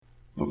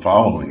The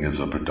following is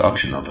a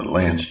production of the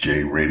Lance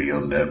J Radio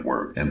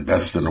Network and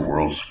Best in the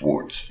World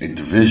Sports, a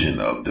division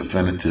of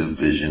Definitive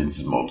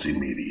Visions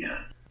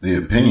Multimedia. The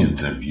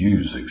opinions and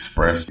views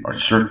expressed are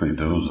strictly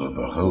those of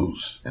the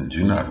host and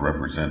do not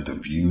represent the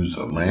views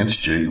of Lance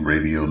J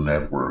Radio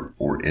Network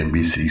or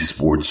NBC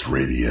Sports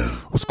Radio.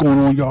 What's going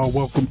on, y'all?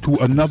 Welcome to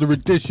another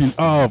edition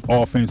of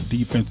Offense,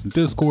 Defense, and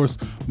Discourse.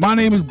 My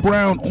name is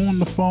Brown. On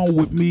the phone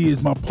with me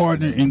is my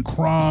partner in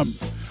crime.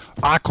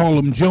 I call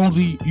him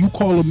Jonesy. You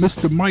call him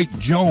Mr. Mike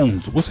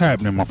Jones. What's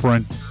happening, my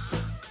friend?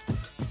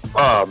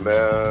 Oh,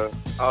 man.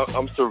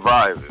 I'm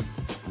surviving.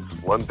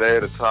 One day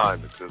at a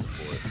time at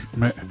this point.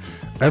 Man,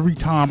 every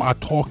time I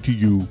talk to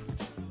you,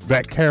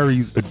 that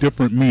carries a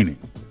different meaning.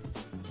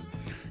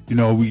 You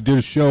know, we did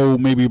a show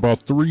maybe about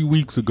 3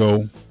 weeks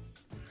ago,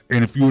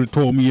 and if you would have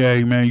told me,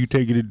 hey, man, you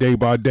take it day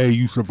by day,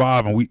 you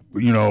survive, and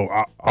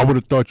I would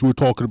have thought you were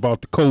talking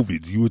about the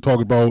COVIDs. You were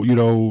talking about,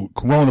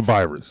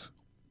 coronavirus.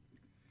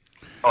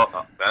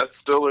 That's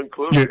still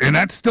included. Yeah, and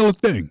that's still a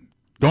thing.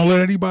 Don't let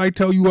anybody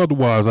tell you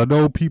otherwise. I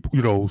know people,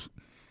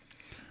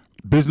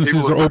 businesses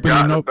people are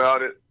opening up.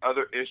 About it.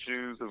 Other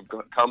issues have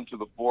come to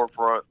the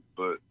forefront,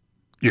 but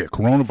yeah,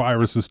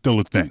 coronavirus is still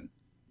a thing.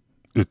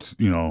 It's,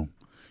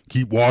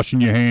 keep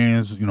washing your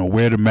hands,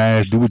 wear the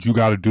mask, do what you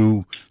got to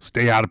do,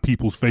 stay out of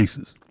people's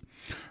faces.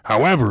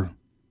 However,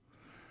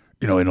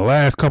 in the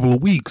last couple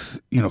of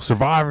weeks,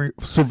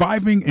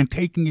 surviving and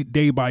taking it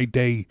day by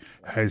day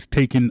has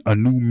taken a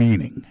new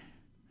meaning.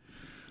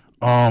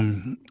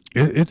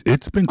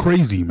 It's been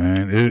crazy,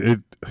 man. It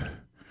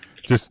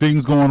just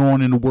things going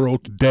on in the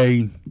world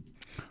today.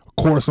 Of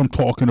course, I'm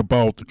talking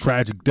about the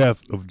tragic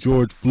death of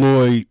George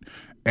Floyd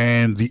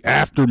and the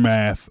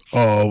aftermath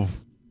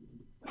of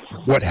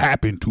what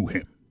happened to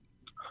him.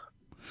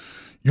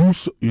 You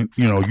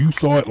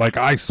saw it like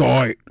I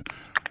saw it.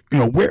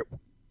 Where,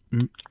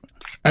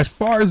 as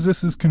far as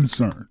this is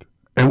concerned,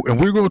 and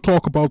we're going to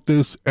talk about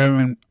this.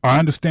 And I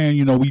understand,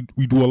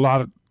 we do a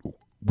lot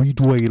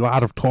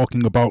of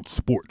talking about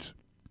sports.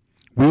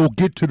 We'll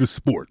get to the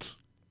sports.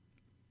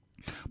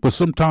 But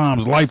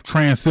sometimes life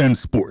transcends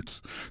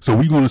sports. So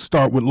we're going to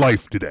start with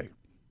life today.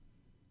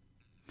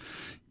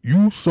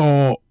 You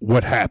saw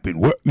what happened.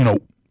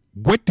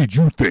 What did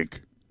you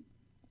think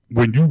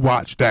when you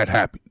watched that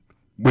happen?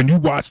 When you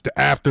watched the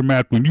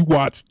aftermath, when you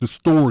watched the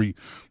story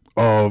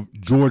of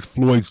George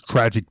Floyd's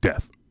tragic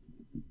death?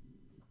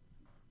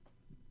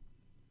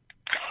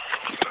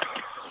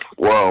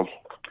 Well,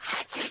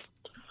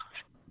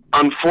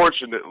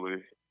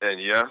 unfortunately,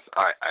 and yes,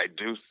 I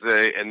do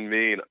say and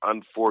mean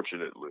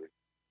unfortunately,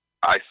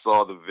 I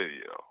saw the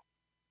video.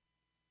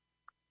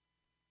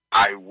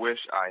 I wish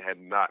I had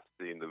not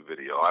seen the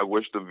video. I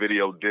wish the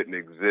video didn't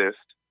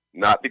exist,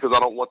 not because I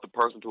don't want the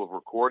person to have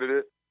recorded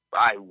it,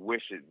 but I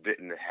wish it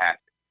didn't happen.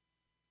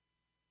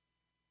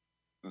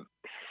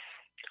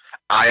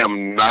 I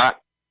am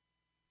not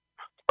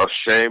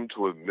ashamed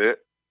to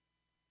admit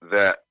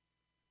that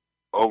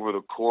over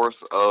the course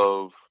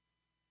of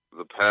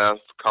the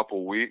past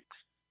couple weeks,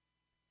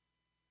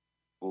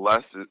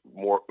 less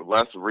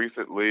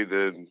recently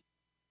than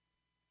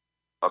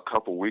a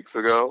couple weeks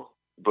ago,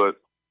 but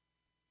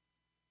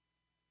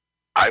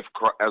as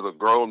a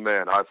grown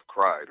man, I've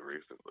cried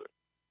recently.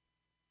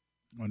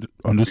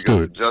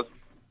 Understood.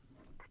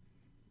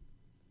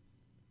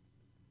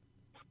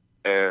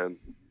 And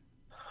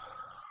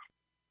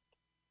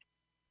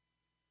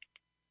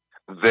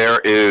there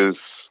is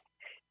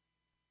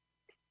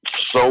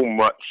so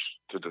much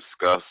to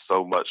discuss,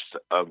 so much to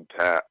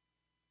unpack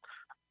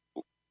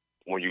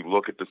when you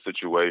look at the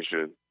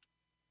situation,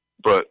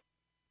 but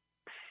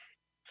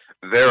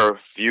there are a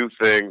few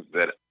things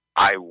that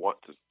I want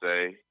to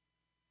say,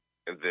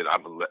 and then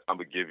I'm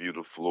gonna give you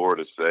the floor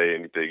to say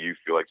anything you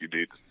feel like you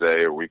need to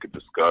say, or we could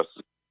discuss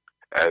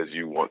as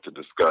you want to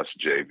discuss,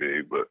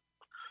 JB. But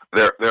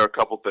there are a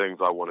couple things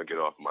I want to get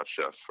off my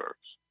chest first.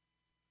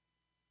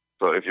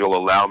 So if you'll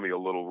allow me a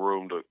little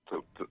room to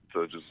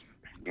just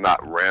not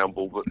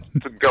ramble, but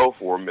to go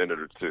for a minute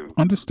or two.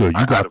 Understood.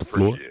 You got the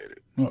floor.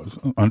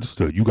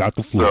 Understood. You got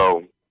the floor.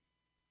 So,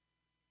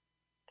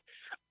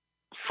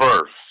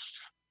 first,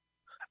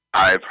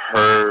 I've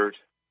heard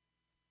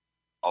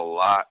a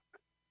lot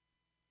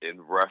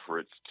in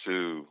reference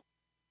to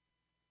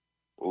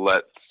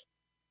let's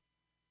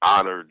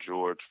honor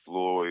George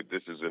Floyd.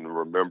 This is in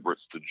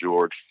remembrance to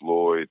George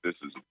Floyd. This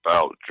is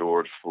about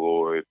George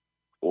Floyd.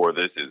 Or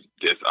this is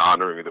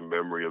dishonoring the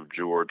memory of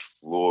George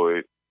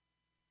Floyd.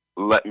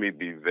 Let me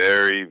be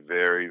very,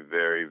 very,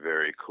 very,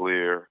 very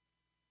clear.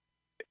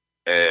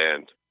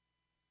 And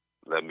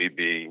let me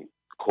be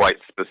quite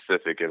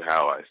specific in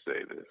how I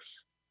say this.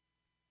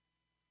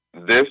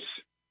 This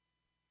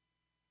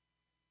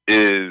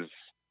is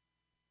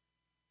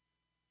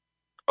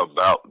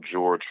about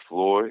George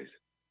Floyd,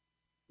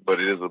 but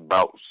it is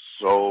about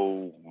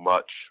so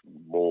much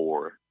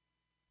more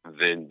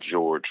than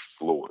George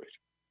Floyd.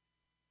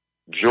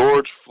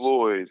 George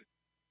Floyd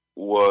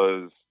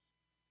was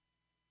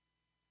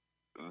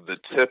the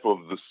tip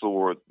of the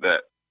sword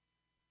that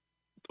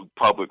the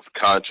public's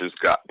conscience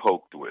got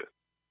poked with.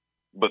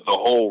 but the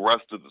whole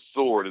rest of the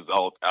sword is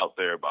all out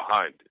there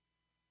behind it.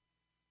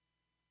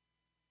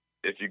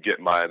 If you get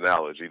my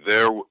analogy,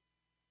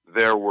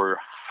 there were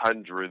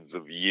hundreds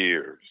of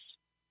years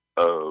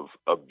of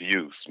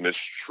abuse,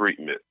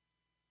 mistreatment,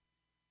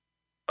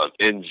 of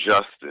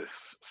injustice,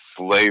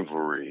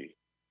 slavery,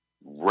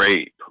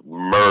 rape,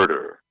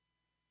 murder,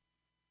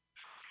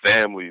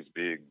 families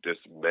being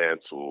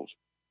dismantled,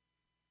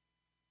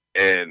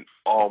 and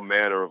all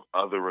manner of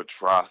other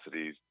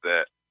atrocities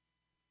that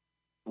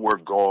were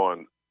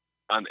gone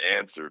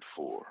unanswered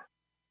for,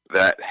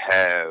 that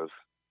have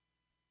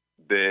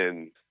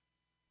been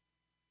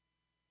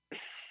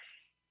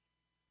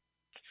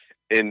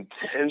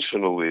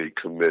intentionally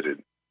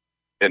committed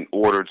in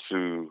order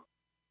to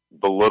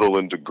belittle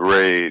and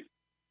degrade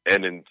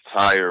an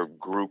entire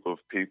group of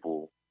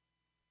people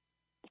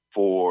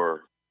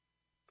for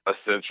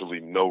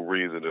essentially no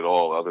reason at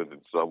all other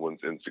than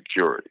someone's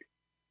insecurity.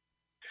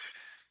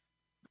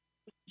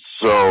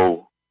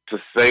 So to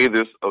say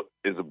this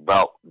is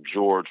about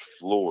George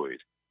Floyd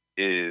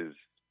is,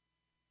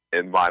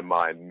 in my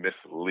mind,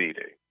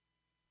 misleading.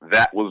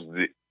 That was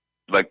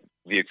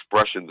the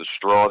expression, the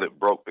straw that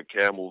broke the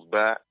camel's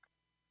back.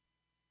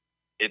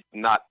 It's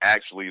not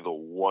actually the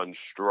one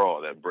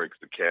straw that breaks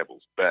the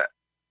camel's back.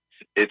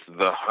 It's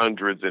the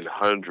hundreds and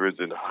hundreds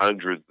and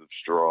hundreds of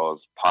straws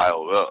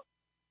piled up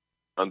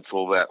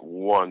until that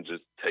one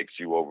just takes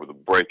you over the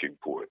breaking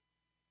point.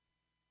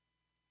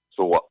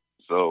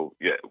 So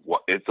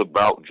it's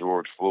about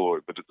George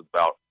Floyd, but it's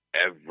about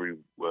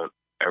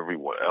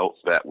everyone else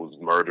that was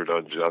murdered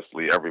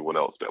unjustly, everyone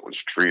else that was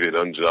treated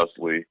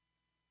unjustly.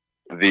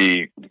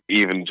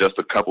 Even just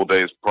a couple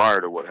days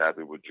prior to what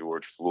happened with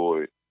George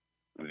Floyd,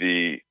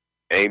 the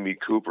Amy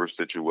Cooper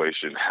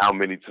situation, how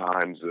many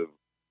times have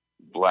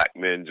black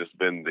men just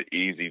been the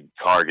easy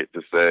target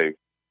to say,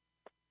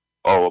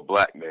 oh, a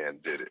black man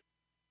did it.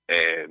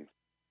 And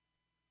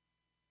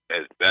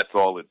that's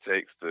all it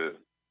takes to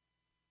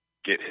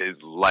get his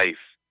life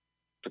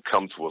to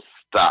come to a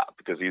stop,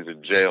 because he's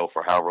in jail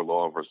for however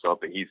long for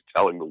something he's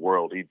telling the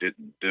world he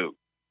didn't do.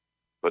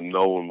 But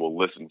no one will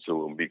listen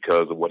to him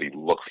because of what he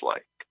looks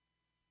like.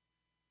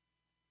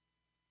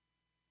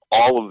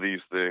 All of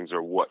these things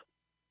are what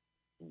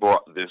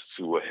brought this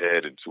to a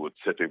head and to a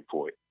tipping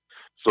point.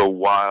 So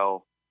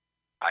while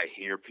I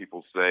hear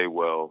people say,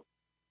 well,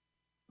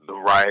 the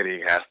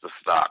rioting has to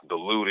stop, the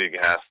looting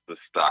has to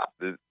stop,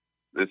 this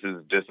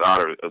is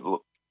dishonor.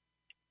 Look,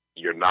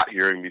 you're not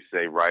hearing me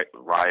say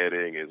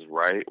rioting is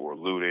right or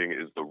looting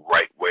is the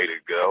right way to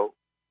go.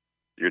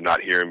 You're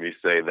not hearing me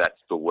say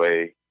that's the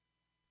way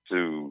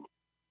to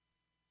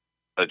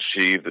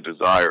achieve the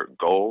desired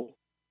goal.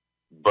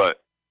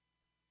 But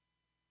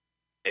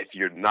if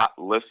you're not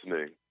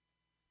listening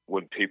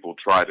when people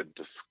try to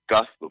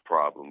discuss the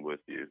problem with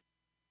you,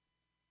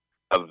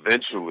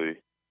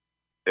 eventually,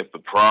 if the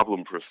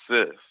problem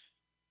persists,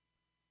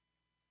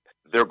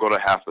 they're going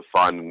to have to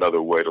find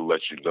another way to let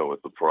you know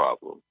it's a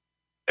problem.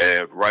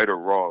 And right or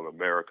wrong,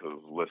 America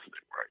is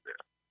listening right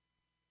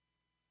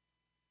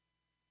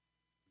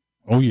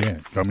now. Oh yeah,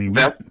 I mean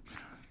that's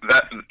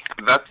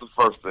the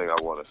first thing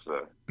I want to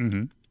say.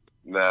 Mm-hmm.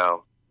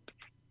 Now,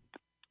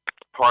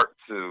 part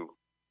two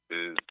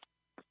is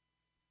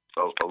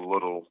a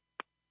little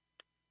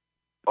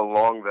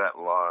along that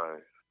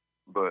line,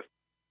 but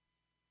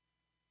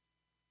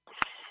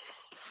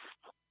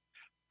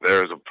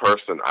there's a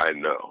person I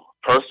know,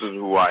 person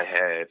who I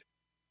had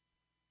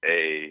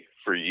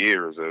for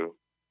years a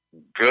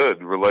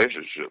good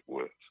relationship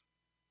with.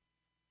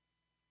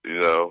 You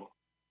know,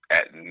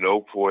 at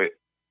no point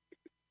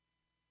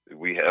did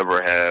we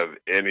ever have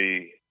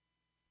any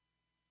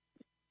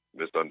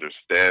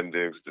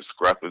misunderstandings,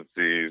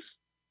 discrepancies,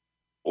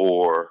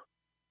 or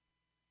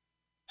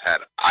had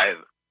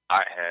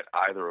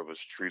either of us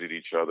treated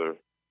each other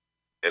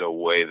in a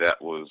way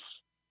that was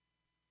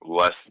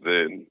less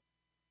than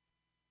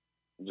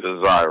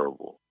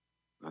desirable.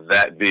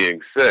 That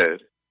being said,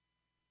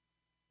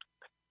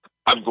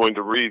 I'm going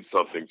to read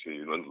something to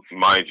you. And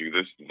mind you,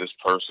 this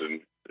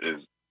person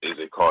is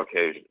a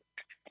Caucasian.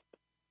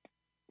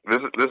 This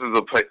is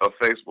a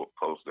Facebook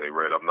post they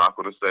read. I'm not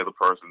going to say the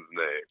person's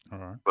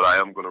name, but I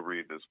am going to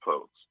read this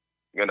post.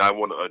 And I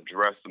want to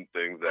address some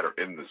things that are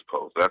in this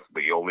post. That's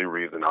the only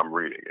reason I'm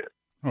reading it.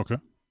 Okay.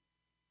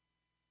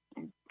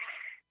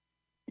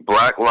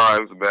 Black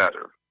lives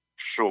matter.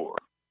 Sure.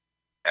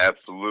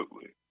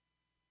 Absolutely.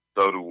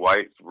 So do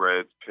whites,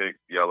 reds, pinks,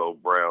 yellow,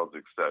 browns,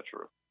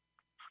 etc.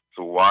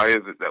 So why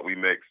is it that we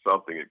make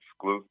something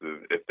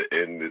exclusive if the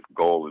end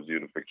goal is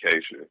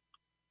unification?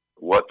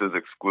 What does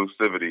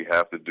exclusivity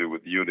have to do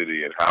with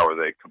unity, and how are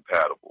they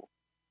compatible?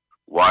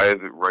 Why is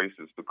it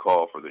racist to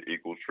call for the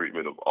equal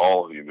treatment of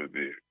all human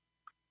beings?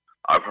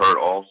 I've heard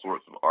all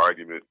sorts of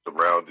arguments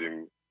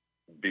surrounding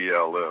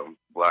BLM,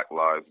 Black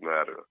Lives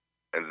Matter,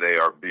 and they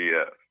are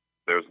BS.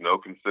 There's no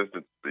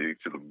consistency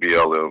to the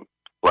BLM,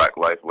 Black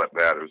Lives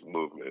Matters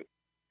movement.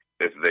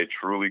 If they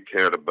truly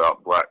cared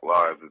about black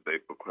lives as they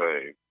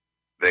proclaim,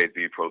 they'd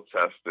be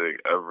protesting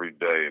every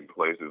day in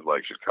places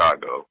like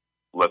Chicago.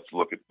 Let's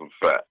look at some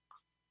facts.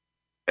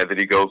 And then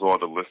he goes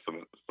on to list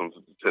some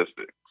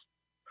statistics.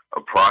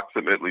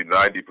 Approximately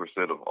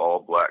 90% of all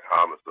black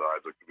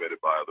homicides are committed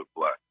by other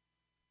blacks.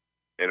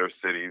 Inner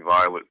city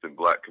violence in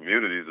black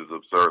communities is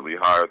absurdly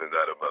higher than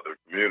that of other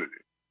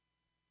communities.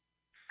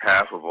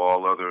 Half of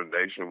all other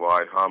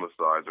nationwide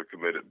homicides are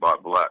committed by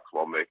blacks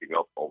while making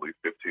up only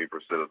 15%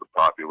 of the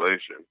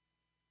population.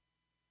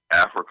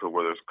 Africa,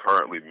 where there's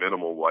currently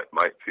minimal white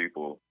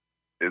people,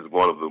 is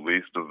one of the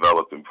least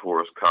developed and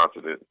poorest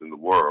continents in the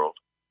world,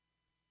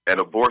 and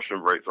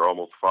abortion rates are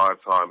almost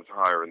 5 times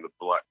higher in the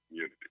black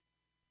community.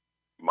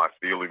 My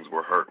feelings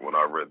were hurt when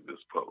I read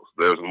this post.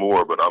 There's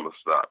more, but I'm going to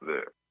stop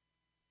there.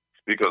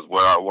 Because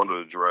what I want to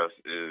address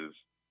is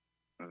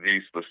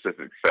these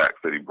specific facts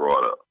that he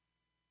brought up.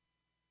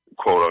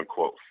 Quote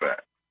unquote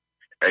facts.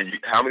 And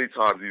how many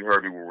times have you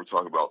heard me when we're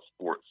talking about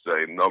sports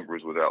say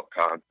numbers without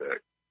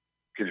context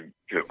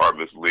are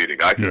misleading?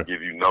 I can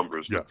give you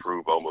numbers to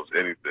prove almost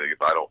anything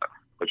if I don't,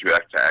 but you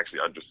have to actually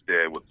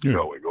understand what's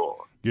going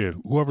on. Yeah,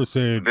 whoever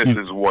said this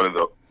is one of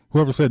the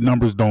whoever said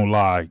numbers don't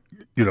lie,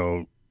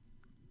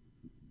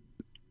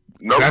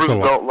 numbers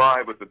don't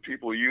lie, but the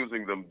people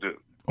using them do.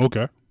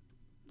 Okay,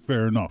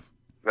 fair enough.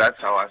 That's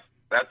how I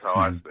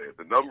say it.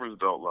 The numbers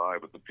don't lie,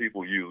 but the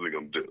people using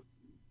them do.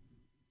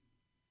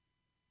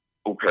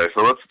 Okay,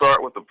 so let's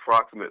start with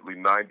approximately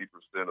 90%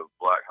 of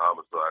black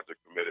homicides are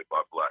committed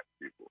by black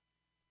people.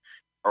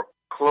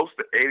 Close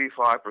to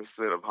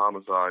 85% of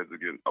homicides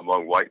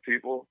among white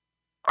people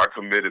are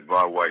committed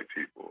by white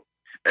people.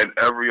 And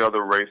every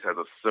other race has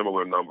a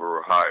similar number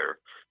or higher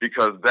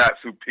because that's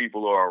who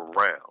people are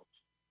around.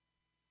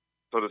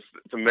 So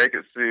to make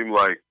it seem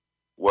like,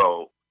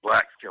 well,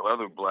 blacks kill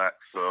other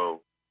blacks,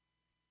 so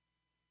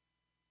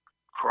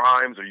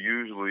crimes are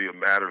usually a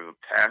matter of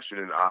passion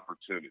and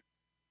opportunity.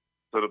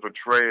 So to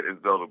portray it as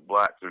though the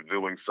blacks are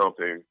doing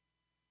something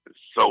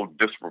so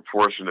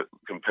disproportionate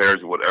compared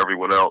to what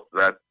everyone else,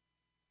 that's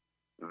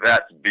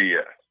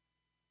BS.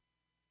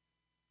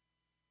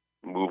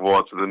 Move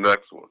on to the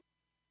next one.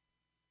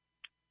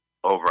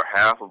 Over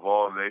half of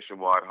all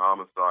nationwide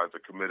homicides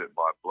are committed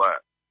by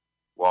blacks,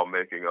 while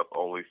making up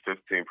only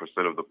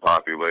 15% of the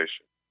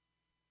population.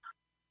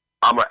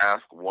 I'm going to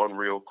ask one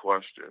real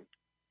question,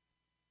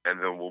 and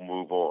then we'll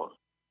move on.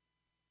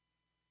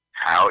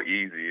 How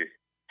easy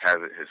has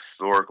it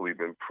historically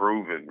been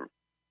proven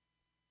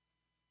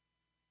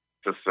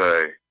to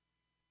say,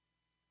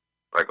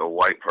 like a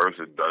white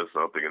person does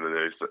something and then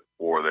they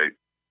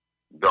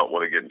don't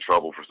want to get in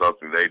trouble for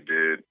something they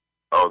did,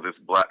 oh, this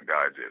black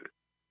guy did it.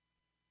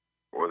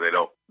 Or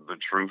the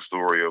true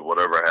story of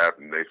whatever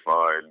happened they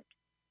find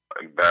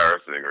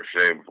embarrassing or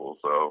shameful,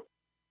 so,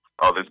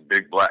 oh, this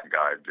big black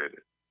guy did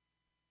it.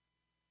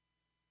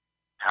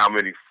 How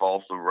many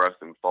false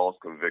arrests and false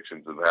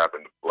convictions have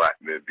happened to black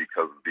men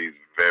because of these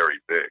very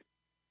things?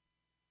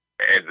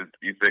 And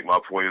you think my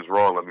point is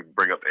wrong, let me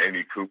bring up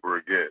Amy Cooper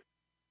again.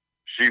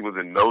 She was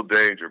in no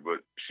danger, but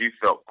she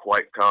felt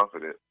quite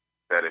confident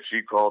that if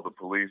she called the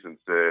police and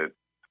said,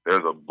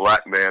 there's a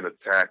black man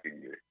attacking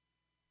me,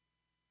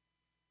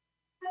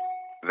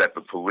 that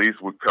the police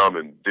would come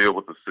and deal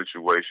with the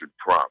situation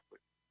promptly.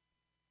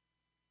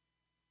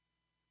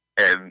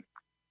 And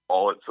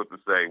all it took to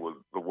say was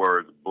the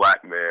words,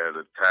 black man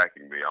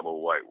attacking me, I'm a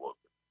white woman.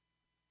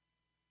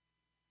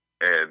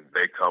 And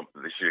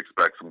she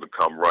expects them to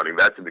come running.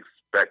 That's an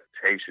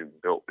expectation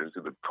built into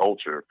the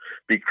culture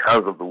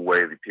because of the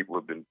way that people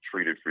have been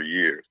treated for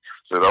years.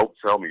 So don't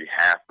tell me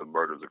half the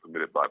murders are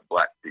committed by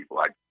black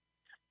people.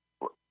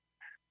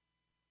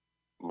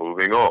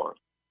 Moving on.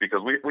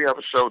 Because we have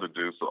a show to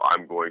do, so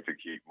I'm going to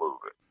keep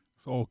moving.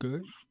 It's all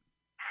good.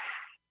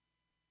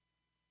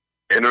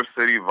 Inner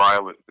city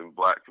violence in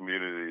black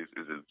communities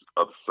is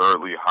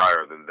absurdly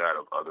higher than that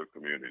of other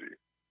communities.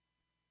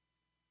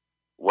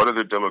 What are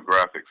the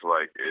demographics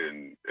like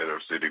in inner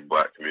city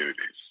black communities?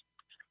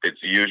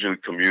 It's usually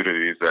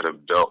communities that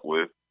have dealt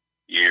with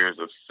years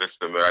of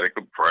systematic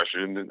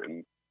oppression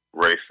and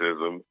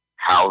racism,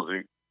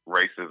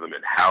 racism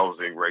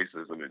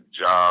in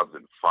jobs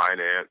and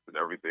finance and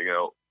everything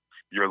else.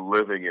 You're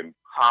living in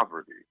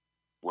poverty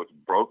with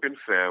broken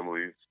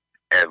families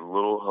and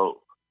little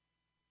hope.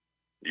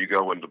 You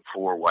go into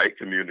poor white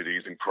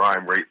communities and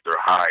crime rates are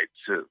high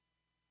too.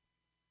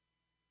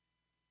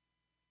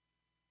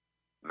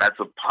 That's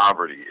a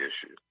poverty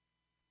issue.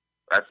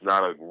 That's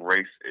not a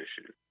race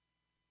issue.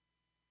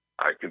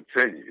 I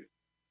continue.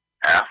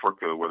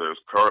 Africa, where there's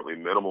currently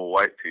minimal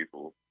white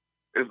people,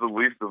 is the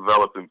least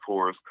developed and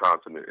poorest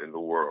continent in the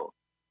world.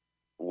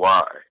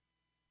 Why?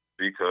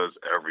 Because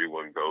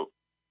everyone goes.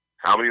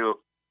 How many of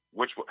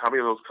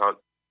those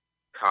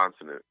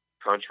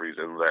countries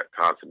in that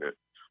continent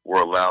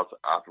were allowed to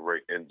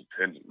operate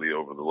independently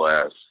over the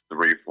last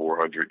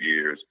 300-400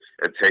 years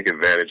and take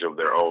advantage of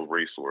their own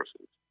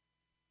resources?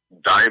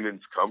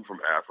 Diamonds come from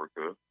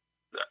Africa.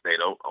 They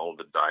don't own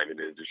the diamond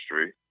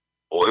industry.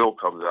 Oil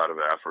comes out of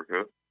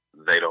Africa.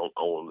 They don't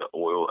own the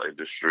oil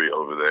industry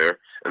over there.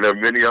 And there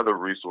are many other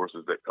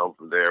resources that come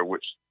from there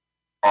which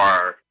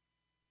are,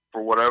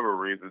 for whatever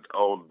reasons,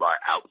 owned by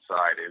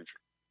outside interests.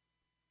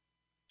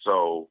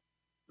 So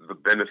the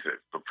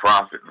benefits, the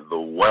profit, the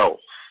wealth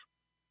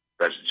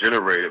that's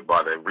generated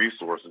by the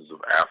resources of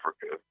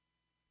Africa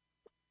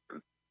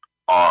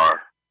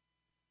are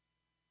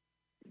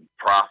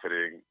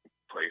profiting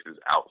places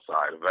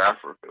outside of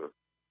Africa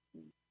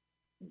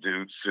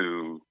due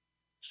to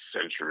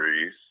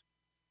centuries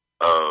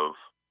of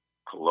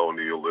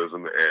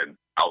colonialism and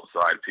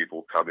outside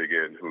people coming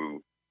in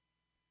who,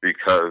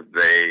 because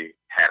they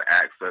had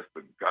access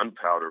to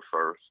gunpowder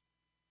first,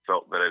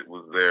 felt that it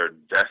was their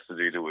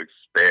destiny to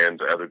expand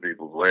to other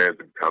people's lands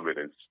and come in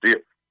and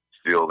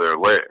steal their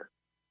land.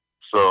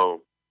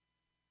 So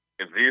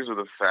if these are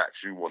the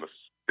facts you want to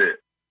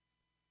spit,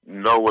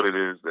 know what it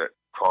is that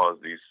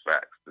caused these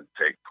facts to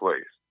take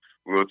place.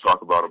 We're going to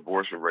talk about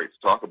abortion rates,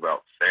 talk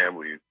about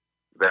families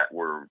that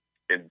were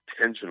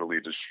intentionally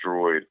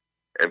destroyed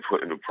and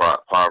put into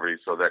poverty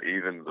so that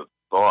even the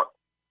thought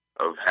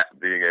of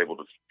being able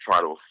to try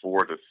to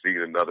afford to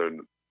feed another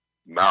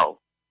mouth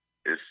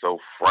is so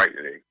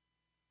frightening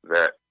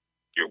that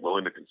you're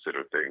willing to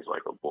consider things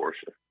like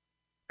abortion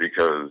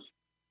because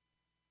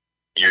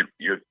you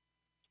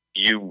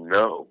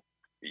know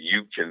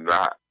you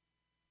cannot,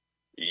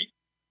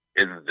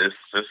 in this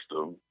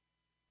system,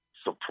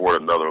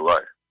 support another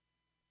life.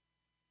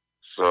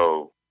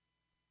 So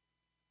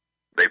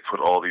they put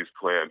all these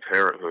Planned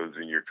Parenthoods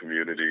in your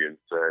community and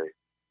say,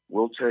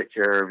 we'll take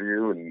care of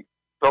you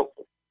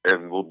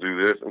and we'll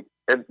do this.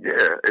 And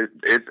yeah,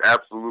 it's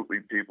absolutely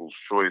people's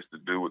choice to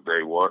do what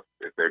they want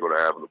if they're going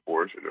to have an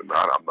abortion or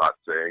not. I'm not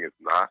saying it's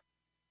not.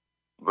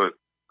 But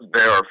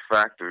there are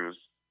factors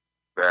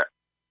that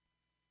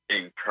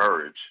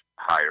encourage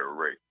higher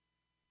rates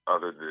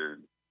other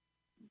than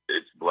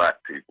it's black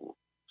people.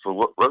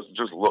 So let's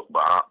just look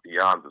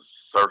beyond the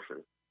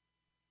surface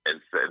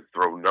and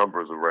throw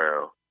numbers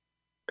around.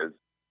 As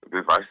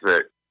if I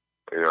said,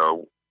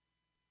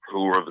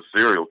 who are the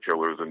serial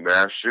killers and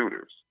mass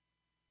shooters?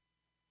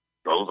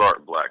 Those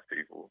aren't black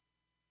people.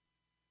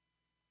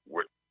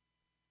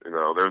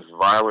 There's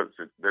violence.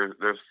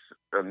 There's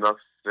enough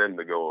sin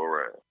to go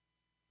around.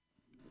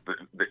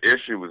 The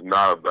issue is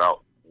not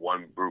about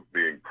one group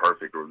being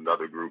perfect or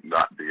another group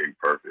not being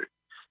perfect.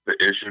 The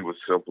issue was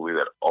simply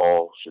that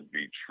all should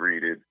be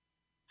treated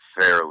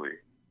fairly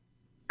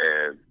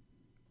and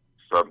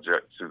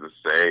subject to the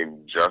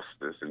same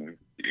justice and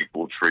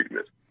equal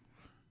treatment.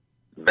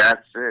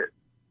 That's it.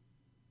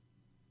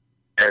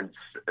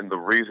 And the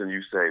reason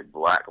you say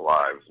Black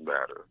Lives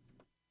Matter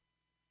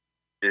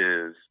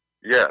is,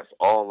 yes,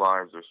 all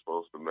lives are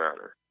supposed to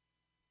matter.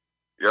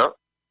 Yep.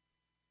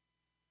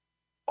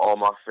 All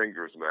my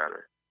fingers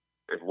matter.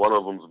 If one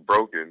of them's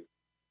broken,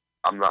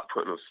 I'm not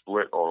putting a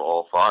split on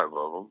all 5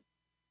 of them.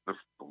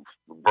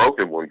 The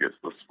broken one gets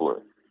the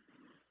split.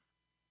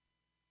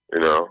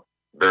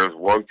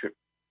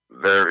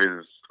 There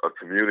is a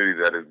community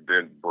that has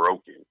been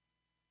broken.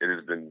 It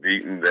has been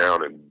beaten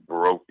down and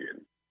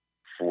broken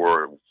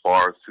for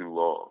far too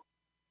long.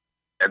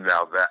 And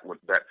now that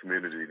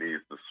community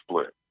needs to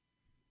split.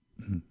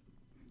 Mm-hmm.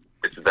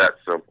 It's that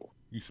simple.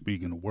 You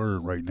speaking a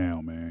word right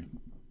now, man.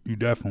 You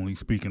definitely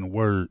speaking a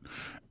word.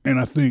 And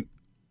I think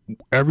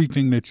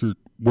everything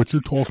what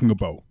you're talking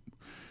about,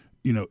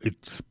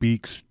 it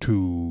speaks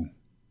to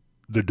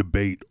the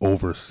debate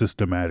over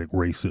systematic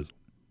racism.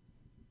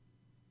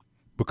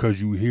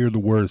 Because you hear the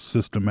word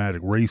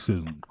systematic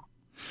racism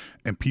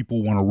and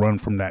people want to run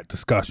from that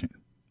discussion.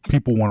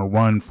 People want to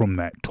run from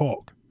that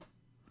talk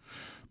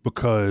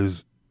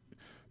because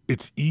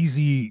it's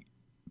easy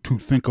to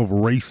think of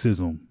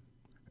racism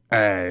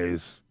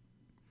as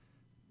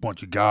a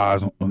bunch of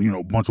guys,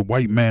 a bunch of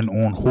white men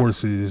on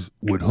horses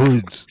with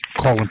hoods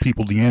calling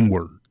people the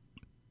N-word.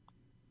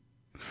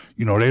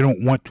 They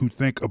don't want to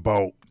think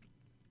about,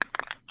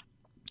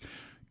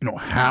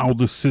 how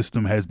the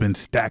system has been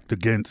stacked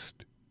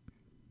against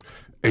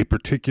a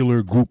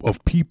particular group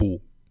of people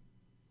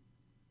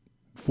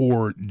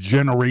for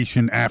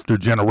generation after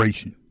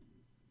generation.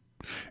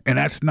 And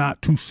that's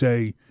not to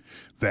say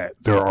that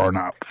there are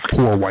not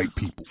poor white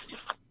people.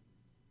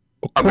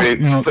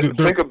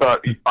 Think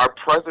about our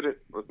president.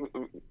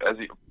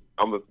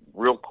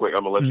 Real quick,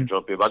 I'm gonna let you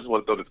jump in. But I just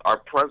want to throw this. Our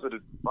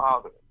president's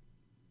father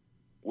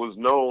was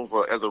known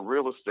as a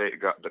real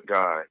estate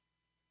guy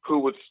who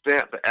would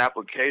stamp the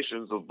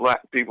applications of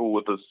black people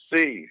with a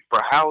C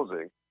for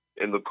housing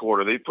in the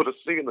corner. They put a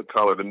C in the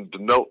color to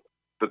denote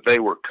that they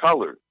were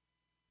colored,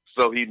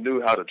 so he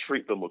knew how to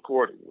treat them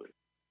accordingly.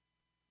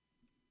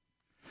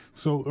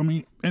 So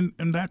and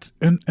that's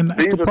these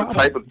the are the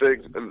type of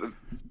things. And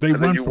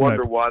then you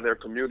wonder why their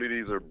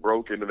communities are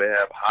broken and they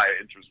have high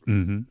interest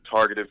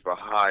targeted for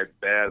high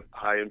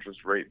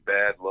interest rate,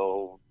 bad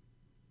loans,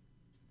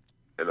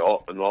 and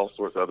all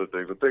sorts of other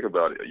things. But think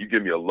about it: you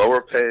give me a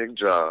lower paying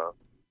job,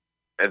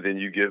 and then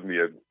you give me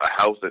a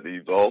house that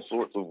needs all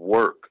sorts of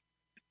work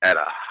at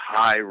a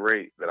high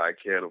rate that I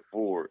can't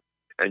afford,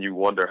 and you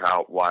wonder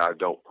why I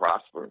don't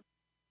prosper.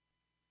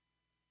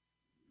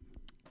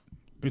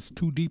 It's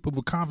too deep of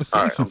a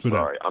conversation for them.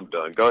 Sorry, I'm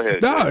done. Go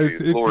ahead.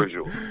 The floor is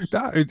yours.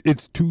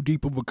 It's too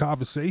deep of a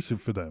conversation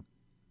for them.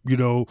 You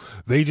know,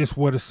 they just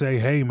want to say,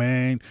 hey,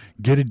 man,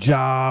 get a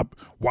job.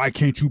 Why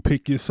can't you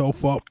pick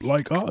yourself up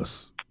like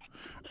us?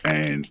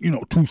 And, you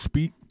know, to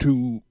speak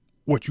to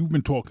what you've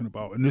been talking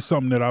about, and this is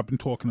something that I've been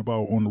talking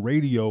about on the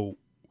radio,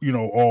 you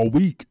know, all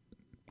week.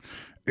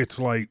 It's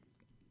like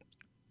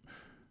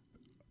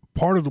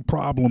part of the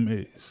problem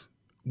is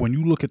when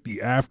you look at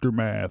the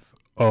aftermath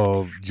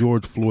of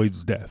George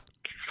Floyd's death,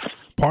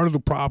 part of the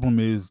problem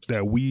is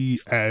that we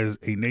as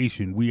a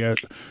nation,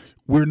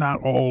 we're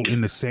not all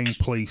in the same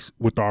place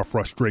with our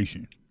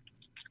frustration.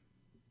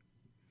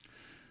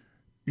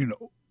 You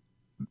know,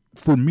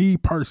 for me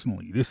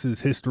personally, this is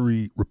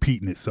history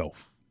repeating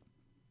itself.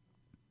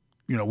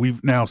 You know,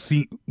 we've now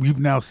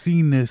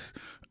seen this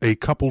a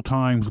couple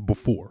times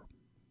before.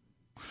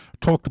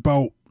 Talked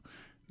about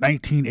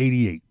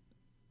 1988.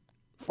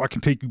 If I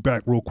can take you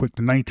back real quick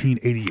to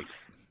 1988.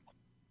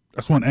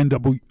 That's when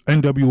NWA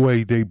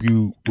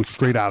debuted with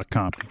Straight Outta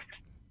Compton.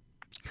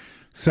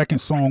 Second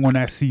song on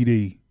that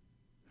CD,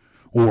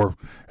 or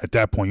at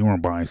that point you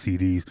weren't buying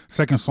CDs,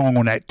 second song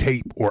on that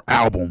tape or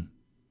album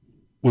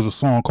was a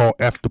song called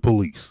F the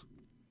Police.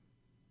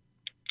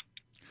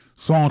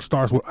 Song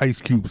starts with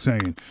Ice Cube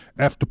saying,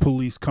 F the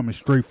police coming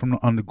straight from the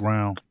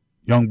underground.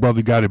 Young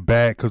brother got it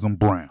bad cause I'm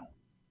brown.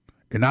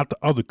 And not the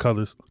other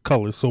colors,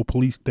 so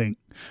police think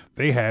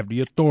they have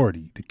the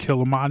authority to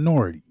kill a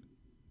minority.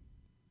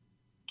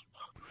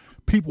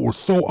 People were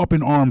so up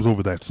in arms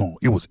over that song.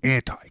 It was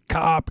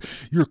anti-cop.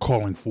 You're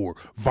calling for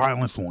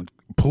violence on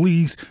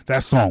police.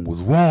 That song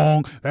was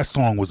wrong. That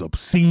song was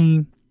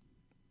obscene.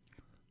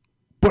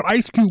 But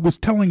Ice Cube was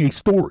telling a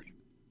story.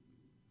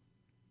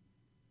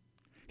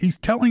 He's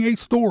telling a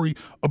story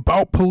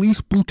about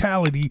police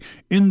brutality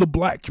in the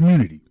black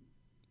community.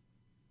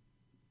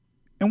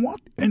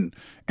 And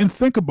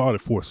think about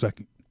it for a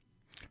second.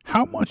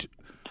 How much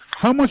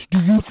do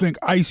you think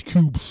Ice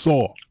Cube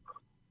saw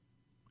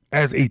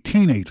as a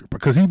teenager?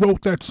 Because he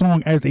wrote that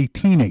song as a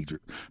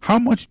teenager. How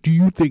much do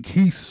you think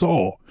he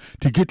saw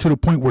to get to the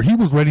point where he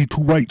was ready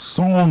to write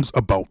songs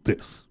about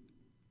this?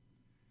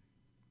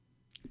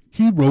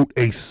 He wrote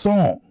a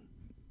song.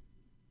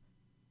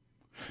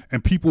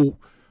 And people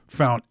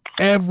found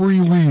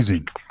every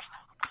reason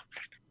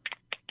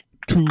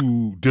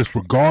to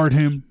disregard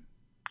him,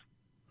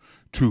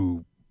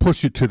 to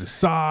push it to the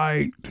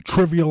side, to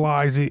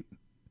trivialize it,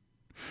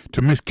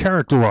 to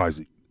mischaracterize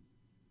it.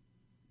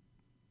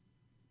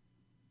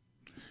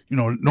 You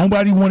know,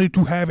 nobody wanted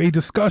to have a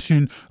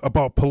discussion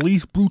about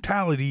police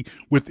brutality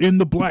within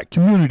the black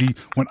community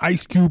when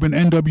Ice Cube and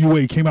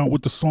NWA came out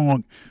with the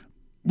song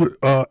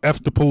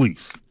F the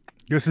Police.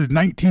 This is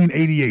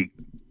 1988.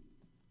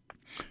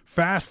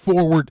 Fast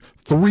forward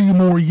 3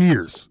 more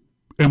years,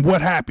 and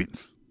what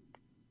happens?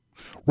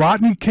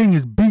 Rodney King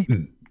is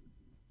beaten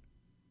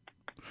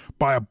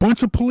by a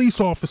bunch of police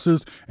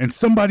officers, and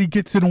somebody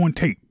gets it on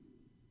tape.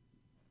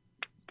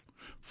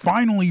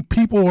 Finally,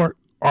 people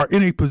are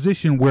in a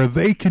position where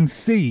they can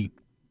see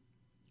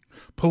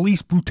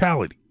police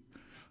brutality.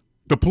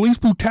 The police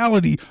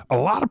brutality, a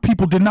lot of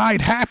people denied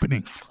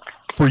happening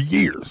for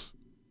years,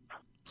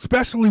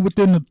 especially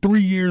within the 3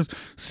 years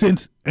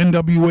since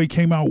NWA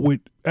came out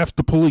with F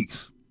the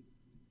Police.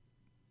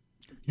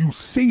 You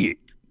see it.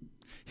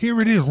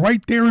 Here it is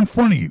right there in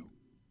front of you.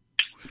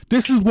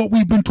 This is what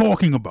we've been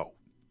talking about.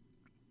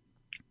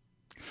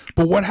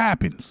 But what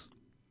happens?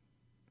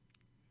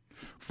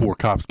 4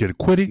 cops get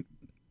acquitted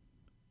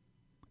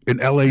and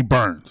LA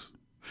burns.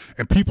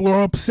 And people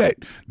are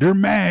upset. They're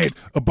mad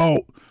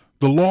about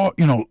the law,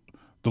 you know,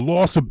 the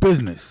loss of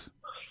business,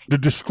 the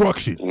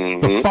destruction,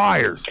 the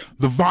fires,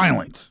 the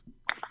violence.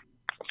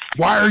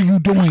 Why are you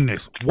doing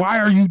this? Why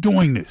are you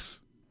doing this?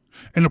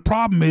 And the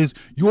problem is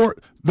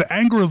the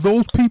anger of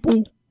those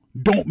people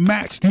don't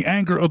match the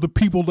anger of the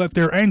people that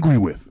they're angry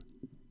with.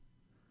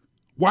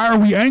 Why are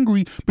we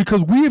angry?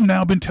 Because we have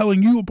now been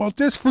telling you about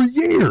this for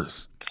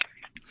years.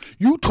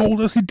 You told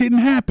us it didn't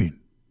happen.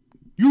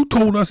 You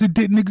told us it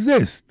didn't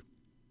exist.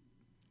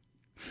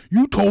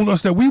 You told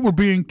us that we were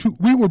being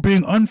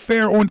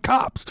unfair on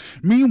cops.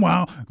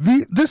 Meanwhile,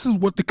 this is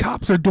what the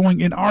cops are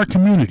doing in our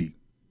community,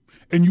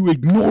 and you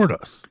ignored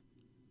us.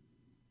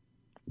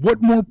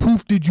 What more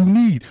proof did you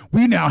need?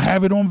 We now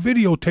have it on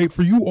videotape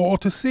for you all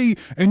to see,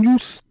 and you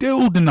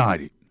still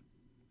denied it.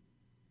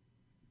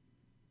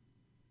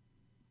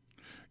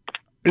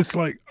 It's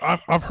like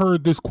I've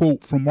heard this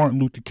quote from Martin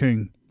Luther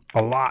King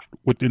a lot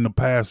within the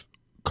past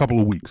couple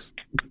of weeks,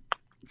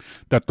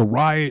 that the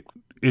riot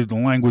is the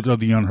language of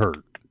the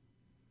unheard.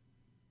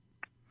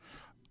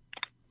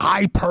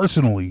 I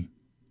personally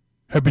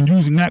have been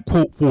using that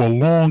quote for a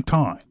long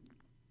time.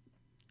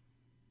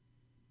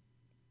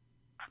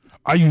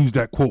 I used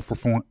that quote for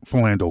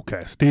Philando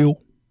Castile.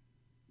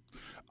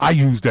 I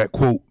used that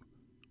quote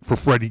for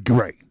Freddie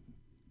Gray.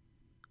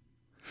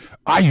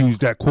 I used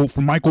that quote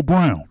for Michael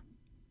Brown.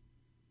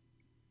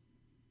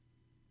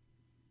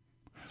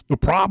 The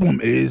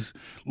problem is,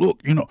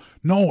 look,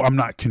 no, I'm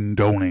not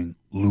condoning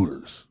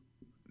looters.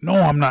 No,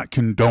 I'm not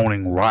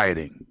condoning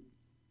rioting.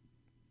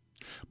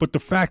 But the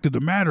fact of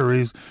the matter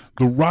is,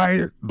 the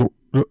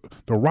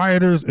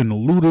rioters and the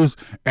looters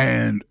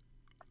and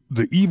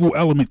the evil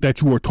element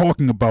that you are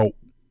talking about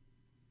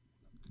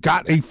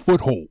got a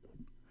foothold.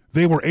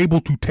 They were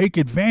able to take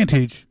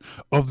advantage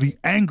of the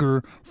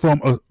anger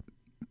from a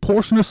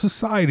portion of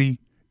society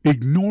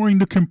ignoring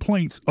the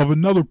complaints of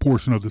another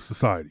portion of the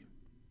society.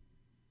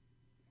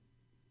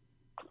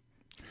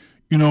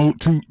 You know,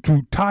 to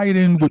tie it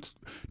in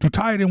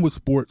with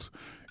sports,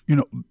 you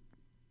know,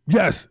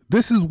 yes,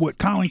 this is what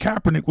Colin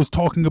Kaepernick was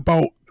talking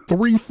about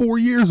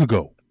 3-4 years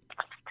ago.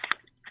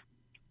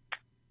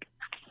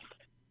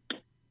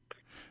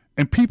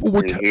 And people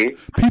were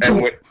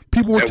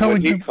people were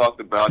telling him. When he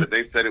talked about it,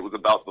 they said it was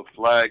about the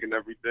flag and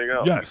everything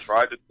else. Yes. He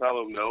tried to tell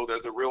him, no,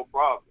 there's a real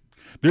problem.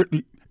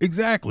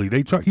 Exactly.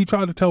 He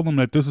tried to tell them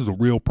that this is a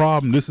real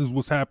problem. This is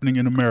what's happening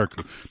in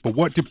America. But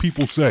what did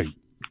people say?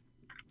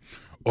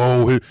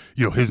 Oh,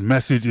 his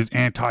message is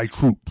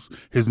anti-troops.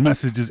 His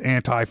message is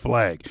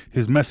anti-flag.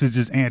 His message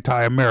is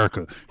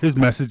anti-America. His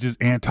message is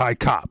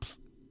anti-cops.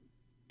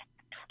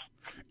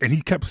 And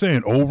he kept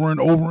saying over and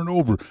over and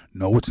over,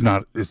 no, it's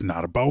not. It's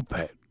not about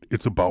that.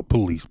 It's about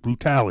police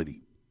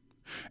brutality.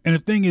 And the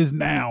thing is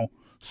now,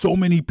 so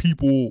many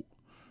people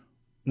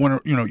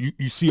want to,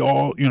 you see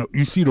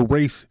the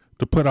race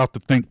to put out the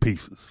think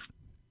pieces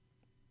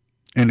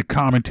and the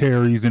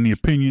commentaries and the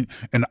opinion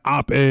and the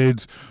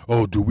op-eds.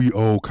 Oh, do we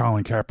owe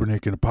Colin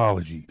Kaepernick an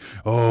apology?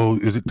 Oh,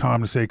 is it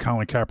time to say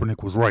Colin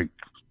Kaepernick was right?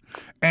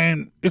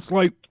 And it's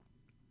like,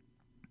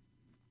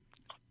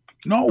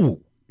 no,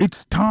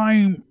 it's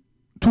time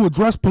to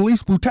address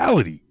police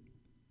brutality.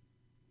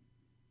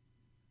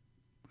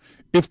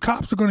 If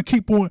cops are going to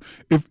keep on,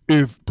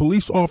 if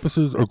police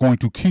officers are going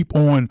to keep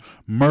on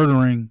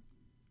murdering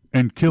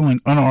and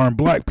killing unarmed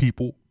black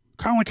people,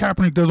 Colin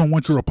Kaepernick doesn't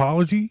want your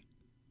apology.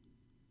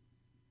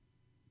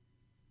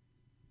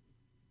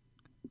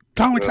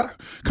 Colin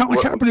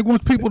Kaepernick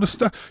wants people to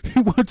stop.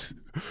 He wants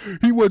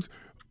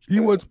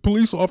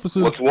police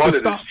officers what's wanted to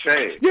stop. Is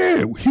change.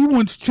 Yeah, he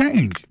wants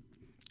change.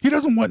 He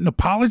doesn't want an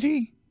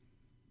apology.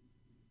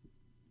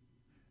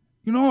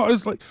 You know,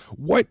 it's like,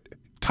 what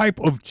type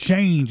of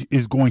change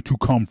is going to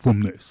come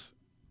from this?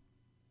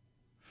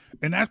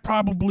 And that's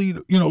probably,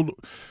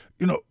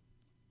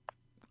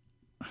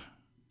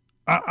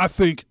 I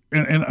think,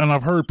 and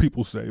I've heard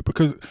people say,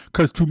 because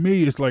to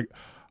me, it's like,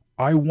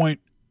 I want,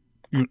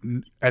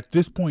 at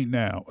this point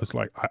now, it's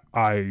like,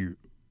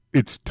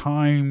 it's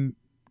time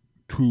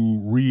to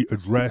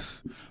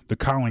readdress the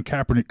Colin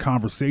Kaepernick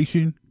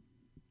conversation,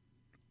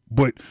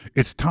 but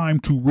it's time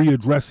to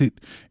readdress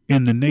it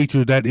in the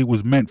nature that it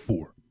was meant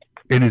for,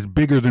 and it's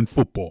bigger than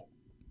football.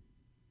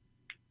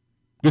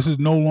 This is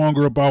no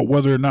longer about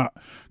whether or not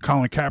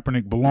Colin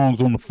Kaepernick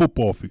belongs on the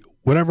football field.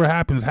 Whatever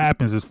happens,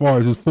 happens as far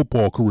as his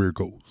football career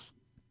goes.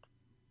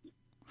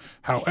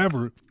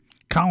 However,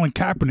 Colin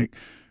Kaepernick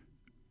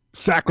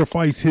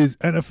sacrificed his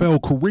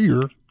NFL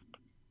career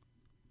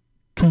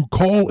to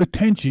call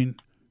attention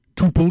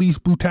to police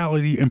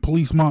brutality and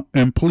police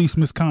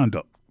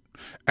misconduct.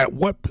 At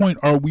what point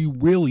are we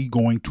really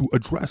going to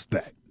address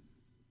that?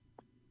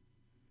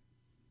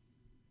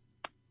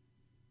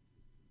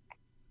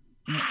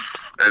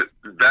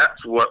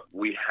 That's what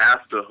we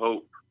have to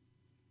hope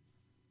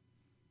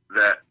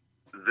that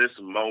this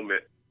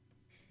moment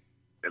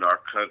in our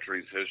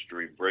country's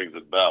history brings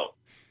about,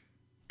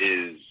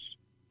 is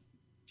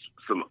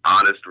some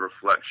honest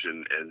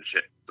reflection and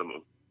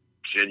some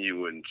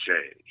genuine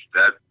change.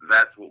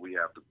 That's what we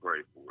have to pray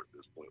for at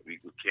this point. We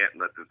can't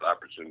let this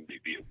opportunity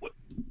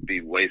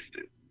be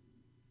wasted.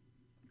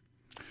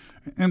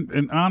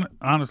 And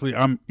honestly,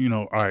 I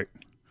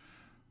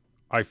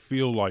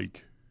feel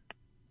like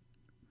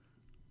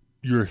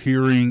you're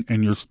hearing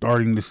and you're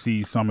starting to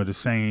see some of the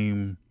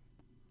same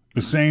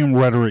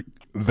rhetoric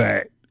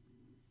that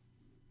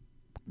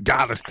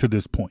got us to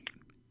this point.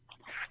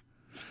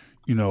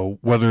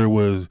 Whether it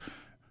was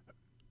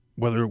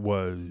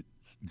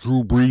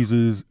Drew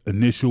Brees'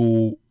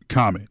 initial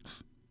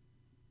comments,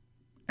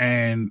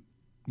 and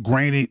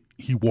granted,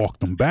 he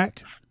walked them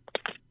back,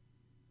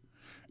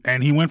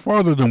 and he went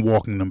farther than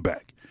walking them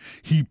back.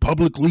 He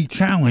publicly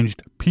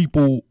challenged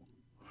people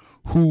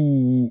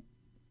who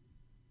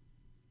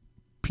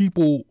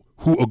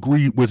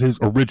agreed with his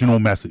original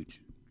message,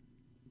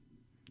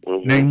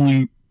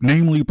 namely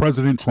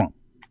President Trump.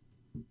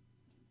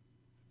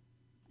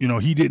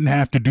 He didn't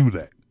have to do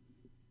that.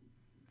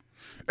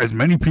 As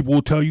many people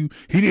will tell you,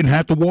 he didn't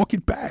have to walk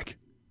it back.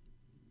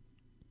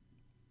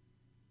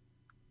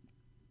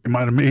 It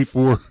might have made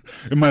for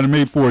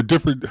a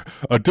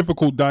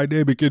difficult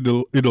dynamic in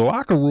the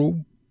locker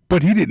room,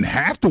 but he didn't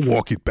have to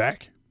walk it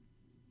back.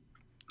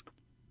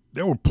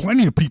 There were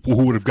plenty of people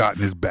who would have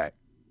gotten his back.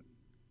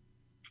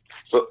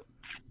 So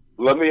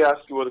let me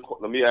ask you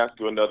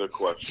another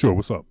question. Sure.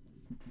 What's up?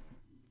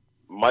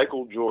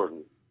 Michael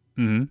Jordan,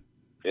 mm-hmm.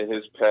 in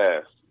his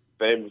past,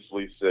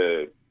 famously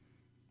said,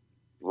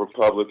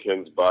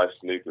 "Republicans buy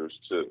sneakers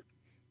too,"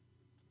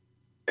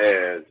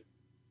 and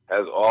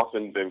has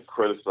often been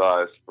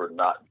criticized for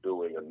not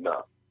doing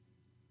enough.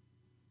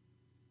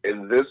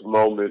 In this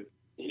moment,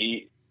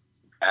 he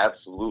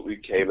absolutely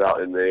came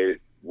out and made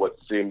what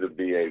seemed to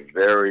be a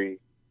very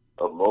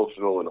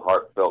emotional and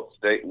heartfelt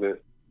statement,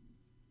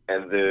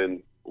 and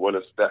then went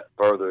a step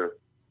further,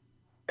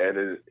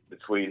 and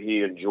between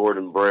he and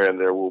Jordan Brand,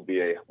 there will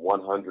be a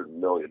 $100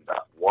 million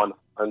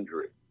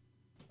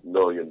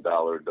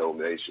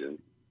donation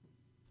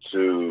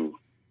to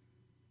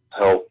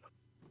help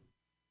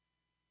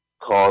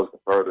cause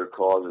further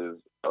causes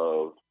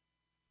of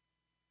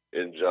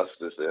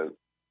injustice and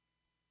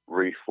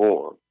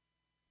reform.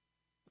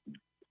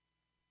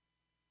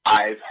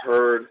 I've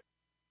heard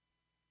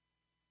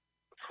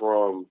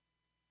from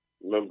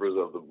members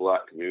of the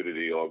Black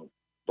community on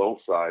both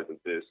sides of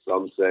this,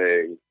 some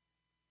saying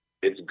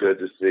it's good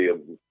to see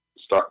him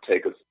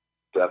take a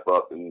step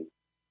up and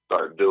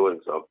start doing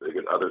something,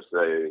 and others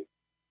saying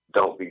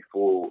don't be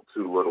fooled,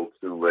 too little,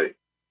 too late.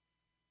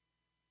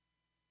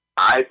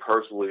 I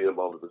personally am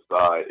on the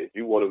side, if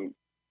you want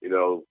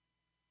to,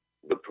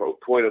 the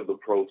point of the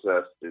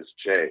protest is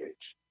change.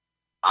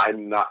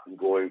 I'm not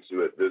going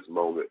to, at this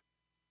moment,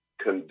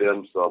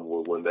 condemn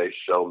someone when they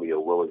show me a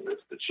willingness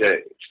to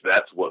change.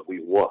 That's what we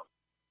want.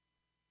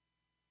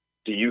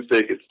 Do you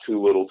think it's too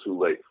little, too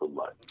late for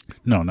Mike?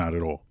 No, not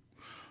at all.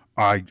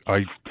 I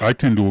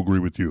tend to agree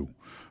with you.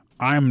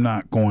 I'm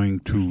not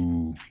going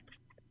to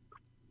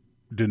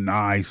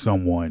deny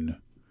someone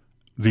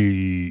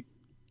the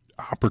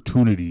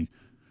opportunity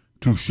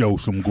to show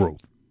some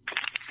growth.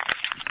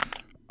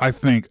 I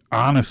think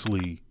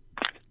honestly,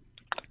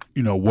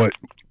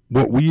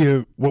 what we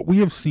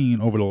have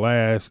seen over the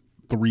last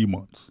 3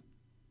 months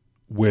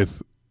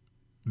with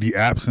the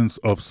absence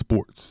of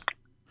sports,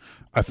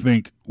 I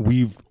think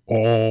we've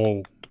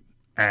all,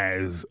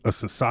 as a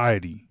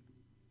society,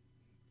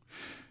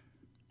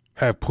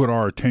 have put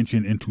our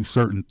attention into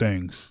certain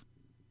things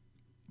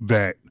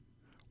that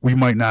we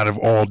might not have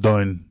all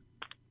done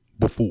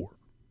before.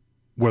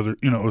 Whether,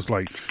 it's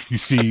like you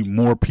see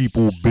more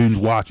people binge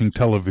watching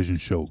television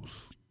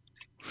shows,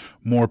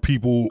 more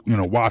people,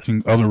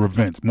 watching other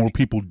events, more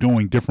people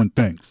doing different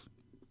things.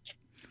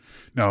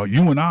 Now,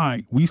 you and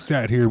I, we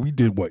sat here, we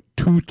did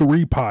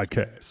 2-3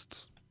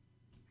 podcasts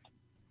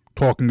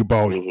talking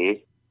about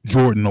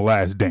Jordan, The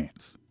Last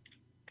Dance.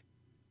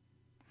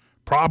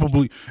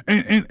 Probably,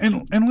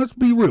 and let's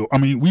be real. I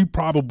mean, we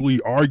probably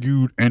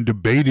argued and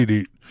debated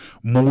it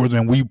more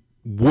than we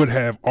would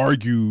have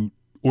argued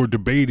or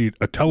debated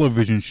a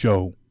television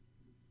show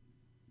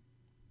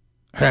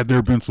had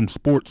there been some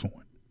sports on.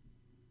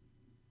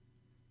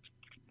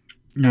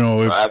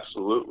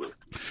 Absolutely.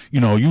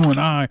 You and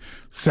I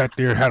sat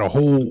there, had a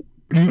whole,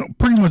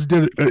 pretty much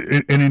did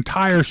an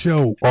entire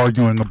show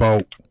arguing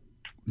about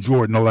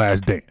Jordan, The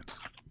Last Dance.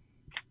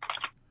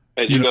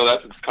 And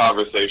that's a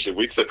conversation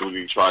we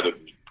typically try to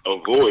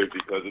avoid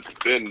because it's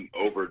been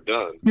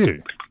overdone. Yeah,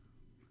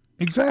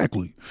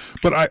 exactly.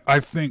 But I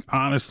think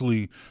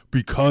honestly,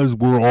 because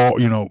we're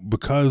all,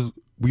 because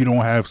we don't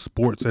have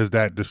sports as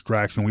that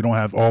distraction, we don't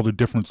have all the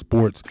different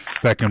sports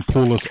that can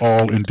pull us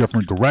all in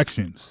different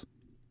directions.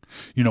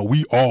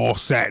 We all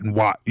sat and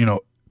watched,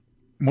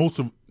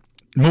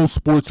 most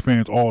sports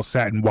fans all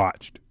sat and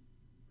watched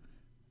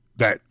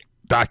that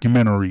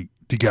documentary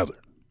together.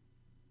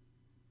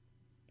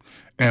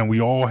 And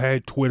we all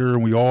had Twitter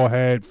and we all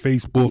had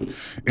Facebook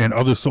and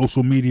other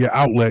social media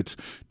outlets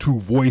to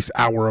voice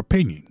our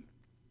opinion.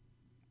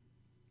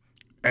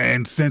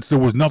 And since there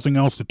was nothing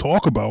else to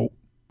talk about,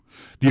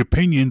 the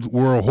opinions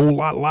were a whole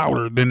lot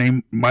louder than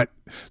they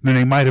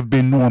might have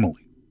been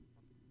normally.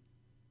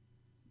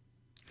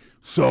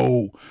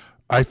 So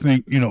I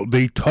think,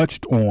 they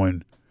touched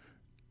on,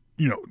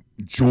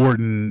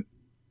 Jordan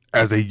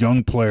as a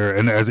young player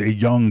and as a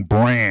young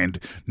brand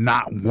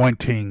not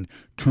wanting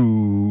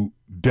to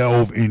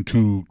delve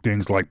into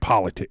things like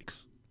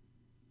politics.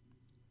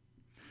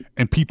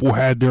 And people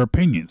had their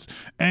opinions.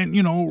 And,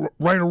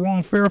 right or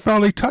wrong, fair or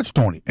foul, they touched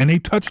on it. And they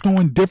touched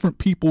on different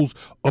people's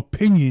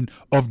opinion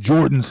of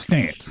Jordan's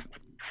stance.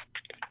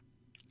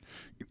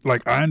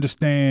 Like, I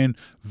understand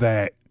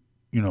that,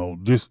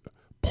 this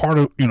part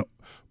of,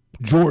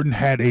 Jordan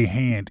had a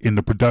hand in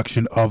the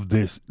production of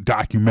this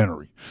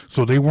documentary.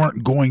 So they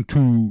weren't going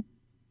to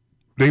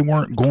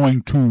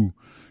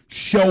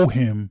show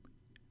him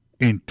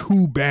in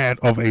too bad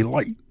of a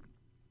light.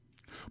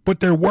 But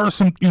there were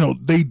some,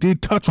 they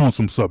did touch on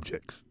some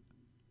subjects.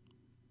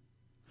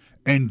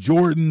 And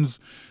Jordan's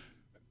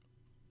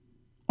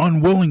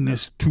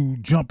unwillingness to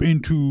jump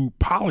into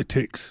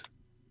politics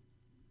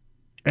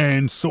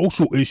and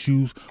social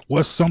issues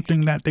was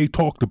something that they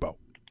talked about.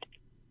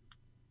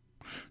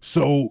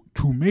 So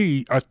to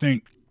me, I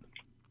think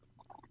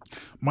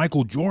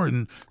Michael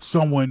Jordan,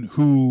 someone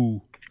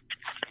who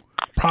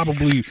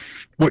probably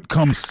what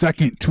comes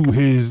second to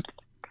his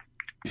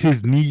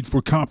need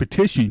for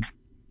competition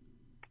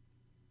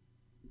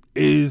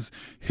is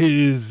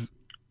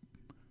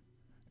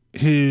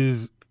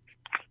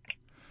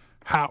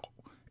how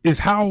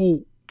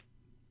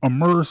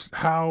immersed,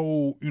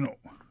 how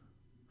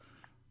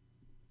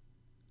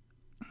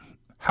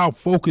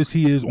focused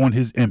he is on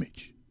his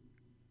image.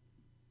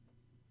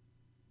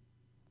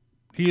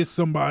 He is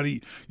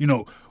somebody,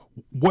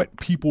 what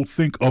people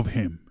think of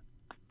him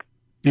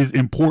is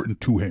important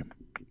to him.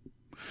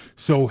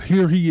 So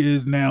here he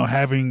is now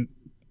having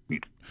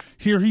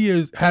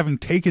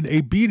taken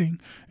a beating.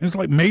 And it's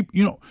like, maybe,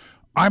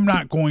 I'm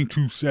not going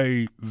to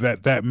say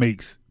that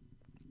makes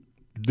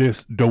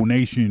this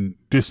donation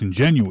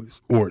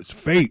disingenuous or it's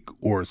fake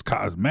or it's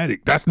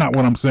cosmetic. That's not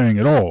what I'm saying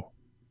at all.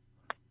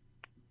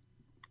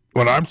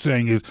 What I'm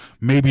saying is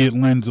maybe it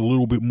lends a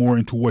little bit more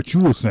into what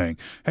you were saying.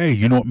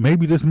 Hey,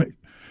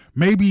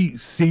 maybe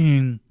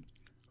seeing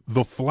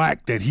the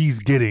flack that he's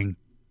getting,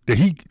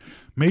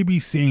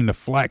 seeing the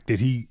flack that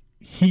he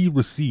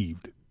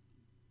received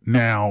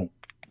now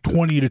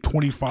 20 to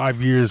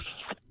 25 years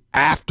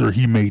after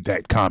he made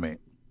that comment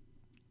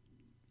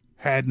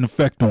had an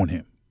effect on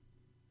him.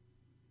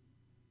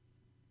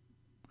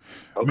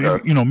 Okay.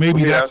 Maybe Let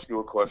me that's, ask you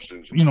a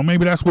question.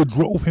 Maybe that's what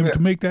drove him to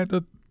make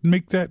that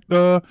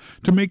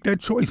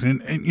choice.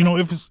 And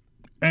if it's,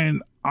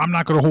 and I'm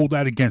not going to hold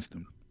that against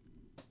him.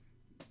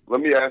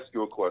 Let me ask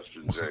you a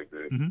question,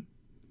 JB. Mm-hmm.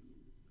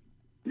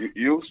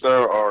 You,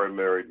 sir, are a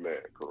married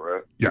man,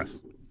 correct?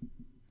 Yes.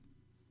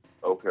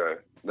 Okay.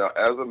 Now,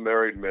 as a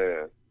married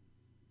man,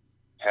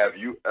 have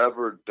you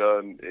ever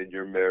done in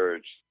your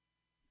marriage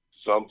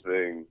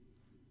something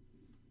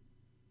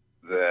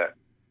that,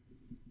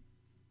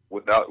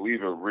 without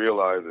even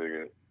realizing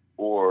it,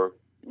 or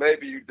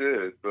maybe you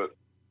did, but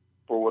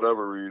for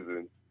whatever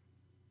reason,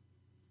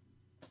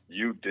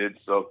 you did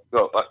something?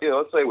 So,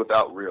 let's say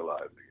without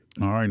realizing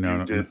it. All right,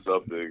 now you did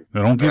something.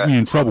 Now don't get me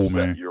in trouble,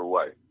 man. Your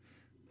wife.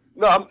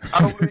 No,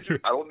 I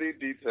don't need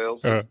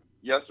details.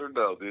 Yes or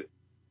no?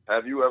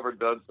 Have you ever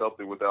done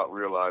something without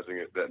realizing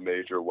it that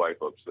made your wife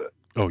upset?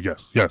 Oh,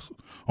 yes.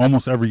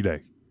 Almost every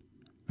day.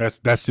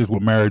 That's just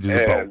what marriage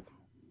is about.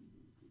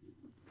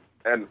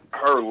 And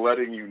her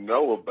letting you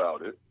know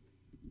about it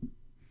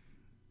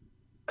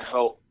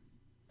helped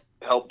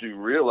you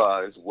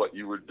realize what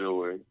you were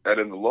doing, and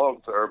in the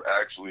long term,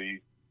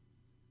 actually,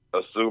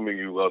 assuming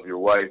you love your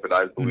wife, and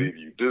I believe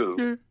you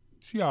do,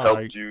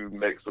 helped you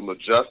make some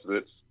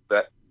adjustments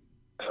that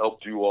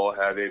helped you all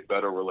have a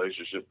better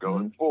relationship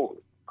going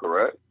forward.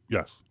 Correct?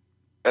 Yes.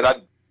 And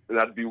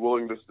I'd be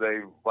willing to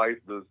say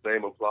the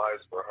same applies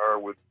for her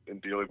in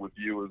dealing with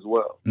you as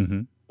well.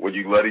 Mm-hmm. When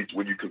you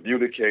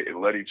communicate and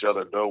let each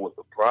other know what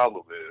the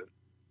problem is,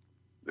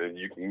 then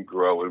you can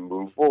grow and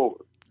move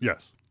forward.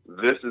 Yes.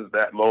 This is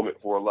that moment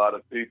for a lot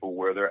of people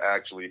where they're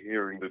actually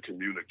hearing the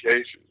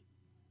communication.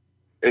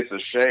 It's a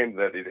shame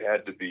that it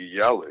had to be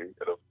yelling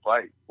and a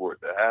fight for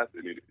it to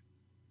happen.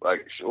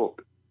 Sure,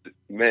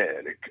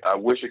 man, I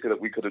wish we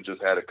could have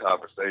just had a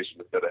conversation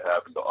instead of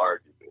having the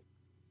argument.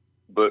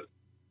 But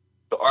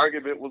the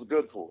argument was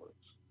good for us.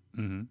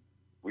 Mm-hmm.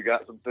 We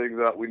got some things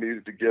out we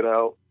needed to get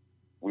out.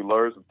 We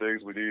learned some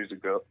things we needed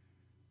to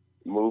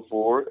move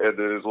forward. And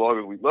then as long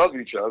as we love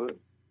each other,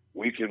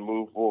 we can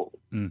move forward.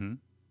 Mm-hmm.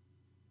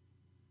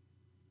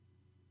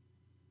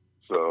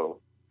 So.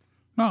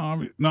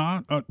 It's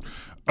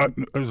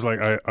like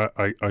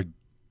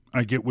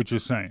I get what you're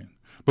saying,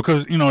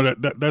 because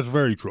that's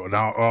very true.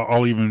 Now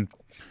I'll even,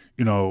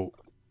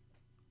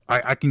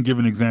 I can give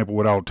an example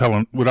without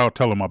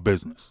telling my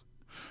business,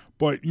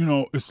 but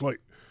it's like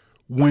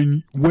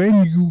when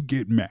you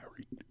get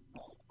married,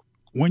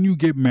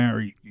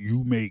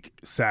 you make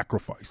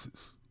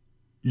sacrifices,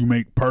 you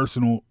make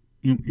personal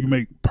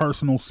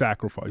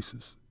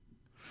sacrifices,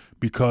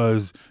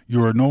 because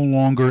you're no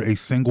longer a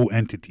single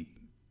entity.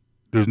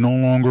 There's no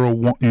longer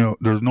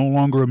there's no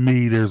longer a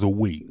me, there's a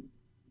we.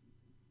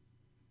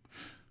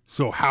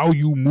 So how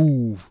you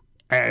move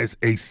as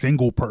a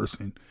single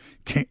person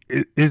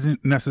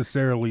isn't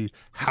necessarily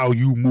how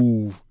you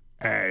move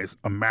as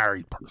a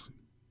married person.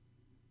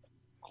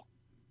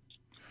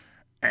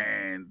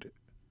 And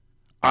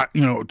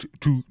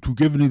to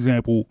give an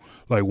example,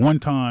 like one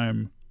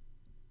time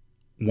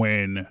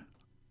when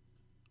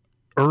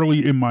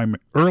early in our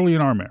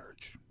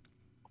marriage,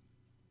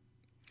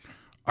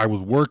 I was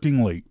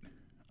working late.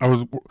 I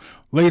was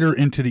later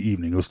into the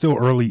evening. It was still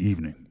early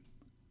evening.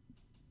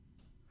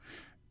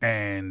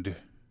 And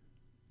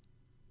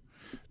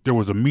there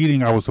was a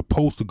meeting I was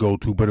supposed to go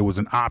to, but it was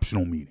an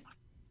optional meeting.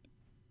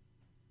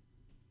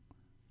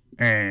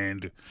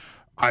 And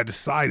I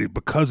decided,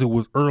 because it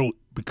was early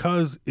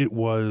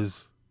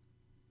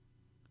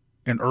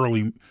in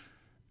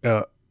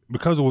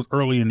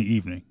the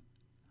evening,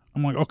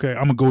 I'm like, okay,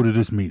 I'm going to go to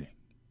this meeting.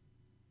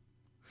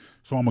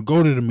 So I'm going to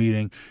go to the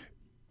meeting.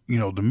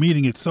 The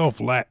meeting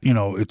itself,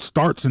 it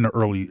starts in the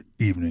early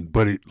evening,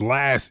 but it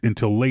lasts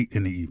until late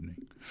in the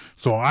evening.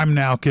 So I'm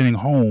now getting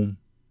home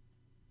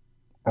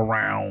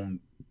around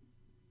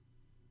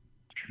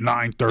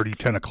 9:30,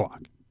 10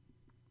 o'clock.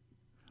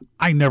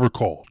 I never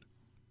called.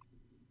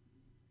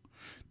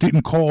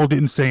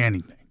 Didn't say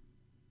anything.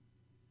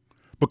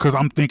 Because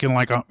I'm thinking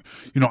like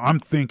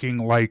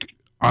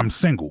I'm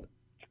single.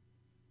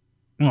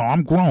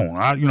 I'm grown.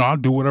 I'll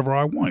do whatever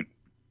I want.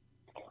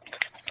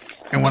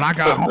 And when I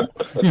got home,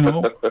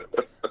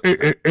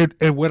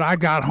 when I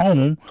got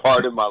home,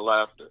 pardon my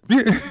laughter.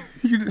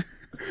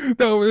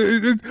 No,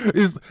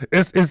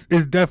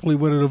 it's definitely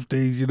one of those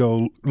things.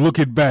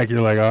 Looking back,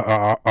 you're like,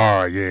 all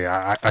right,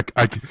 yeah, I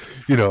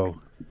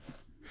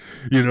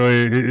You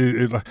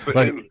know,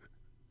 like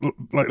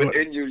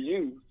in your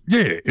youth.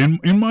 Yeah,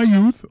 in my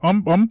youth,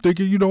 I'm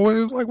thinking, you know,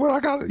 it's like, well, I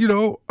got, you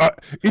know,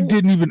 it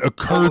didn't even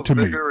occur to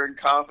me. Vigor and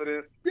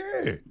confidence.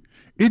 Yeah,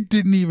 it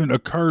didn't even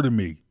occur to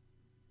me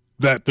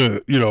that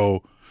it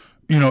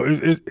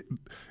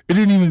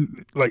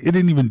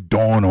didn't even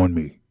dawn on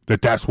me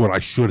that that's what I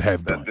should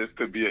have done. That this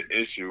could be an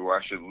issue where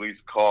I should at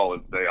least call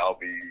and say I'll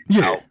be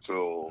out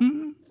till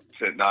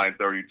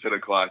 9:30, 10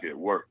 o'clock at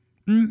work.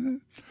 Mm-hmm.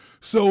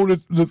 So the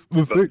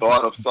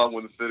thought of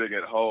someone sitting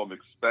at home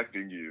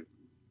expecting you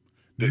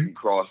didn't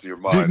cross your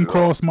mind. Didn't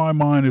cross my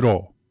mind at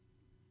all.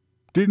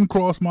 Didn't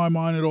cross my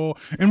mind at all.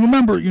 And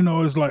remember, you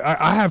know, it's like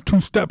I have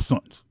 2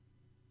 stepsons.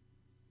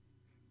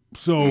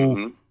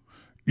 So,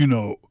 you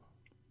know,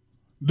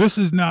 this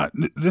is not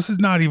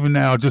even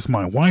now just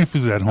my wife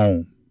is at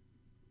home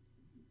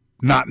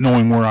not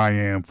knowing where I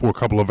am for a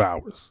couple of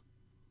hours.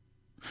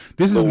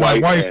 This is my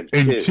wife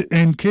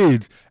and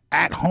kids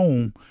at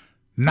home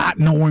not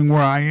knowing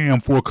where I am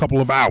for a couple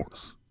of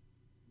hours.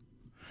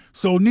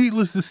 So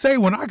needless to say,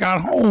 when I got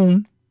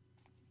home,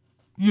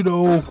 you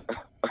know,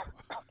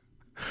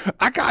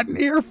 I got an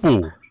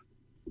earful.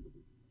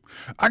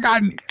 I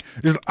got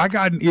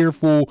an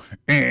earful,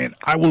 and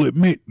I will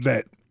admit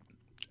that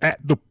at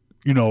the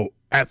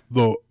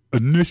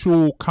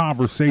initial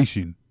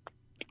conversation,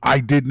 I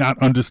did not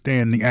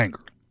understand the anger.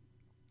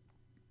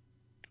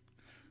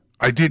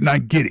 I did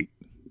not get it.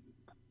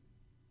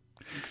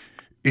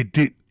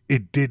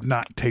 It did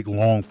not take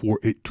long for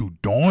it to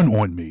dawn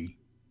on me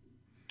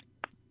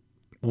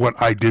what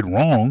I did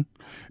wrong,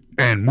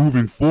 and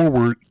moving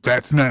forward,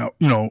 that's now,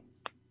 you know,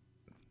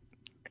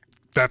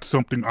 that's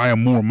something I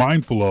am more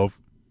mindful of.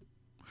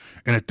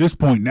 And at this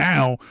point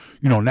now,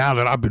 you know, now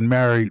that I've been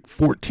married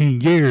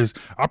 14 years,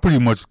 I pretty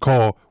much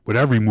call with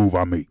every move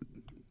I make.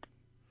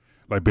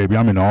 Like, baby,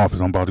 I'm in the office.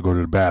 I'm about to go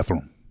to the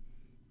bathroom.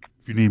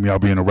 If you need me, I'll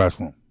be in the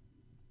restroom.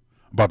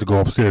 I'm about to go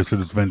upstairs to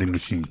this vending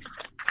machine.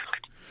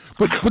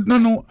 But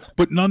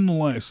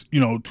nonetheless,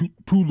 you know, to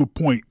the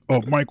point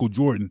of Michael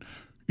Jordan,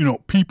 you know,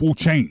 people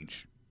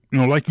change. You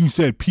know, like you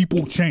said,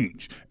 people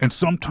change. And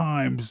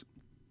sometimes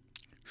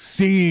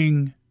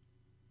seeing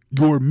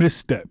your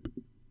misstep,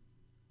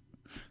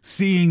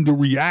 seeing the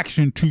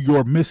reaction to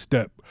your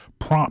misstep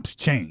prompts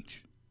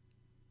change.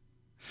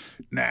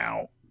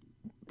 Now,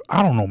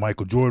 I don't know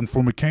Michael Jordan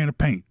from a can of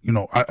paint. You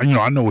know,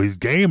 I know his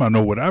game, I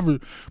know whatever,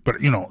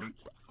 but you know,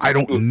 I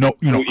don't know.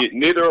 You know,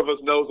 neither of us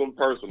knows him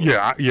personally.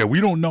 Yeah,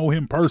 we don't know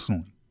him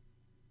personally.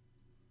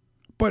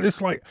 But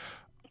it's like,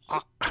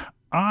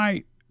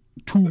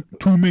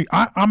 to me,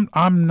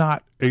 I'm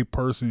not a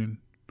person.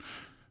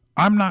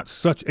 I'm not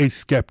such a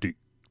skeptic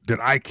that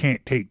I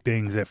can't take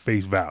things at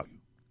face value.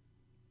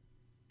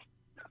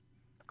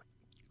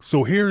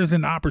 So here is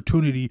an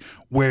opportunity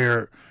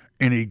where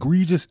an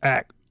egregious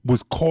act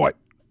was caught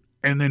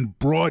and then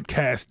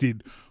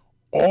broadcasted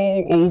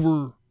all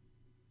over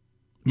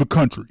the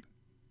country,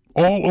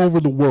 all over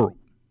the world.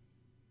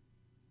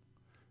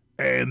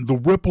 And the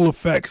ripple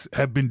effects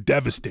have been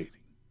devastating.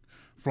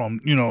 From,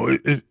 you know,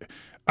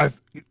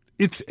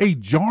 it's a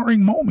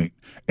jarring moment.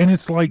 And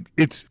it's like,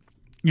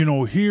 you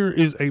know, here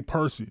is a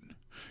person,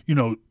 you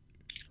know,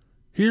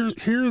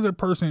 here's a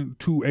person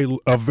to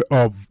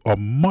a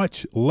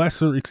much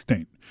lesser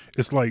extent.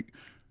 It's like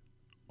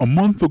a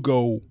month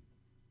ago,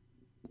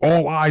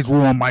 all eyes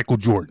were on Michael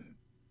Jordan.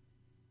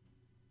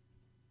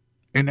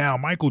 And now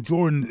Michael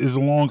Jordan is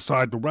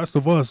alongside the rest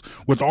of us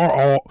with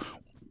our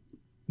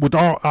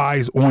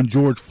eyes on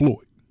George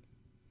Floyd.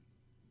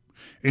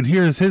 And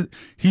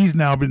he's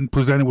now been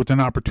presented with an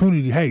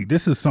opportunity. Hey,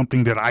 this is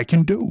something that I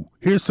can do.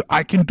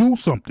 I can do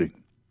something.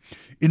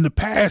 In the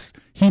past,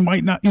 he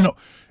might not, you know,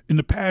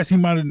 have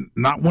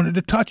not wanted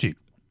to touch it.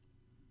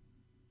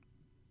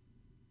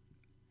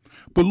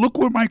 But look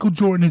where Michael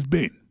Jordan has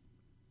been.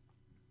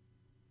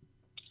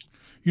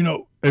 You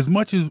know, as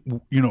much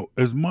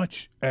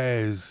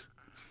as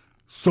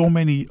so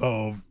many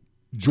of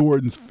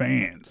Jordan's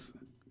fans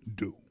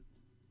do,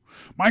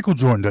 Michael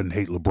Jordan doesn't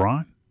hate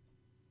LeBron.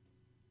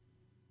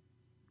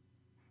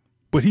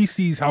 But he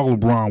sees how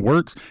LeBron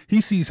works.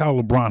 He sees how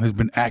LeBron has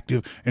been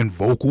active and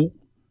vocal.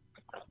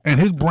 And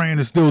his brand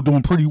is still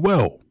doing pretty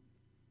well.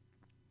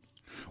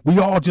 We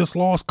all just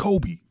lost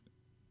Kobe.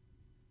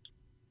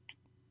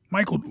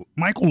 Michael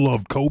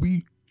loved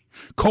Kobe.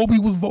 Kobe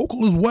was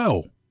vocal as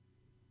well.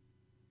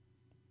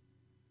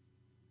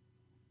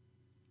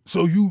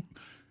 So you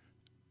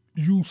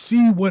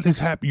see what has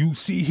happened. You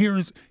see here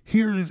is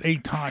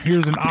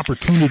an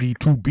opportunity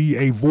to be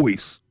a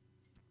voice.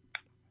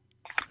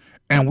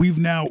 And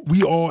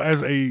we all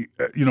as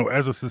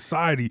a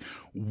society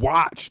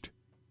watched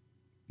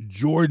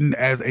Jordan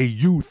as a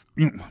youth,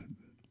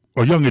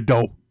 a young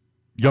adult,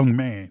 young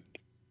man,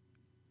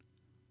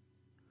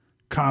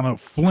 kind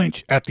of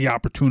flinch at the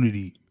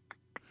opportunity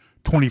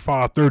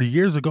 25, 30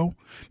 years ago.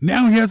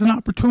 Now he has an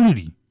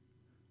opportunity.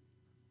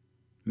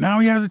 Now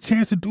he has a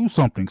chance to do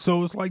something.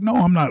 So it's like, no,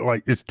 I'm not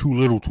like it's too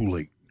little, too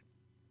late.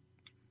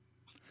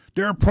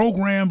 There are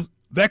programs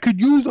that could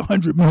use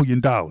 $100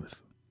 million.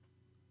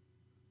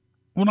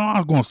 Well, no, I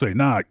was gonna say,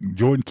 nah,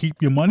 Jordan,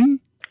 keep your money.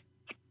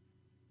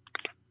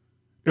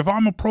 If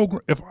I'm a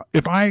program,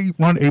 if I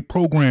run a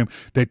program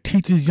that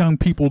teaches young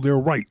people their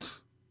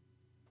rights,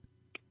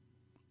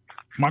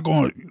 am I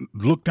going to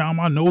look down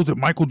my nose at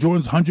Michael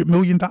Jordan's $100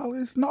 million?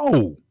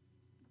 No.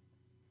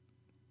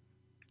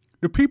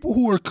 The people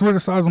who are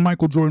criticizing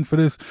Michael Jordan for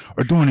this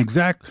are doing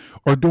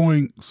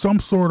some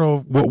sort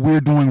of what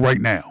we're doing right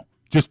now,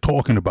 just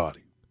talking about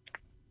it.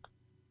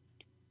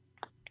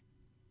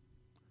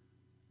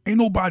 Ain't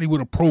nobody with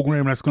a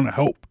program that's going to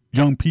help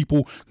young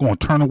people going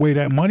to turn away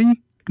that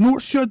money, nor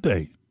should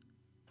they.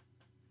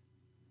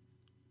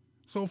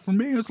 So for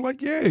me, it's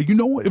like, yeah, you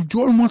know what? If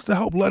Jordan wants to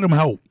help, let him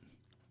help.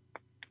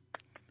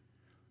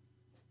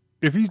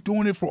 If he's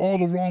doing it for all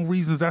the wrong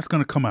reasons, that's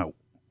going to come out.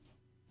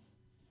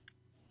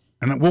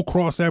 And we'll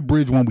cross that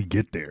bridge when we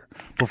get there.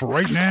 But for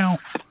right now,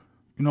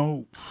 you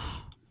know,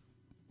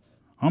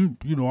 I'm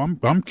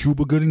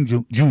Cuba Gooding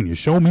Jr.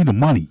 Show me the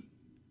money.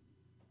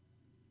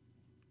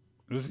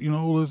 Let's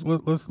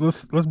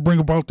bring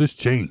about this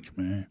change,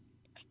 man.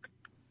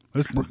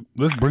 Let's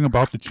bring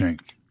about the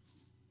change.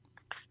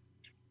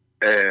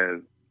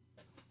 And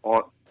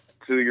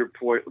to your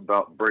point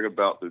about bringing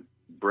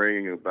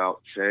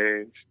about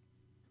change,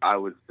 I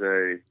would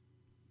say,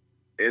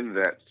 in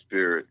that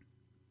spirit,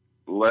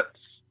 let's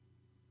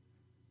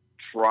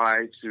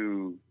try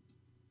to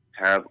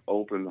have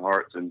open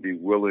hearts and be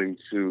willing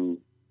to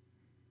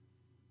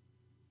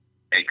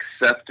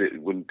accept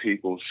it when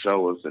people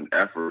show us an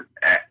effort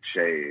at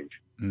change,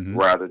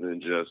 rather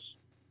than just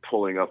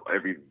pulling up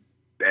every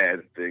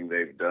bad thing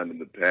they've done in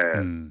the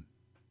past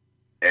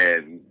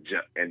and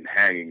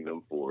hanging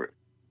them for it.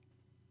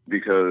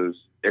 Because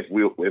if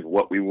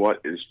what we want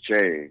is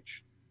change,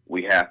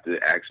 we have to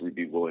actually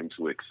be willing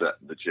to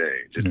accept the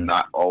change. It's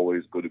not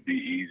always going to be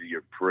easy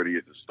or pretty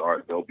at the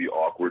start. There'll be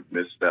awkward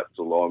missteps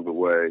along the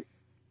way,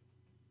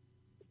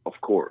 of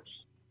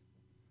course.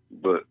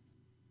 But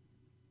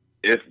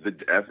if the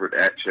effort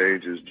at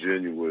change is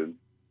genuine,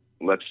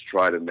 let's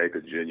try to make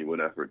a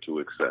genuine effort to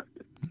accept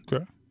it.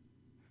 Okay.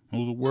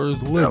 Those are words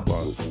to live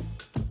by.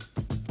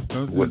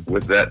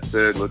 With that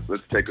said,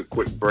 let's take a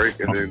quick break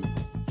and then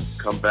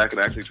come back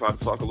and actually try to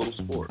talk a little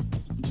sport.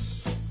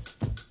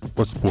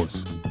 What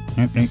sports?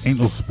 Ain't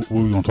no sport.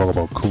 What are we gonna talk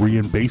about?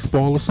 Korean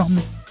baseball or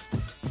something?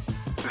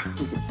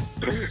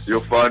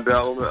 You'll find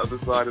out on the other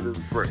side of this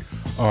break.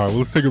 All right, well,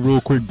 let's take a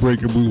real quick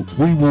break, and we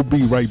will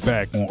be right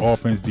back on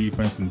Offense,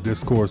 Defense, and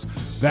Discourse.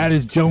 That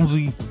is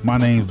Jonesy. My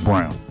name's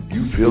Brown.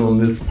 You feeling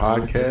this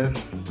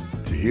podcast?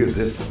 To hear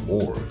this and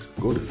more,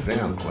 go to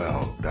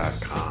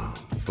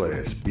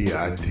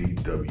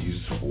SoundCloud.com/BITW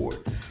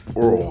Sports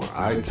or on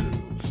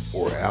iTunes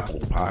or Apple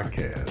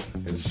Podcasts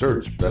and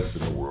search Best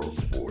in the World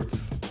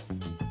Sports.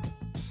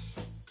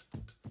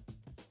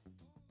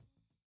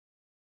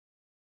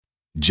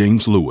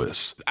 James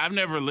Lewis. I've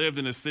never lived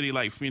in a city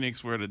like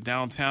Phoenix where the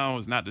downtown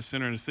was not the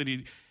center of the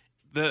city.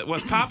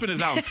 What's popping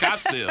is out in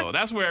Scottsdale.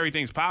 That's where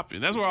everything's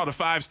popping. That's where all the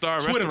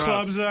 5-star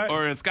restaurants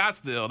are in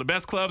Scottsdale. The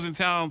best clubs in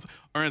towns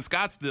are in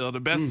Scottsdale. The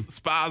best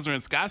spas are in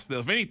Scottsdale.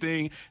 If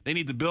anything, they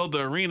need to build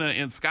the arena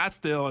in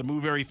Scottsdale and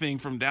move everything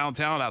from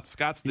downtown out to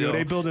Scottsdale. You know,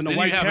 they building the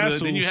White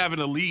Castles. Then you have an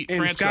elite in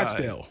franchise.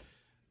 Scottsdale.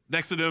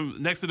 Next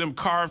to them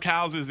carved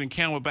houses in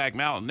Camelback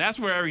Mountain. That's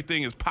where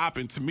everything is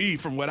popping to me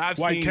from what I've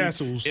White seen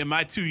Castles in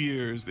my 2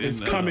 years. It's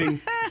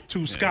coming to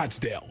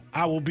Scottsdale.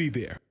 I will be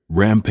there.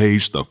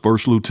 Rampage, the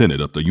first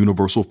lieutenant of the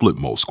Universal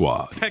Flipmo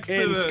Squad. Next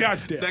to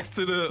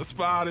the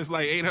spot is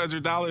like $800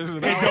 an hour.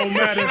 It don't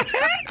matter.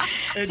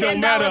 It don't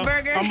matter.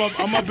 Burger. I'm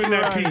up in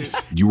that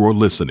piece. You are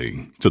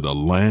listening to the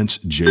Lance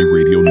J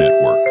Radio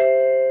Network.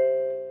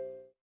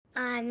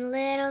 I'm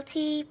Little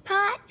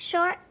Teapot,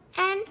 short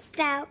and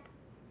stout.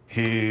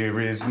 Here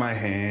is my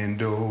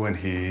handle and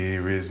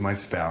here is my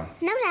spout.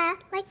 No, Dad,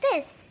 like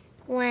this.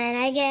 When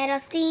I get all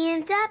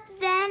steamed up,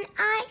 then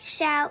I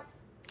shout,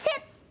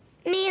 tip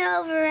me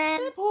over and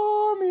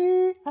pour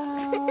me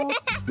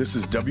out. This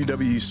is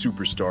WWE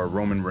superstar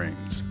Roman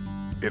Reigns.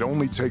 It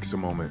only takes a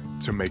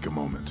moment to make a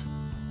moment.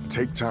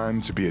 Take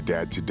time to be a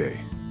dad today.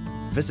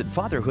 Visit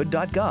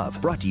fatherhood.gov,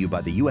 brought to you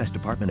by the U.S.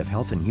 Department of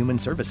Health and Human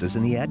Services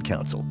and the Ad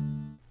Council.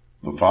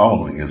 The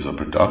following is a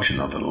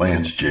production of the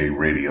Lance J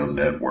Radio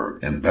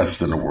Network and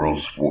Best in the World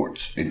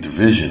Sports, a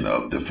division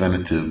of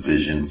Definitive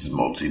Visions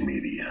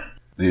Multimedia.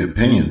 The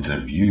opinions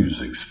and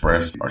views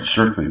expressed are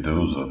strictly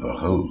those of the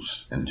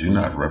host and do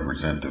not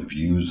represent the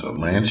views of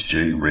Lance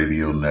J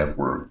Radio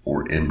Network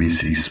or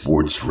NBC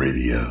Sports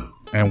Radio.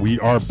 And we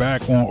are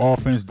back on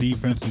Offense,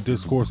 Defense, and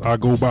Discourse. I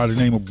go by the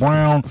name of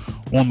Brown.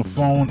 On the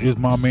phone is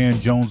my man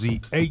Jonesy,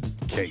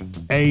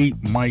 a.k.a.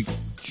 Mike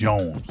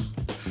Jones.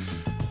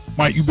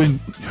 Mike, you've been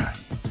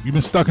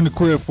stuck in the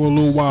crib for a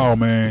little while,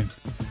 man.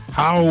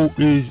 How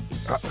is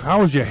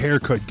your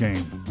haircut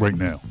game right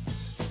now?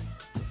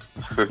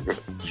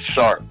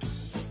 Sharp.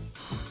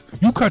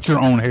 You cut your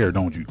own hair,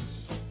 don't you?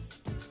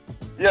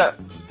 Yeah.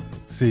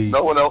 See,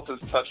 no one else has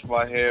touched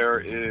my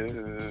hair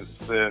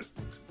since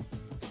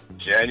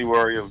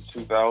January of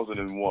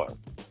 2001.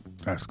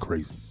 That's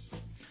crazy.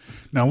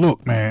 Now,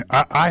 look, man,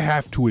 I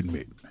have to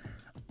admit,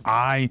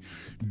 I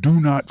do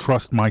not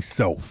trust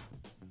myself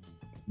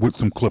with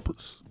some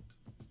clippers.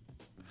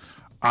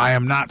 I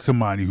am not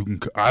somebody who can.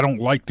 I don't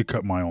like to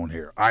cut my own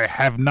hair. I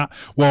have not.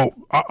 Well,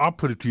 I'll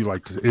put it to you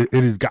like this: it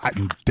has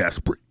gotten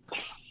desperate,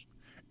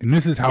 and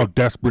this is how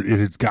desperate it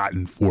has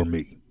gotten for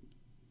me.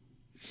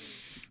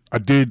 I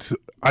did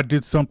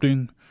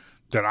something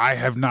that I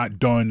have not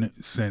done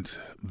since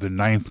the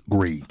 9th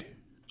grade.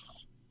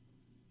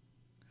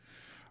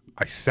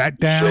 I sat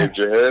down. Shaved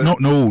your head?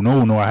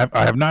 No. I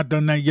have not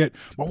done that yet.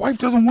 My wife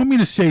doesn't want me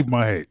to shave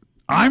my head.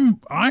 I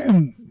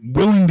am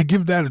willing to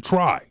give that a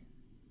try.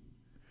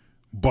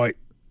 But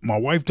my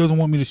wife doesn't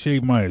want me to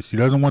shave my head. She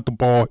doesn't want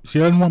bald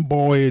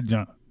head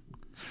John.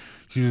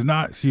 She's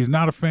not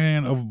a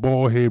fan of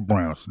bald head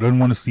Brown. She doesn't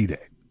want to see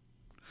that.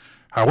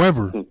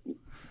 However,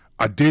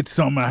 I did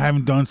something I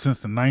haven't done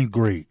since the 9th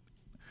grade.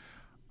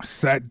 I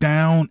sat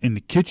down in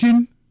the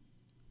kitchen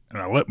and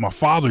I let my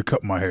father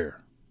cut my hair.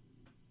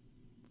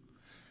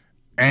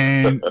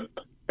 And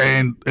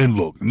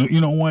look,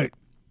 you know what?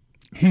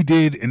 He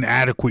did an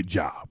adequate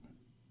job.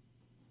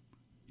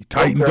 He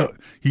tightened up.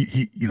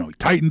 He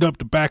tightened up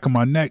the back of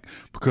my neck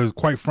because,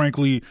 quite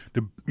frankly,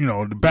 the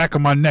back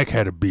of my neck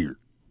had a beard.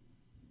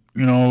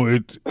 You know,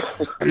 it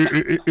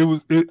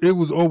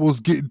was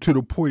almost getting to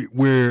the point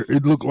where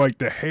it looked like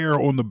the hair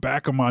on the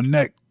back of my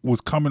neck was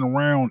coming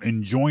around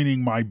and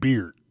joining my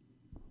beard.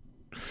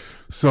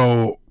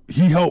 So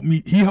he helped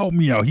me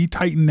out. He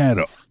tightened that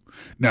up.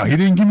 Now, he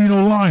didn't give me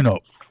no lineup.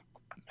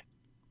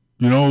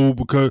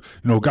 Because,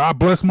 God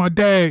bless my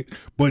dad,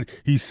 but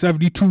he's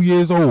 72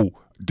 years old.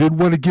 Did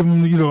want to give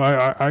him,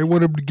 I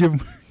wanted to give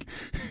him,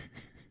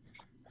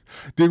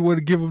 did want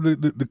to give him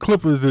the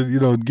clippers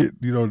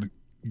to,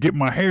 get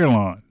my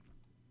hairline.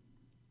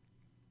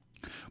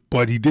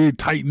 But he did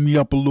tighten me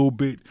up a little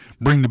bit,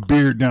 bring the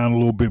beard down a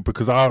little bit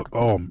because I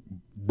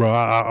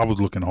was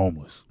looking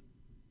homeless.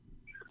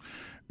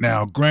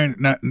 Now,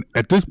 granted,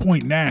 at this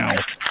point now,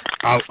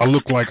 I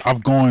look like I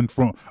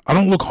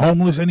don't look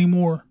homeless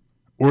anymore,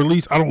 or at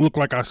least I don't look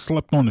like I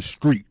slept on the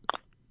street.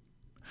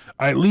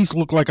 I at least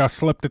look like I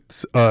slept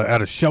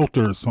at a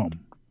shelter or something.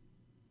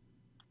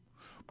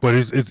 But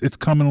it's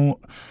coming.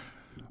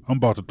 I'm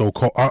about to throw.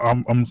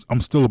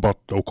 I'm still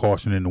about to throw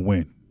caution in the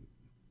wind.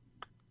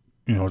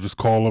 Just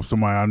call up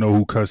somebody I know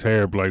who cuts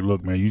hair. Be like,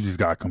 look, man, you just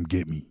gotta come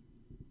get me.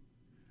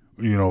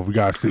 We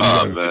gotta sit.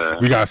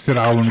 We gotta sit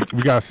out on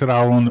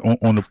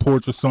the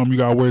porch or something. You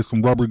gotta wear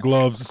some rubber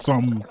gloves or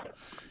something.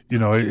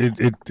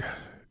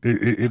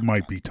 It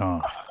might be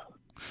time.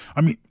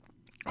 I mean,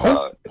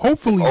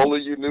 hopefully.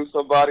 Only you knew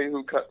somebody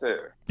who cut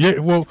hair. Yeah,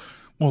 well,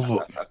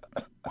 look.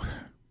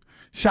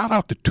 Shout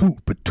out to Toot,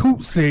 but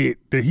Toot said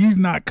that he's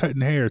not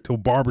cutting hair till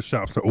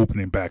barbershops are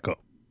opening back up.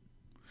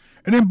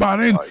 And then by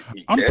then,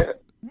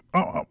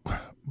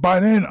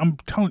 I'm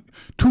telling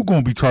Toot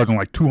gonna be charging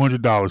like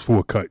 $200 for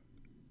a cut.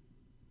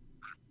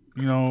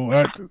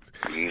 I'm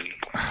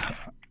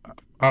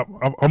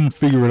gonna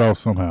figure it out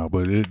somehow,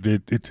 but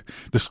it's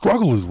the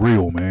struggle is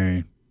real,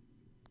 man.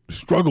 The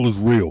struggle is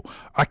real.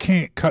 I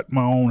can't cut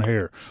my own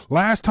hair.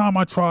 Last time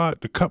I tried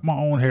to cut my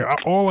own hair,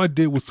 all I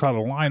did was try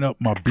to line up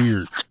my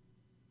beard.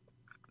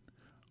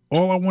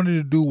 All I wanted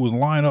to do was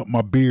line up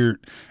my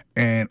beard,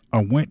 and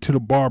I went to the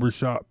barber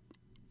shop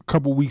a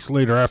couple weeks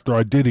later after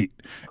I did it,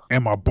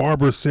 and my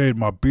barber said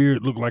my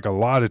beard looked like a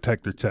lie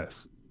detector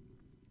test.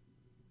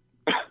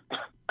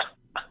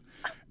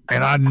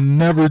 And I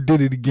never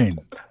did it again.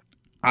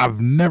 I've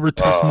never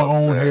touched my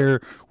own hair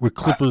with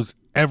clippers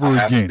ever again.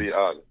 I have to be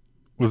honest.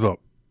 What's up?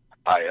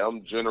 I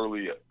am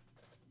generally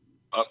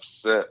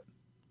upset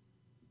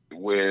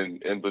when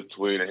in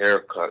between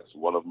haircuts,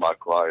 one of my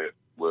clients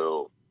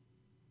will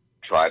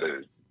try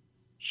to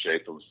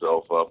shape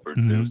himself up or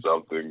do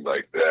something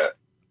like that.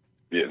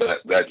 Yeah,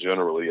 that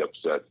generally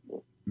upsets me.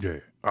 Yeah,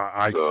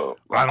 I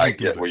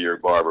get where your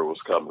barber was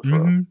coming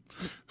from.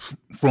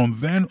 From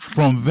then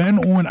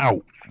on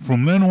out,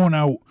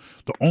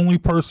 the only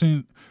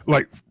person,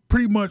 like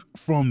pretty much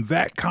from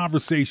that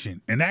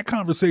conversation, and that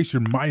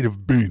conversation might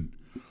have been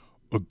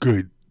a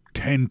good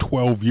 10,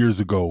 12 years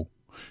ago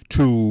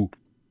to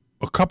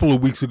a couple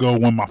of weeks ago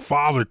when my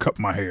father cut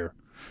my hair.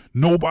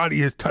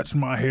 Nobody has touched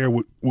my hair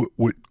with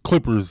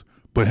clippers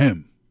but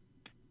him.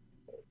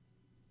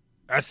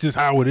 That's just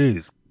how it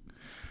is.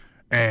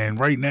 And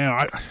right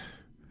now,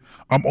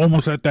 I'm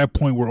almost at that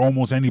point where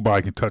almost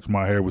anybody can touch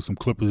my hair with some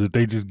clippers if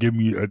they just give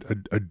me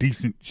a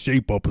decent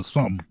shape up or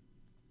something.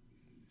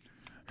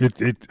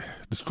 The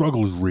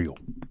struggle is real.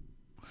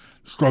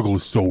 The struggle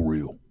is so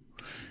real.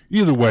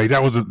 Either way,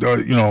 that was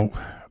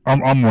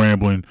I'm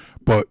rambling,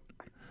 but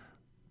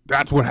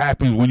that's what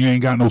happens when you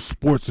ain't got no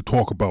sports to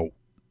talk about.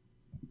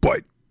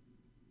 But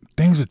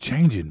things are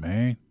changing,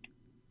 man.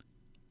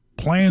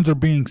 Plans are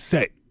being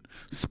set.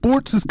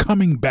 Sports is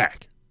coming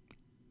back.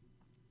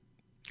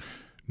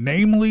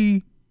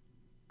 Namely,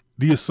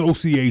 the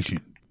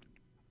association.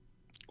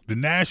 The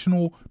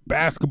National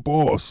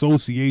Basketball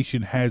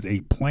Association has a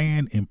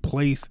plan in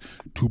place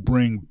to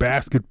bring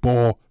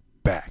basketball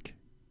back.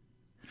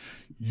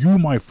 You,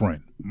 my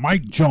friend,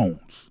 Michael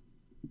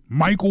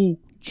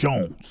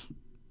Jones,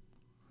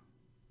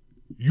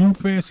 You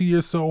fancy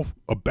yourself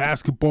a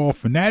basketball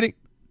fanatic?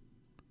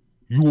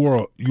 You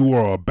are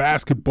a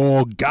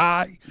basketball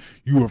guy.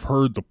 You have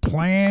heard the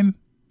plan.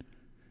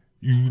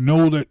 You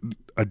know that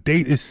a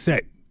date is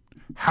set.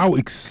 How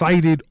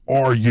excited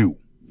are you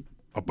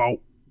about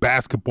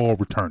basketball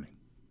returning?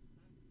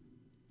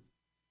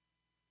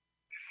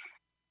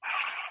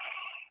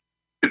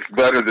 It's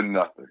better than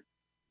nothing.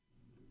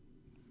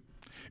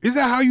 Is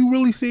that how you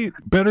really see it?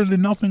 Better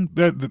than nothing?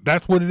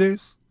 That's what it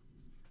is?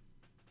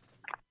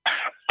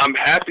 I'm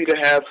happy to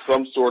have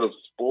some sort of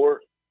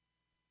sport,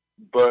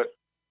 but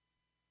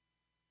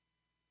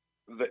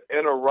the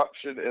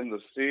interruption in the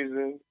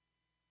season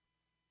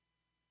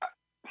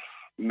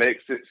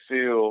makes it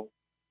feel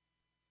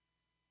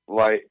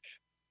like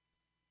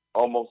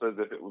almost as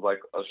if it was like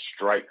a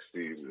strike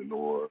season,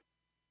 or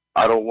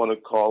I don't want to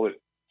call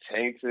it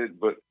tainted,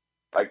 but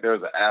like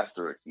there's an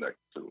asterisk next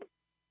to it.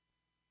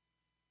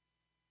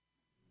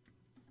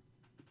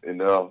 You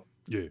know?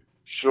 Yeah.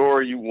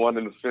 Sure, you won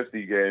in the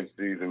 50-game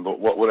season, but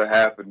what would have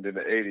happened in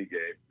the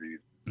 80-game season?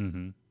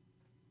 Mm-hmm.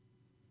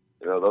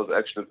 You know, those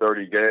extra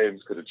 30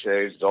 games could have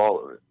changed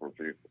all of it for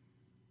people.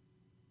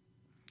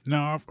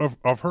 Now,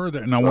 I've heard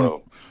that, and I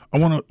want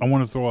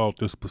to throw out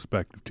this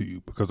perspective to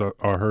you because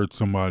I heard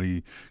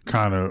somebody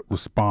kind of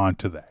respond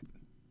to that,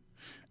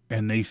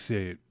 and they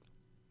said,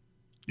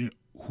 you know,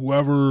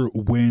 whoever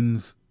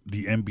wins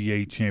the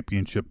NBA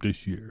championship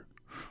this year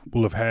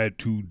will have had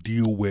to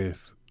deal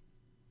with,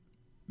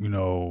 you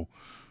know,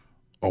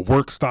 a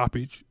work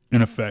stoppage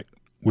in effect,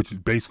 which is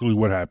basically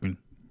what happened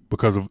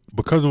because of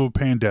a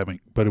pandemic,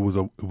 but it was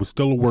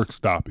still a work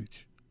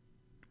stoppage.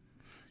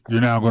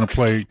 You're now going to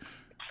play,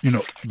 you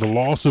know, the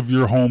loss of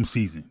your home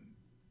season.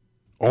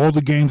 All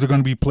the games are going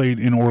to be played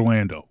in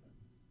Orlando.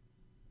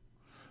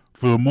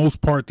 For the most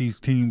part, these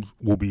teams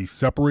will be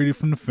separated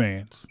from the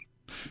fans,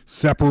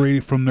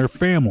 separated from their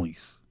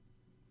families,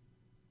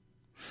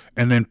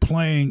 and then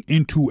playing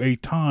into a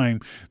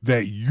time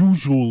that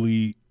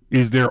usually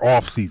is their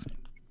off season.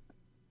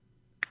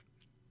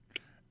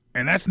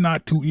 And that's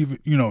not to even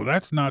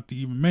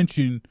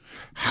mention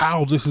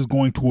how this is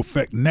going to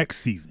affect next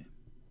season.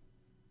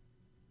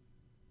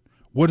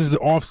 What is the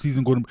off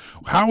season going to be?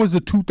 How is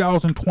the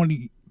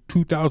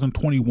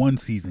 2021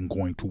 season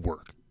going to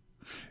work?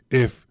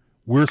 If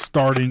we're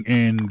starting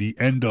in the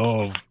end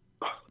of,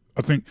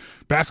 I think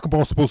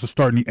basketball is supposed to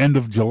start in the end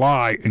of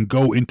July and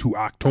go into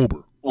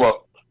October.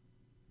 Well,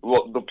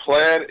 the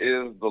plan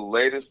is the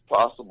latest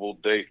possible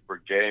date for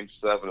Game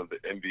 7 of the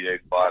NBA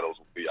Finals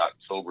will be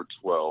October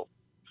 12th.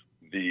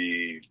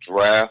 The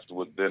draft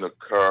would then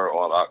occur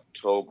on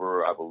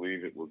October, I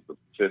believe it was the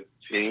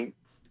 15th.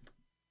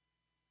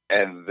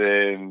 And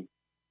then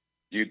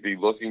you'd be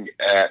looking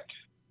at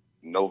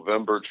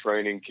November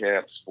training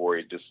camps for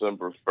a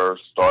December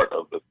 1st start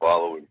of the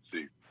following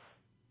season.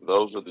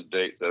 Those are the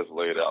dates as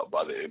laid out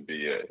by the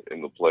NBA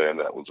in the plan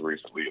that was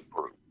recently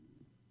approved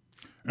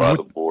by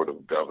the Board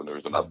of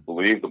Governors. And I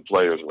believe the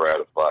players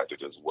ratified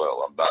it as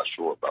well. I'm not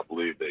sure if I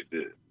believe they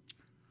did.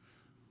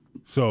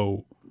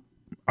 So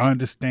I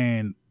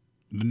understand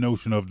the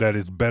notion of that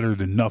it's better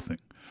than nothing.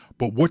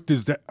 But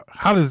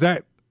how does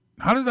that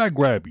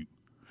grab you?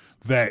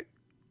 That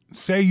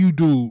say you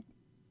do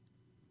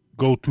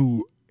go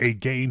to a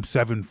Game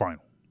 7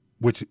 final,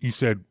 which you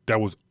said that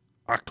was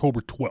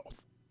October 12th.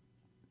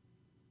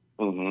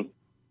 Mm-hmm.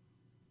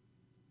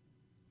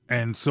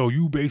 And so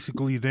you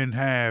basically then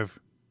have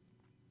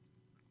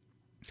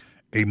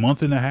a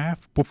month and a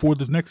half before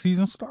the next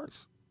season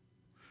starts.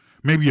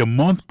 Maybe a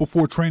month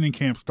before training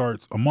camp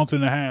starts, a month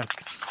and a half.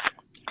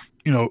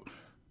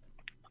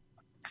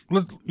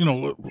 Let's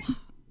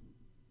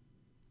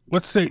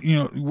say,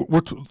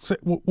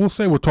 we'll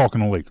say we're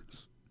talking the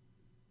Lakers.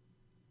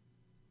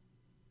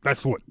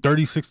 That's what,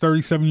 36,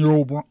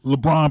 37-year-old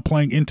LeBron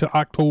playing into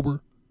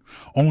October,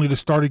 only to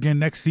start again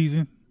next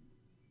season.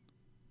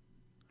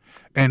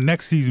 And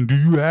next season, do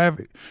you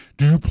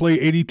play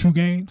 82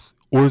 games?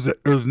 Or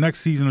is next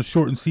season a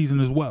shortened season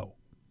as well?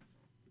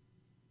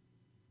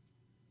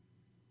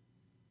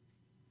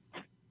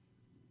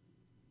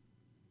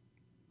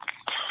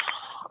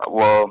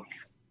 Well,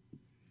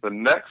 the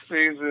next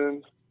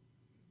season,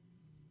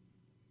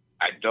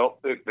 I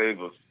don't think they've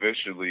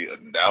officially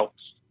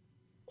announced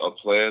a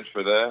plan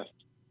for that,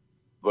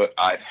 but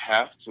I'd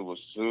have to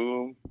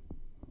assume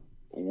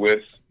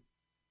with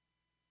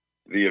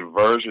the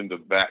aversion to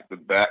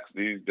back-to-backs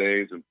these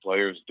days and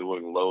players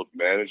doing load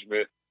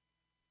management,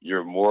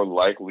 you're more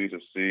likely to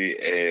see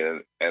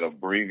an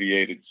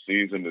abbreviated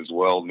season as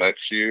well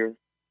next year,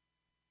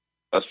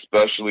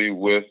 especially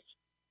with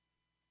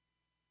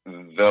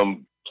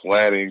them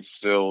planning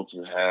still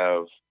to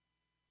have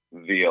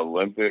the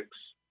Olympics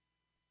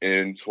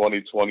in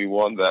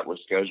 2021 that were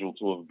scheduled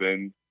to have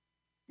been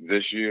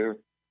this year,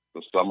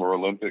 the Summer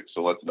Olympics,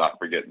 so let's not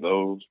forget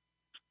those.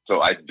 So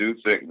I do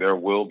think there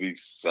will be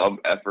some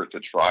effort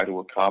to try to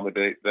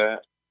accommodate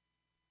that.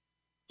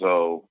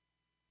 So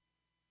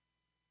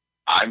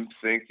I'm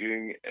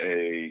thinking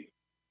a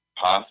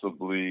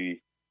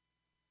possibly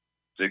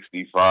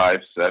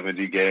 65,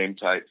 70 game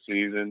type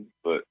season,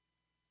 but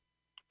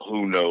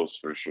who knows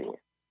for sure.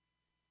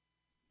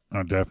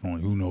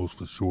 Definitely. Who knows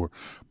for sure?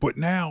 But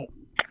now,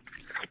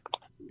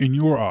 in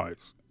your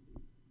eyes,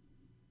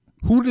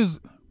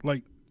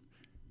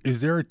 is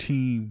there a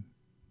team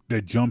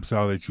that jumps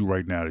out at you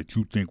right now that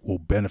you think will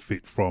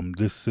benefit from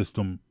this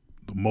system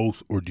the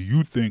most? Or do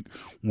you think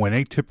when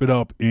they tip it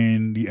up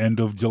in the end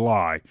of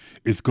July,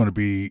 it's going to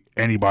be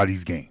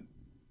anybody's game?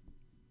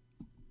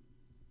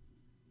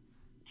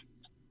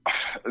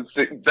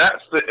 See,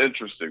 that's the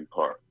interesting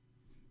part.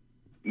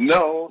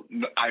 No,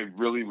 I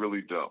really,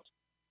 really don't.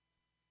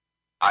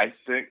 I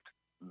think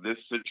this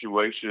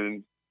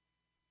situation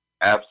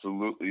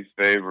absolutely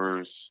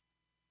favors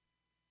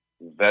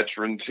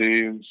veteran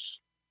teams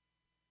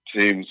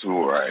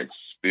who are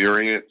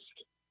experienced,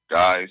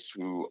 guys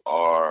who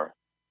are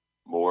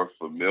more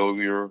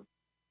familiar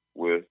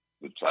with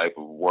the type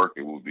of work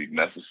it will be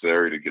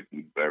necessary to get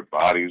their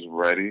bodies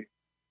ready.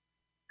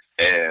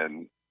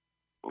 And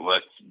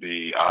let's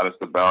be honest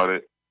about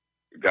it,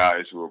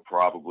 guys who are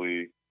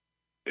probably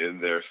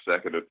in their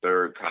second or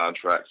third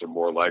contracts are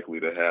more likely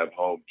to have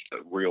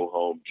real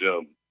home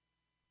gym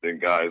than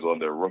guys on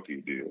their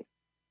rookie deal.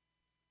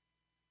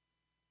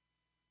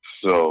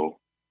 So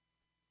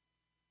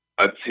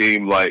a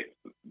team like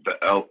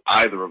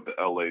either of the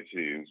LA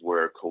teams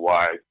where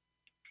Kawhi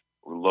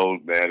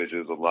load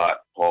manages a lot,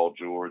 Paul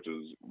George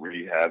is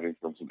rehabbing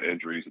from some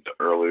injuries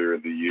earlier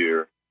in the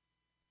year,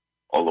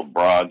 or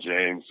LeBron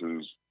James,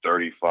 who's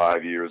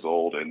 35 years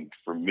old. And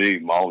for me,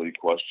 my only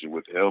question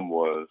with him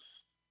was,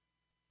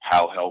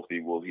 how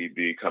healthy will he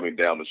be coming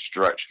down the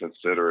stretch,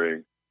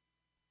 considering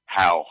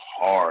how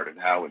hard and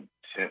how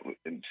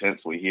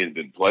intensely he had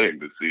been playing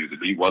this season?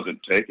 He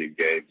wasn't taking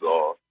games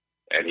off,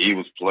 and he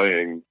was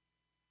playing,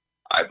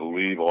 I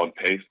believe, on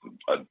pace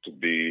to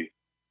be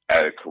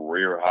at a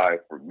career high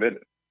for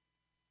minutes.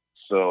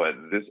 So at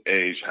this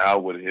age, how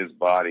would his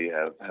body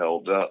have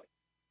held up?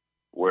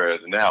 Whereas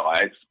now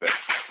I expect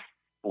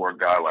for a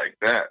guy like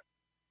that,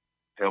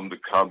 him to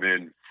come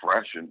in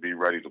fresh and be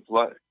ready to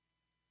play.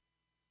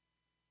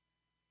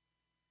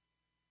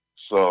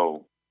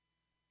 So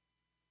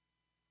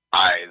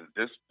I, at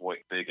this point,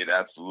 think it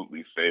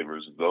absolutely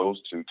favors those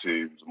two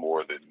teams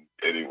more than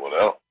anyone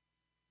else.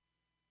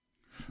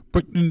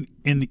 But in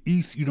the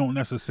East, you don't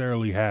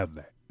necessarily have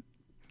that.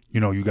 You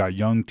know, you got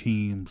young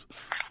teams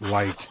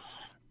like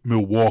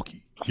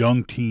Milwaukee,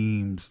 young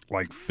teams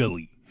like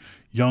Philly,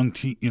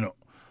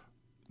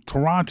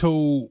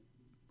 Toronto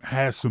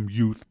has some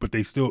youth, but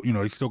they still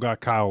got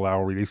Kyle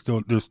Lowry. There's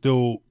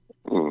still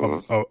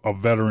a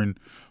veteran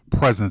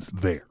presence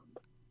there.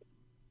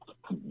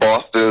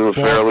 Boston's a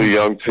fairly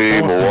young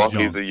team.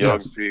 Milwaukee's a young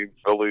team.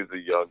 Philly's a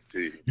young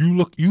team.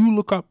 You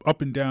look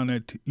up and down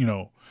that,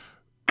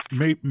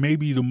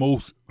 maybe the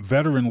most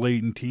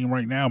veteran-laden team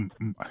right now,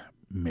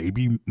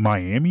 maybe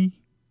Miami.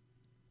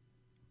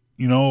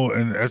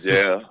 And that's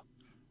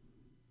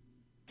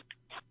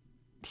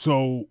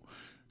so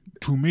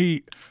to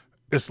me,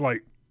 it's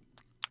like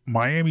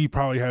Miami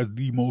probably has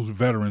the most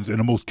veterans and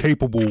the most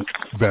capable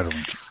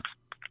veterans.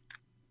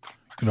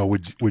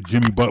 With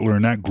Jimmy Butler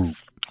in that group.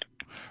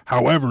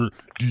 However,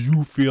 do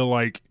you feel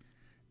like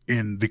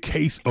in the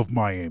case of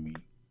Miami,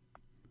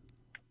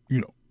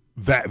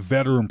 that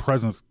veteran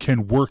presence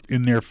can work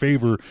in their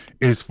favor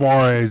as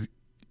far as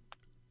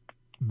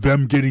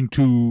them getting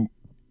to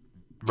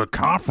the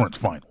conference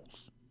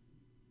finals?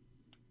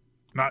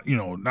 Not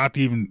to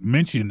even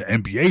mention the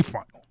NBA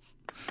finals.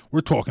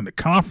 We're talking the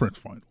conference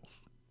finals.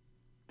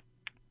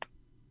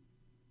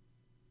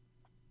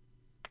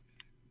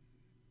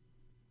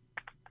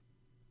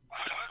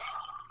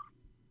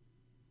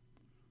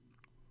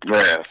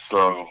 Yeah,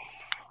 so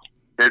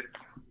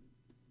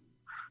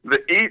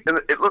the East.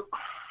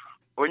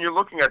 When you're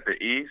looking at the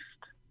East,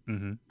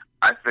 mm-hmm.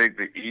 I think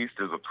the East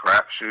is a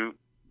crapshoot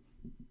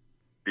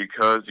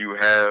because you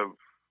have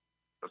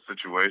a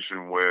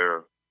situation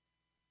where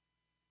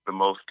the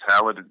most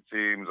talented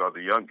teams are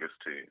the youngest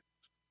teams,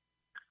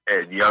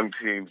 and young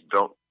teams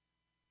don't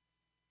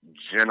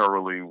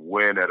generally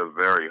win at a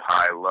very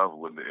high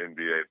level in the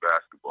NBA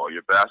basketball.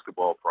 Your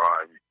basketball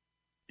prime,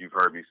 you've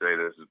heard me say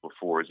this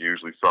before, is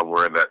usually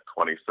somewhere in that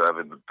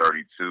 27 to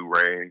 32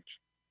 range.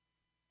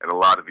 And a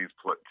lot of these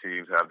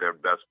teams have their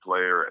best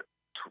player at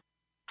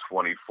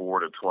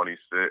 24 to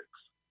 26.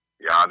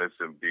 Giannis,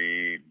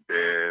 Embiid,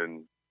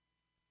 Ben,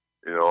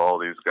 all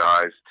these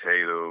guys,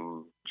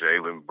 Tatum,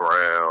 Jaylen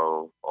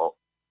Brown,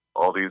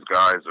 all these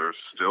guys are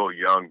still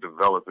young,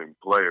 developing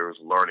players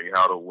learning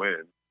how to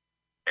win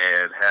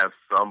and have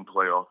some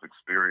playoff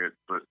experience,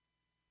 but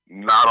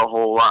not a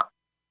whole lot.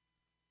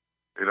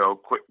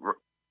 Quick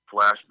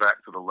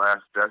flashback to the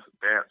Last Dance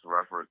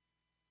reference.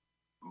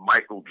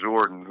 Michael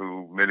Jordan,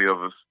 who many of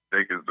us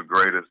think is the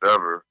greatest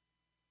ever,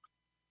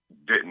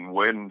 didn't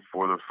win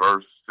for the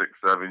first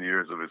 6-7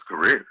 years of his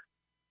career.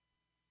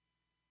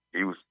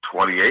 He was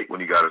 28 when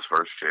he got his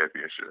first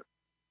championship.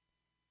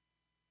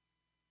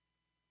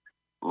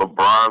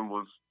 LeBron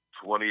was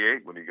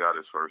 28 when he got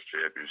his first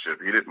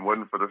championship. He didn't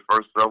win for the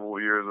first several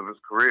years of his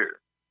career.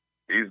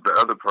 He's the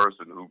other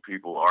person who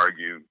people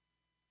argue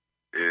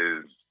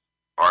is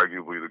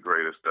arguably the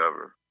greatest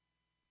ever.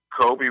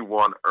 Kobe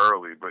won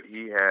early, but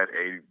he had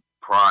a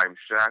prime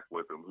Shaq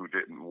with him who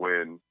didn't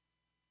win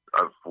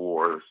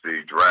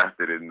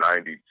drafted in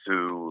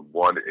 92,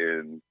 won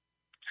in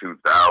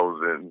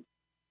 2000.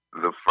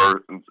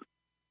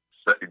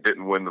 He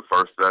didn't win the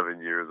first 7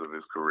 years of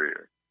his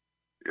career.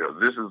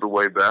 This is the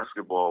way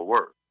basketball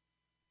works.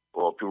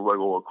 Well, people are like,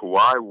 well,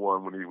 Kawhi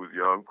won when he was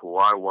young.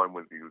 Kawhi won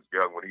when he was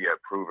young, when he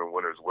had proven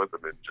winners with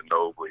him in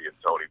Ginobili and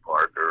Tony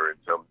Parker and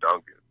Tim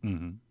Duncan.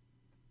 Mm-hmm.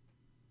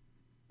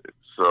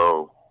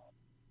 So,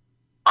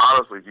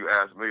 honestly, if you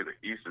ask me, the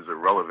East is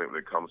irrelevant when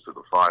it comes to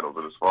the finals.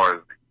 And as far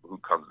as who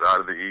comes out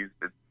of the East,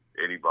 it's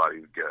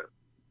anybody's guess.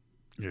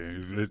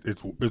 Yeah,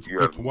 it's you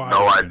have wide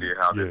no open. idea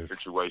how this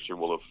situation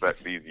will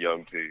affect these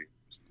young teams.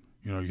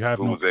 You have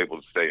who was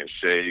able to stay in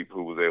shape,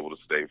 who was able to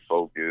stay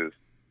focused,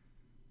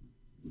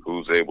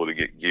 who's able to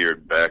get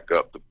geared back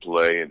up to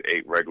play in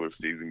 8 regular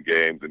season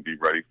games and be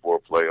ready for a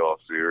playoff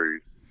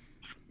series.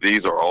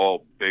 These are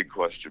all big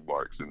question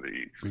marks in the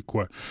East. Big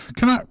question.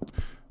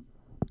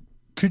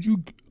 Could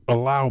you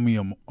allow me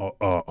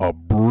a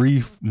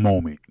brief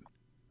moment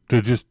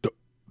to just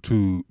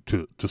to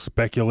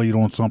speculate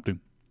on something?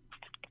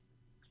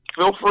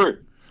 Feel free.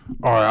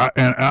 All right,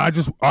 and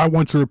I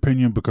want your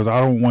opinion because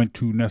I don't want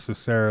to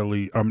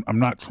necessarily. I'm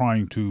not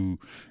trying to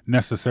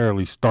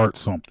necessarily start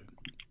something.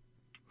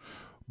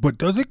 But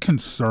does it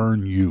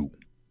concern you,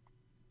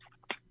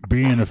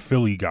 being a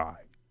Philly guy,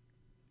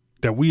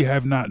 that we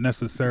have not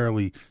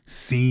necessarily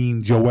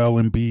seen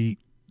Joel Embiid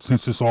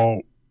since this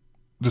all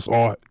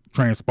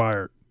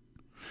transpired?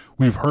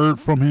 We've heard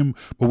from him,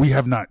 but we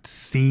have not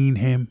seen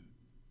him.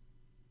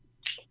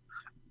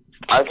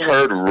 I've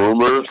heard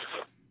rumors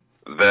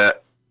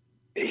that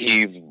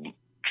he's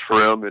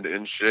trim and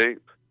in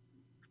shape,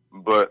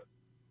 but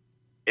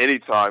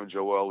anytime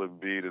Joel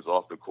Embiid is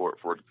off the court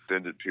for an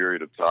extended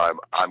period of time,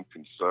 I'm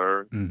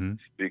concerned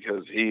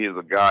because he is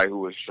a guy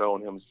who has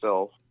shown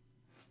himself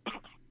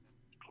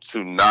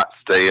to not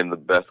stay in the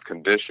best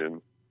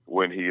condition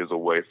when he is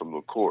away from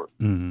the court.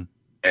 Mm-hmm.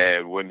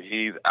 And when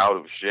he's out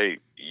of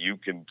shape, you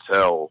can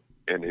tell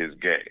in his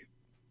game.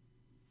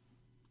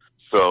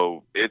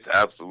 So it's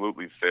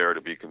absolutely fair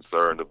to be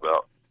concerned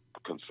about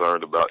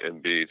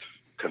Embiid's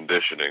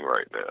conditioning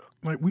right now.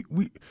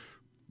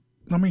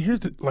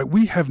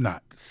 We have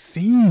not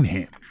seen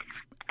him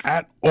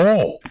at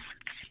all.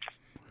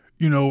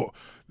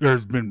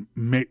 There's been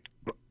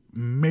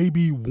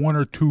maybe 1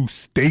 or 2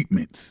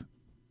 statements,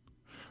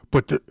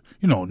 but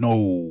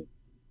no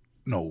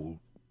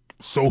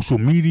social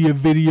media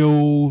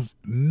videos,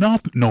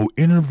 nothing, no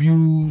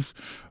interviews.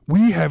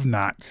 We have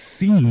not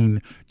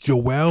seen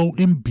Joel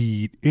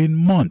Embiid in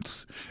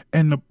months,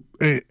 and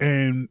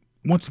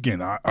once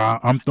again,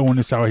 I'm throwing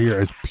this out here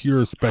as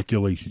pure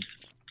speculation,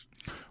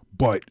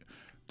 but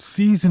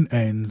season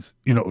ends.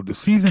 The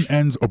season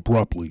ends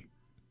abruptly.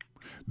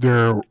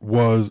 There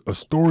was a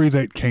story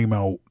that came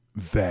out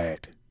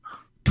that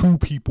 2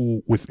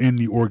 people within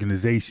the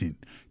organization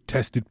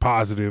tested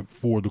positive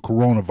for the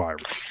coronavirus.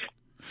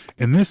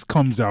 And this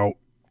comes out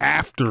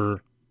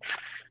after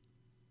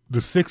the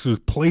Sixers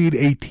played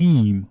a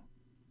team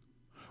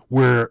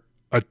where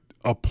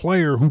a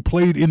player who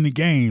played in the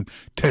game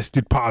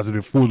tested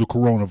positive for the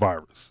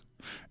coronavirus.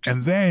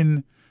 And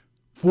then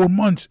for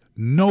months,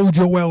 no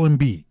Joel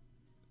Embiid.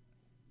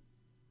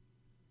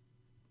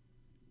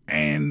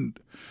 And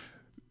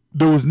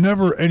there was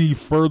never any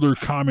further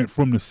comment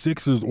from the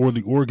Sixers or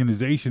the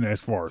organization as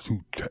far as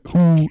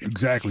who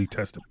exactly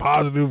tested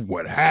positive,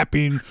 what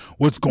happened,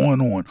 what's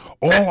going on.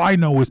 All I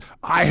know is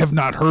I have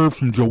not heard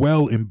from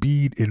Joel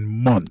Embiid in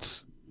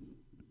months.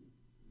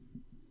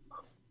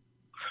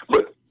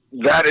 But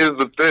that is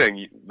the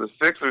thing. The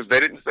Sixers, they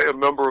didn't say a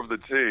member of the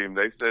team.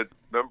 They said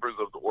members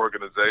of the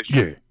organization.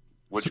 Yeah.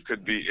 Which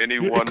could be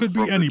anyone could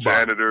from be the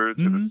janitor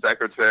to the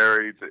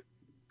secretary.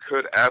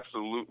 Could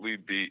absolutely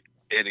be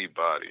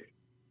anybody.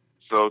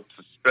 So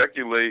to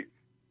speculate,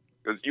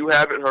 because you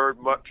haven't heard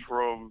much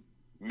from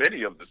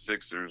many of the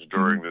Sixers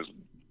during this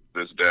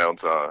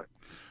downtime,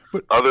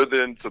 but other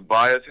than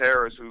Tobias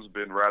Harris, who's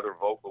been rather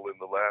vocal in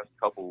the last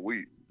couple of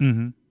weeks,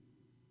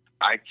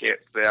 I can't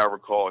say I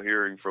recall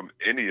hearing from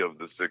any of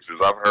the Sixers.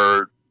 I've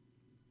heard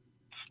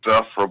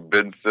stuff from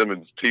Ben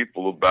Simmons'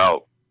 people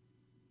about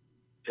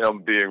him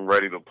being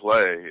ready to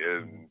play,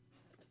 and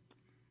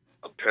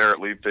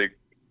apparently think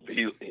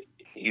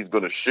he's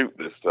going to shoot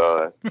this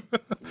time.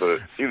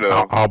 But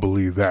I'll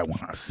believe that when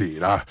I see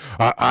it.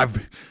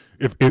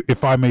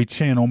 If I may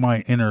channel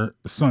my inner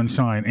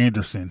Sunshine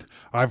Anderson,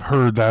 I've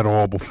heard that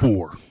all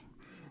before.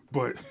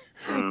 But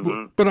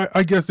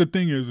I guess the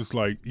thing is, it's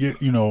like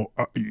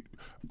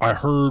I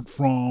heard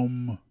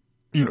from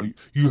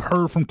you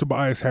heard from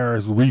Tobias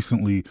Harris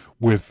recently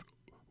with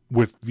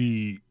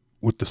the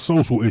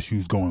social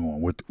issues going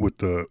on, with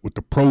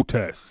the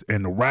protests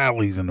and the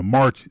rallies and the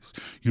marches.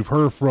 You've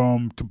heard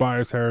from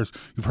Tobias Harris.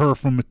 You've heard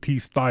from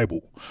Matisse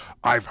Thybulle.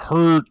 I've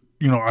heard,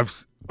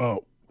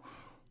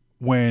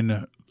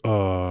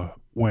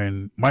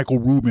 when Michael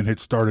Rubin had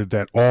started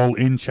that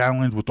all-in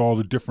challenge with all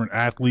the different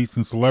athletes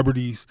and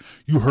celebrities,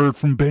 you heard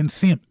from Ben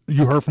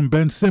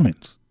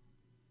Simmons.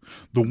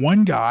 The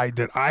one guy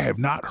that I have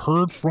not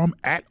heard from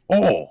at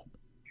all,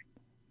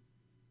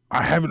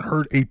 I haven't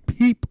heard a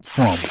peep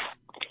from,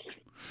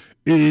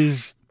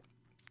 is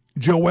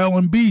Joel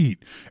Embiid.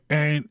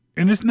 And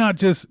it's not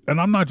just,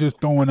 and I'm not just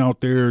throwing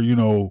out there,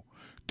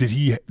 did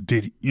he,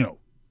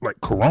 like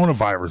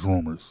coronavirus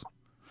rumors.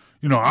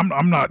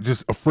 I'm not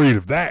just afraid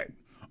of that.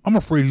 I'm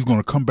afraid he's going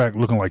to come back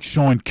looking like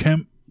Sean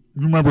Kemp.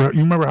 You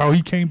remember how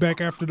he came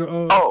back after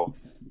the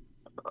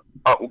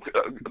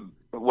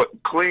what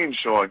clean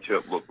Sean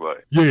Kemp looked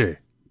like? Yeah.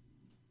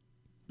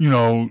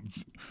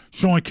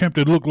 Sean Kemp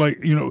that looked like,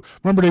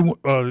 remember they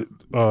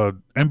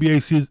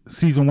NBA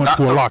season went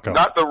to a lockout.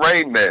 Not the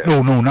Rain Man.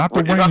 No, not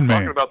the Rain Man.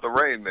 Talking about the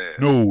Rain Man.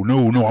 No.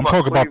 I'm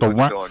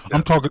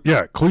talking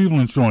about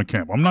Cleveland Sean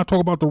Kemp. I'm not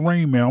talking about the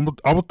Rain Man.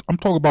 I'm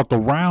talking about the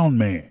Round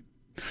Man.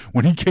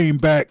 When he came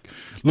back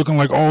looking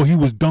like all he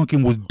was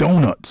dunking was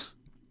donuts.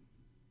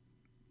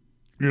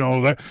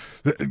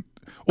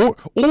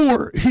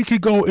 Or he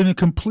could go in a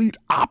complete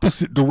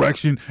opposite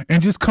direction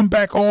and just come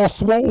back all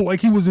swole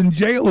like he was in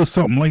jail or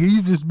something. Like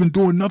he's just been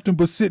doing nothing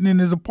but sitting in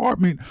his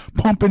apartment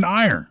pumping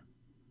iron.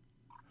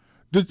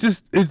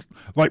 It's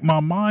like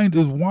my mind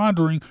is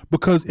wandering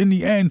because in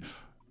the end,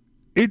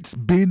 it's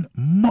been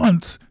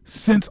months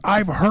since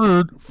I've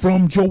heard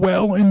from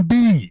Joel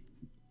Embiid.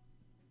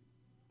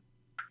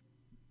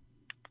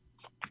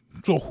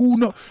 So who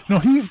knows?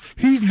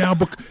 He's now.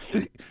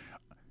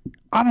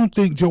 I don't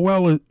think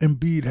Joel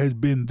Embiid has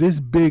been this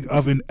big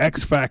of an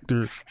X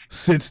factor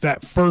since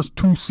that first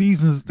 2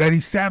 seasons that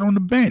he sat on the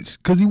bench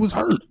because he was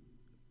hurt.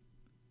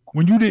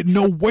 When you didn't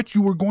know what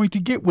you were going to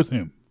get with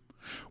him.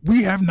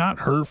 We have not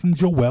heard from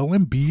Joel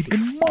Embiid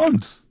in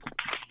months.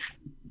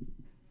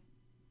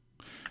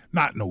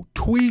 Not no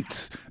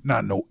tweets,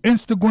 not no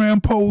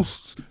Instagram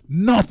posts,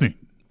 nothing.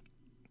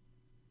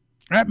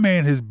 That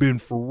man has been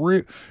for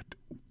real.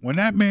 When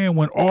that man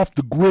went off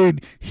the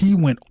grid, he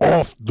went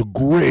off the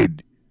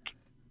grid.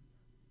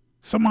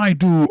 Somebody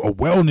do a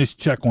wellness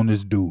check on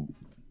this dude.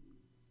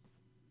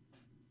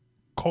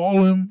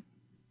 Call him,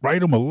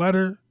 write him a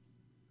letter.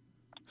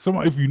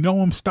 Somebody, if you know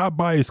him, stop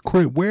by his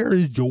crib. Where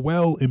is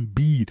Joel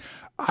Embiid?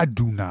 I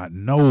do not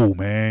know,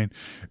 man.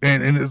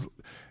 And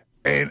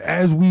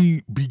as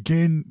we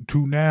begin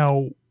to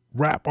now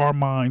wrap our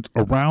minds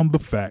around the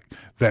fact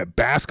that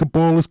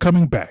basketball is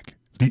coming back,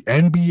 the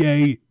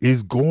NBA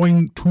is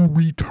going to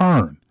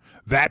return.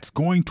 That's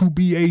going to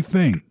be a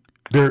thing.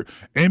 Their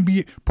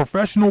NBA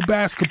professional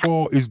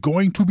basketball is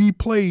going to be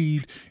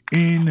played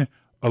in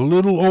a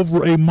little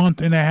over a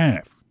month and a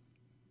half.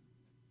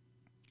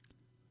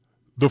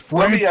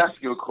 Let me ask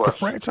you a question. The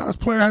franchise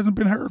player hasn't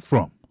been heard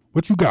from.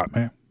 What you got,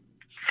 man?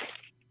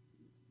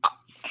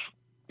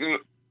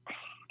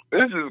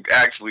 This is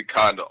actually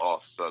kind of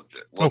off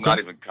subject. Well, okay. Not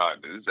even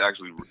kind of. It's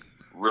actually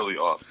really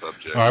off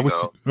subject. All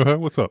right,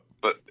 what's up?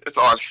 But it's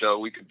our show.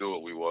 We can do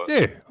what we want.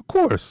 Yeah, of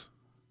course.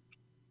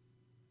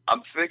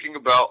 I'm thinking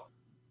about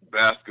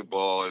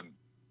basketball and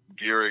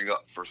gearing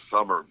up for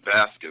summer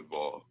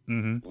basketball,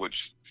 which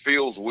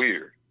feels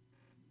weird.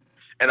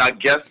 And I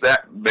guess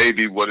that may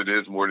be what it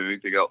is more than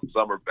anything else.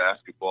 Summer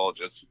basketball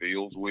just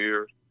feels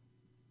weird.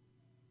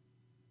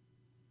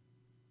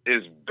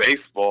 Is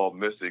baseball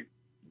missing?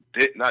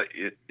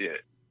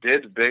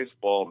 Did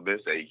baseball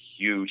miss a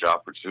huge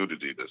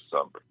opportunity this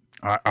summer?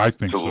 I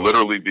think to so.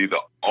 Literally be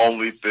the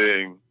only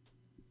thing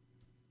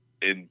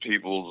in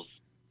people's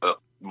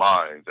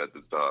minds at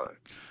the time.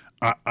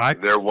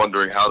 They're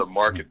wondering how to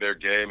market their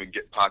game and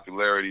get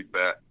popularity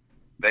back.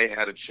 They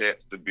had a chance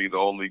to be the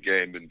only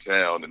game in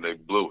town, and they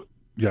blew it.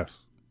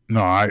 Yes.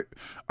 No,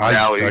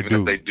 now even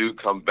if they do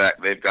come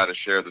back, they've got to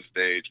share the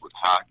stage with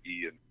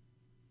hockey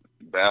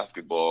and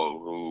basketball,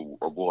 who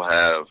will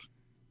have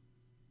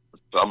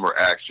summer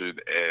action.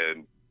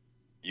 And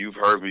you've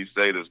heard me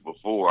say this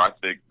before. I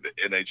think the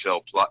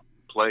NHL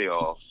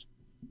playoffs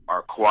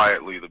are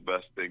quietly the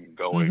best thing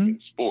going in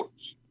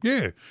sports.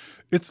 Yeah,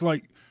 it's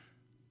like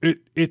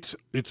it's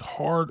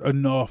hard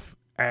enough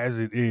as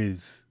it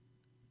is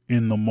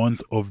in the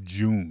month of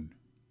June,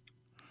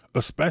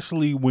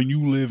 especially when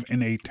you live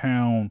in a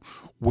town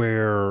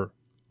where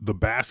the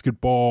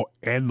basketball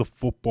and the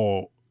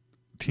football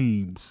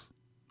teams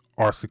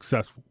are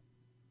successful.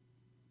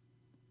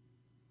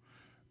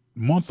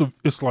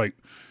 It's like,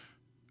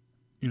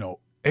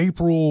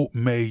 April,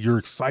 May, you're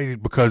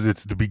excited because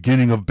it's the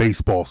beginning of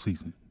baseball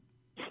season.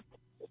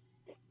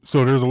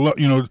 So there's a lot,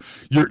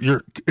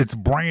 it's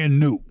brand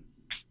new.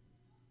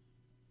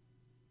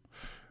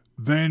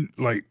 Then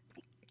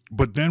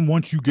but then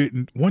once you get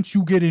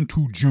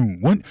into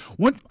June,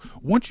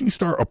 once you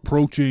start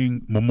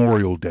approaching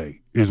Memorial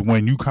Day is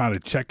when you kind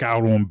of check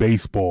out on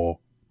baseball,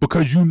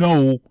 because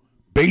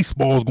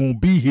baseball is going to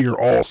be here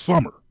all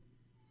summer.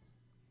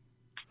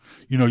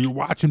 You're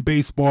watching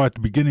baseball at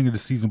the beginning of the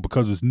season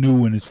because it's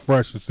new and it's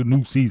fresh. It's a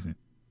new season.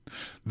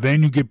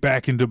 Then you get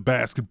back into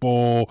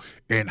basketball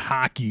and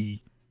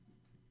hockey.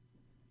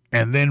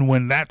 And then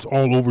when that's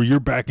all over, you're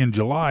back in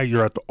July.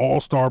 You're at the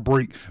All-Star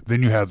break.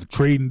 Then you have the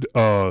trade,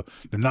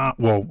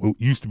 it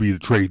used to be the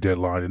trade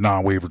deadline, the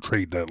non-waiver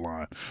trade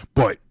deadline.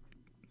 But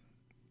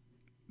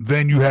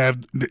then you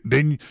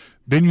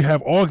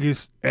have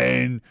August,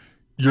 and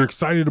you're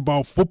excited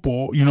about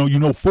football. You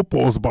know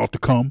football is about to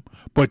come,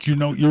 but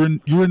you're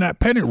in that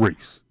pennant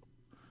race.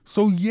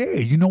 So yeah,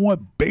 you know what?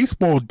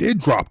 Baseball did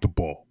drop the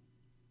ball,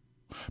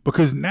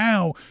 because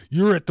now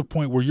you're at the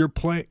point where you're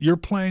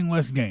playing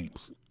less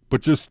games,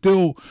 but you're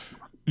still.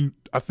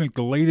 I think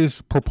the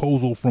latest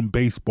proposal from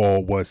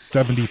baseball was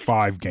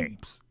 75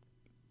 games.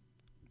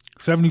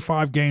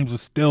 75 games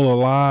is still a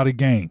lot of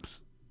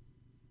games.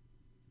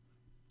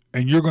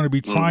 And you're going to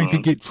be trying to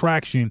get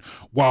traction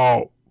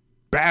while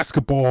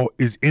basketball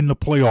is in the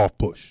playoff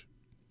push.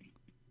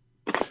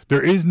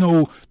 There is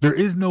no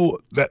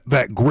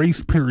that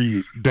grace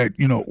period that,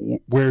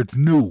 where it's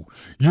new.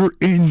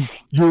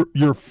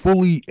 You're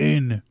fully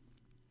in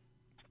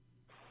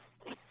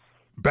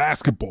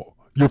basketball.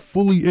 You're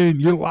fully in.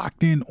 You're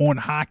locked in on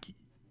hockey.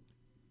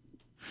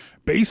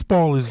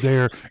 Baseball is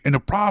there, and the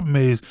problem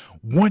is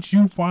once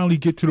you finally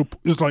get to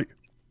it's like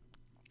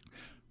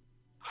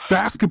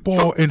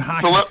basketball and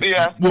hockey. So let me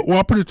ask. Well,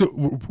 I'll put it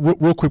to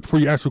real quick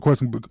before you ask the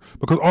question,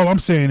 because all I'm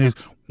saying is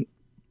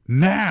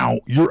now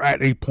you're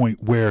at a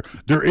point where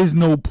there is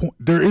no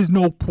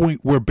point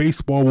where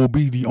baseball will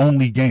be the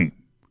only game.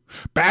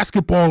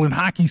 Basketball and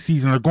hockey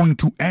season are going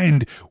to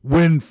end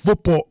when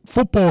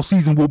football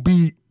season will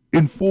be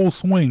in full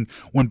swing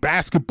when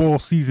basketball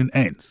season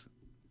ends.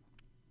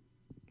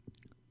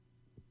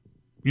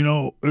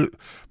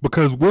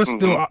 Because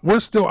we're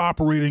still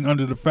operating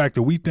under the fact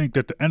that we think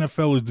that the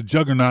NFL is the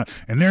juggernaut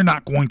and they're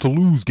not going to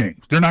lose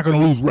games. They're not going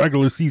to lose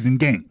regular season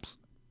games.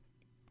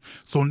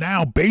 So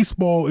now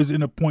baseball is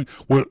in a point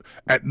where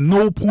at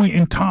no point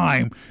in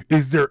time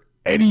is there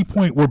any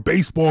point where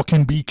baseball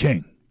can be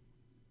king.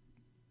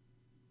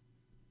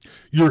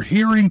 You're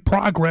hearing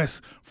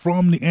progress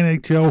from the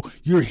NHL.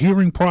 You're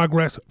hearing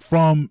progress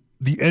from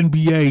the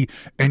NBA,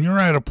 and you're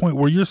at a point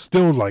where you're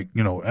still like,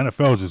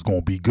 NFL is just going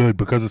to be good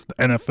because it's the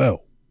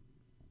NFL.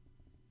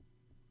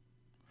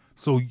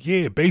 So,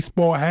 yeah,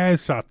 baseball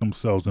has shot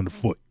themselves in the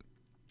foot.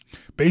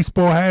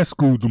 Baseball has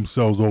screwed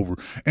themselves over.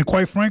 And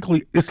quite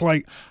frankly, it's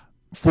like,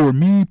 for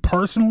me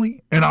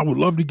personally, and I would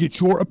love to get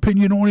your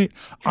opinion on it,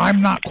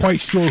 I'm not quite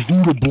sure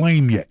who to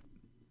blame yet.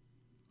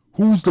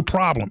 Who's the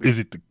problem? Is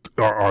it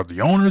are the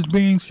owners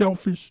being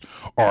selfish?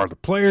 Are the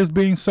players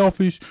being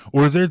selfish?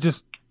 Or is it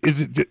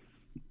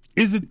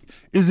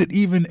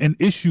even an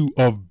issue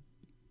of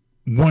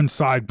one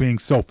side being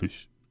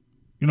selfish?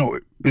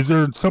 Is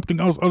there something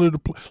else other than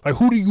like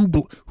who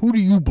do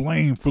you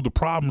blame for the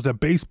problems that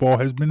baseball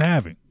has been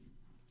having,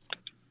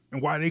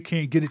 and why they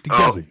can't get it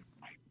together?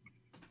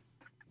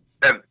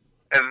 And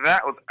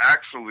that was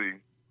actually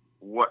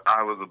what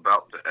I was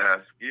about to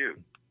ask you,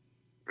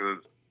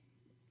 because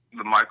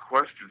my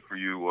question for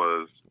you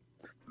was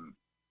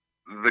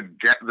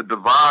the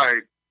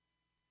divide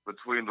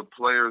between the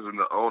players and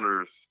the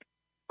owners,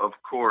 of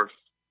course,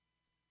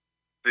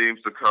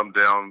 seems to come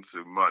down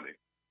to money.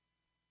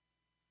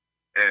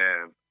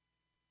 And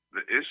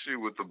the issue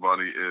with the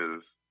money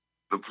is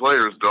the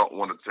players don't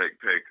want to take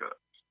pay cuts.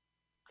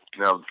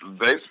 Now, the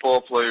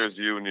Baseball Players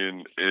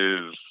Union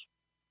is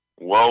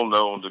well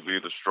known to be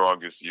the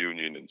strongest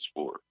union in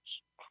sports.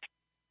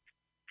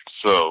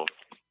 So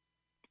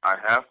I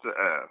have to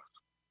ask,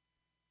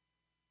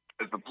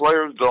 if the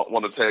players don't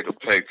want to take a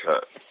pay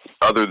cut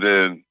other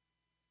than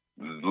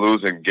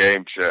losing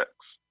game checks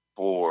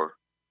for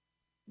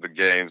the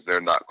games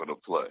they're not going to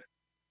play,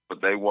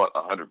 but they want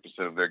 100%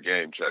 of their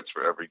game checks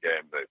for every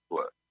game they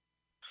play.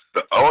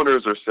 The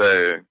owners are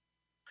saying,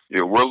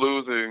 we're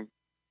losing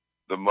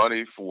the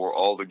money for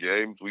all the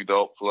games we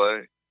don't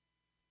play,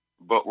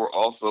 but we're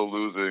also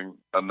losing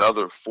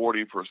another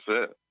 40%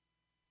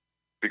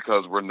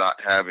 because we're not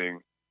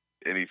having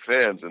any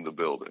fans in the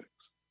buildings.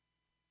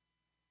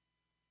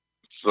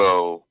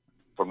 So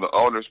from the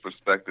owner's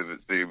perspective, it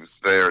seems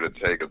fair to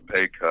take a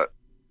pay cut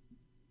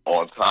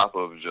on top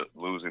of just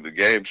losing the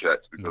game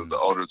checks, because the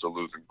owners are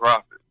losing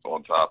profits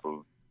on top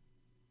of,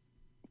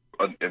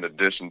 in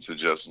addition to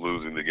just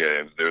losing the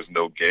games. There's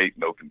no gate,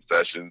 no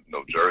concessions,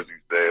 no jersey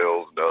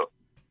sales, no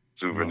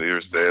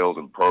souvenir sales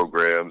and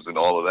programs and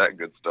all of that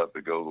good stuff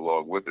that goes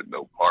along with it.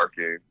 No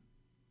parking.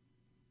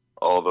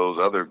 All those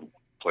other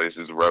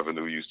places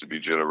revenue used to be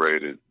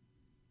generated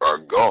are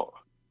gone.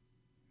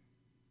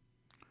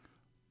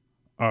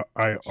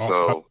 I've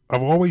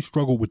always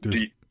struggled with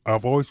this.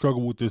 I've always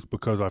struggled with this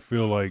because I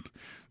feel like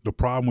the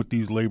problem with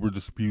these labor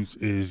disputes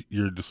is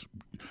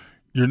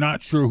you're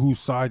not sure whose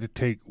side to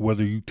take,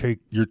 whether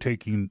you're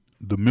taking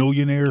the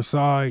millionaire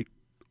side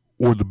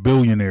or the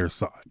billionaire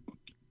side.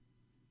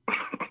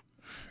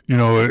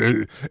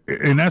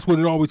 And that's what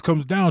it always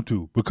comes down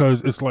to,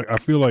 because it's like I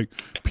feel like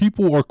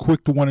people are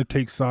quick to want to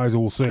take sides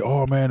and will say,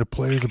 "Oh man, the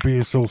players are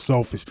being so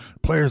selfish.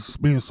 Players are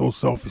being so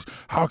selfish.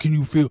 How can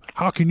you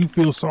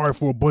feel sorry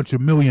for a bunch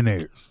of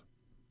millionaires?"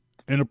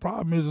 And the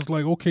problem is, it's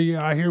like, okay,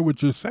 yeah, I hear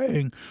what you're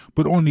saying,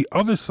 but on the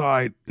other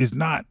side is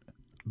not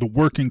the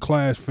working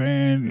class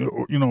fan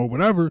or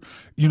whatever.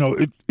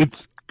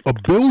 It's a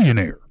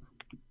billionaire.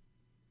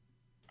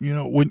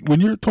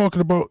 When you're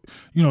talking about,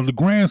 the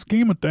grand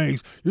scheme of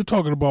things, you're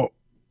talking about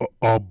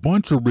a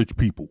bunch of rich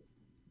people.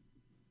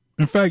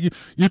 In fact,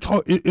 you're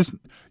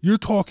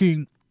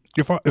talking.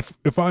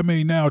 If I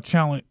may now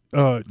channel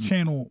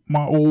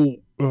my old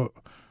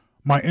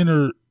my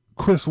inner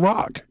Chris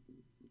Rock,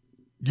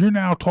 you're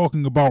now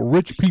talking about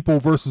rich people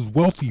versus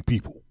wealthy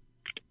people.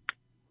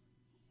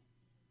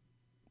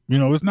 You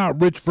know, it's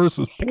not rich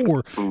versus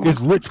poor;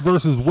 it's rich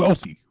versus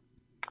wealthy.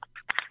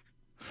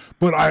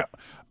 But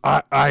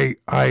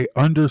I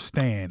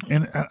understand,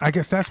 and I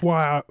guess that's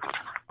why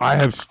I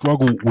have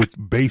struggled with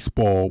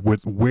baseball,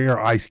 with where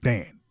I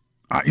stand.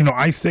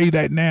 I say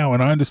that now,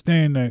 and I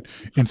understand that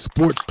in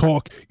sports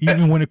talk,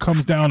 even when it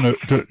comes down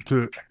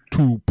to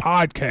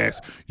podcasts,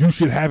 you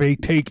should have a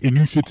take and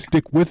you should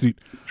stick with it.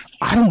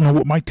 I don't know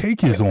what my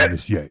take is on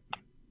this yet.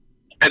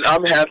 And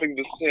I'm having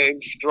the same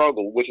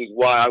struggle, which is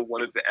why I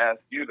wanted to ask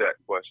you that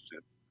question.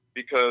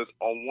 Because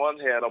on one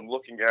hand, I'm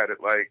looking at it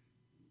like,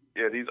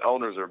 yeah, these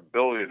owners are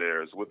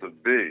billionaires with a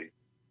B.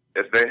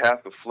 If they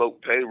have to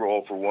float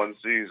payroll for one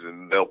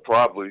season, they'll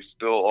probably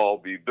still all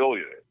be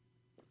billionaires.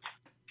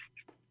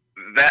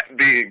 That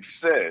being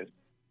said,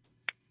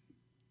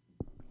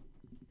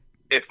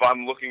 if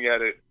I'm looking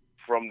at it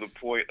from the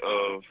point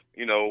of,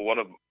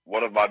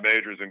 one of my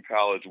majors in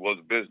college was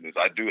business.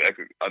 I do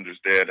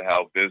understand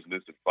how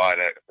business and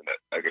finance and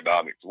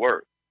economics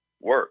work.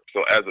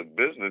 So as a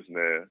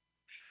businessman,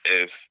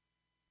 if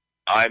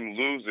I'm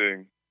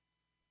losing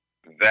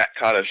that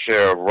kind of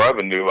share of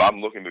revenue,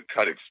 I'm looking to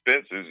cut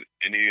expenses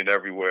any and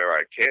everywhere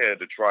I can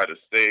to try to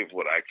save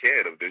what I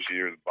can of this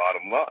year's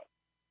bottom line.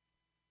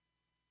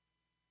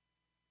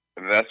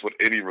 And that's what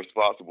any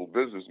responsible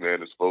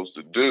businessman is supposed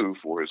to do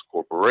for his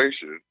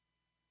corporation.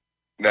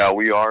 Now,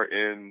 we are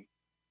in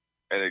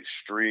an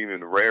extreme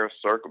and rare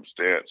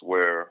circumstance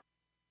where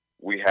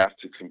we have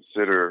to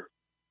consider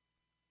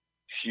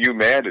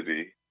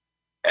humanity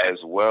as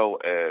well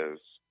as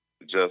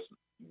just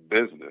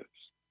business.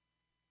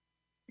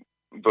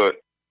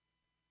 But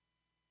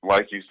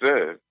like you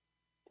said,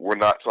 we're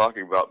not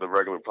talking about the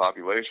regular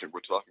population.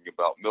 We're talking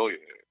about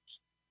millionaires.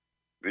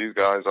 These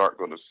guys aren't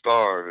going to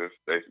starve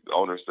if the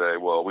owners say,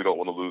 well, we don't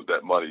want to lose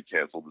that money,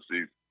 cancel the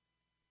season.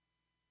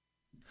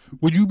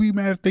 Would you be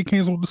mad if they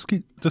canceled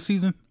the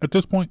season at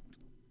this point?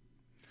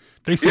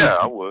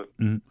 I would.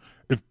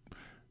 Mm-hmm.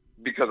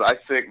 Because I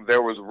think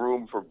there was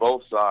room for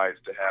both sides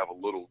to have a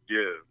little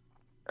give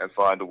and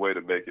find a way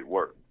to make it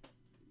work.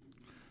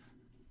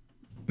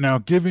 Now,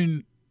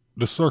 given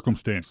the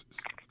circumstances,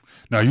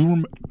 now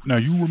you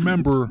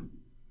remember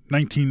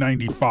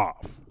 1995,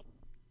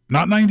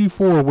 not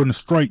 94 when the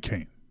strike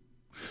came,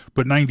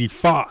 but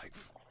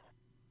 95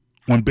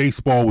 when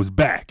baseball was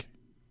back,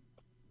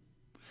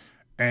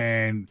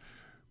 and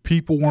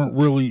people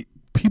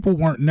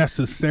weren't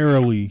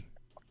necessarily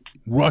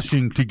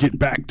rushing to get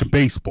back to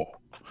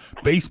baseball.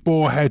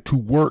 Baseball had to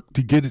work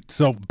to get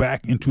itself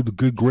back into the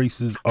good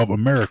graces of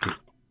America.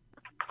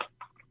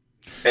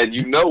 And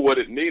you know what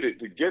it needed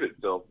to get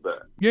itself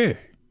back. Yeah.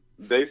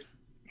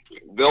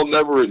 They'll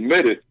never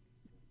admit it,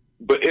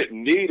 but it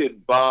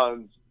needed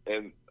Bonds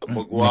and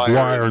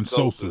McGuire and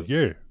Sosa.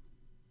 Yeah.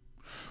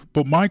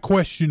 But my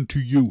question to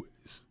you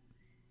is,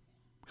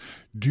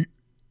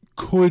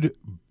 could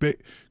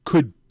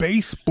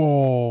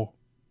baseball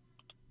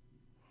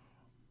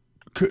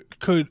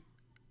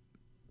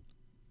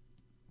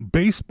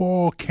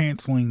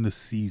canceling the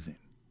season,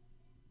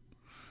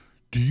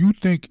 do you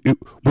think do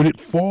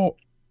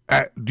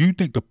you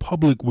think the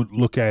public would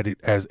look at it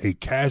as a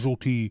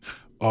casualty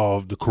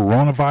of the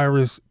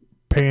coronavirus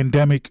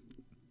pandemic,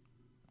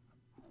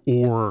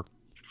 or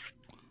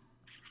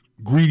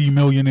greedy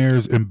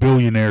millionaires and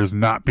billionaires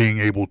not being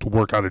able to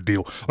work out a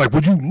deal? Like,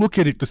 would you look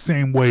at it the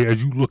same way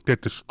as you looked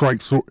at the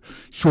strike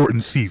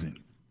shortened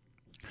season?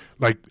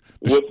 Like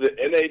with the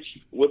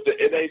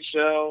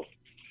NHL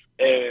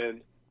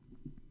and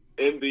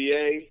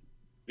NBA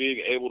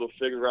being able to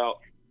figure out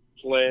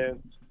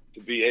plans to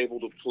be able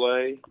to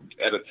play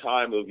at a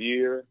time of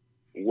year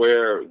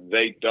where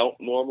they don't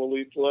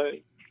normally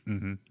play,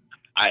 mm-hmm.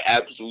 I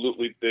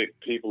absolutely think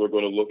people are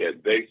going to look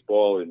at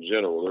baseball in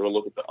general. They're going to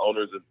look at the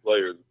owners and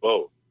players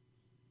both.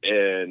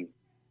 And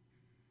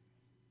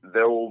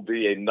there will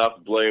be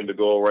enough blame to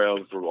go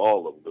around from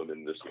all of them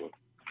in this one.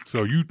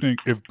 So you think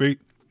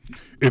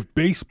if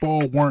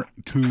baseball weren't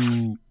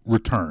to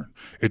return,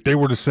 if they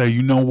were to say,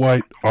 you know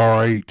what, all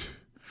right,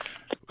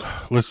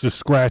 let's just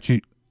scratch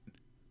it,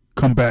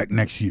 come back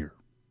next year,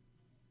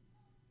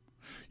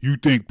 you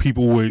think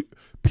people would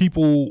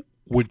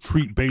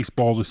treat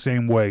baseball the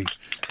same way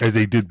as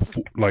they did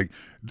before? Like,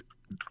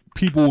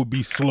 people would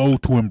be slow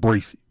to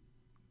embrace it.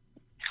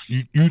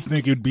 You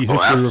think it'd be history?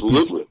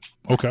 Absolutely.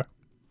 Okay.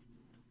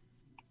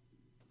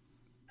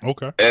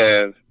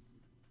 And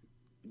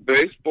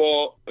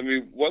baseball, I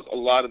mean, what's a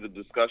lot of the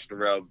discussion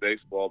around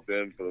baseball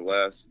been for the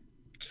last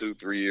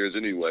 2-3 years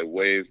anyway?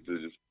 Ways to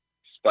just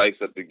spice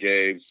up the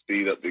game,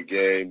 speed up the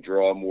game,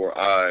 draw more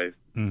eyes.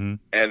 Mm-hmm.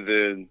 And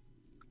then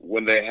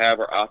when they have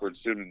an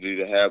opportunity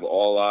to have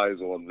all eyes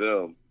on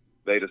them,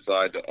 they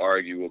decide to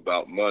argue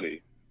about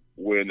money.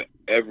 When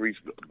every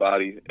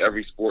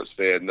sports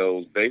fan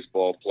knows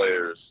baseball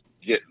players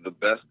get the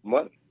best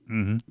money.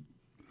 Mm-hmm.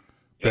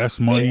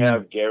 Best money. They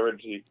have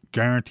guaranteed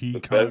the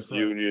best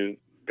union.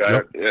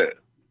 Yeah.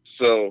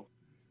 So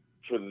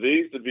for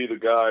these to be the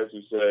guys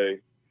who say,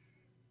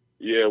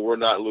 yeah, we're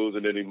not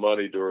losing any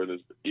money during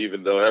this,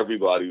 even though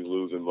everybody's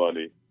losing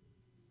money,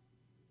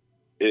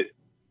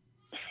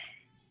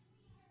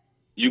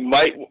 you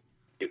might,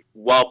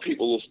 while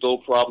people will still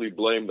probably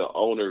blame the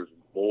owners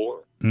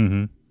more,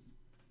 mm-hmm.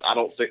 I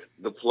don't think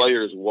the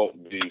players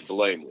won't be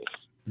blameless.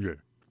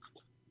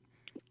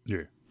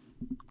 Yeah,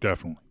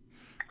 definitely.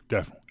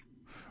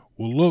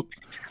 Well, look,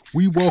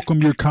 we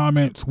welcome your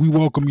comments. We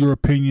welcome your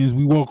opinions.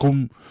 We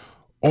welcome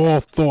all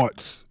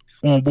thoughts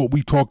on what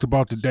we talked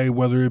about today,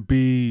 whether it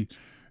be,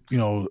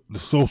 the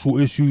social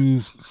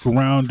issues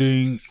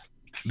surrounding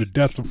the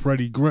death of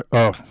Freddie Gray.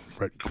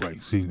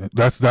 See,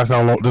 that's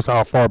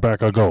how far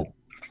back I go.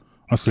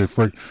 I said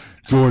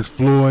George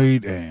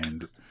Floyd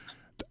and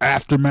the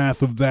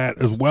aftermath of that,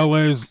 as well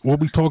as what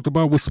we talked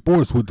about with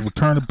sports, with the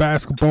return of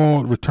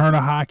basketball, return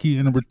of hockey,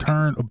 and the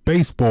return of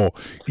baseball.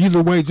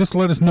 Either way, just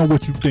let us know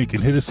what you think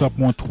and hit us up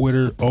on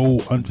Twitter,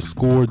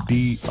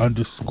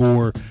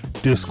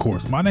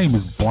 O_D_discourse. My name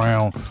is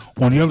Brown.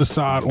 On the other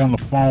side on the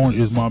phone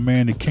is my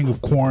man, the king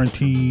of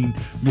quarantine,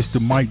 Mr.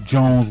 Mike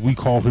Jones. We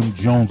call him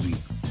Jonesy.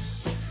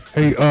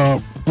 Hey,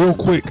 real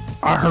quick,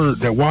 I heard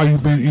that while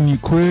you've been in your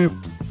crib,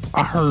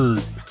 I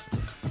heard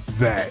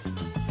that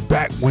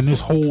back when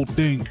this whole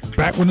thing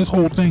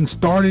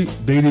started,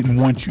 they didn't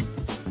want you.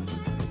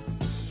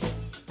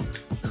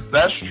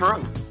 That's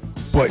true.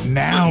 But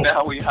now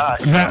we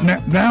hot. Now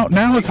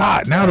it's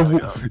hot. Now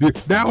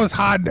it's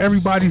hot. And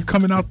everybody's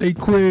coming out their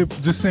crib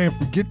just saying,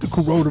 forget the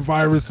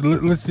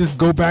coronavirus. Let's just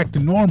go back to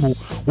normal.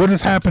 What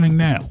is happening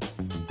now?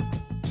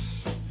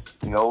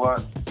 You know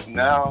what?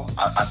 Now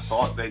I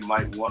thought they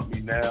might want me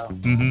now,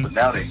 mm-hmm. but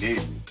now they need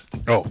me.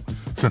 Oh,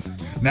 so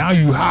now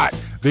you hot.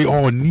 They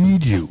all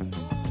need you.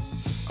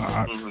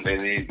 They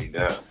need me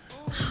now.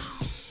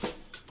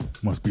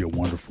 Must be a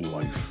wonderful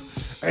life.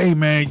 Hey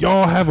man,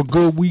 y'all have a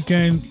good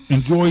weekend.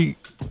 Enjoy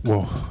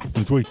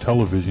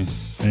television.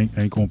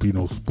 Ain't gonna be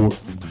no sport.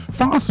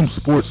 Find some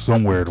sports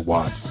somewhere to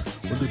watch.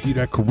 Whether it be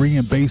that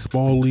Korean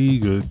baseball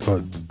league or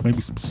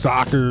maybe some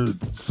soccer,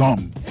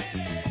 something.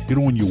 Get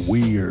on your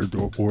weird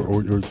or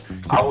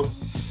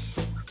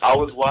I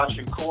was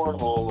watching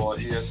cornhole on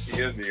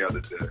ESPN the other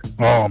day.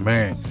 Oh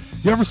man,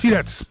 you ever see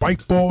that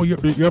spike ball? You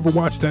ever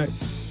watch that?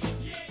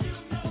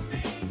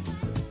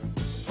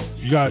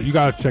 You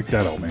gotta check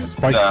that out, man.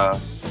 Spike. Nah,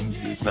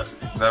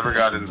 never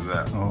got into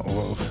that. Oh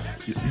well,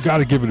 you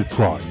gotta give it a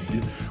try.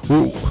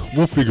 We'll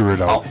figure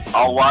it out.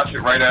 I'll watch it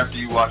right after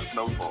you watch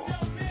Snowfall.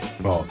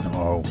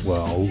 Oh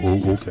well,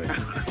 okay.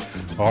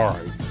 All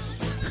right.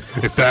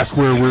 If that's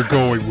where we're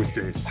going with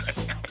this.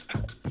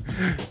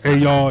 Hey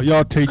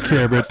y'all take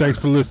care, man. Thanks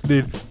for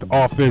listening to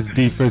Offense,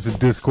 Defense, and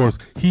Discourse.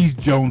 He's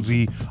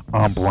Jonesy,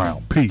 I'm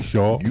Brown. Peace,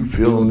 y'all. You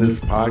feeling this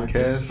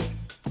podcast?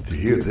 To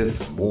hear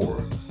this and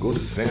more, go to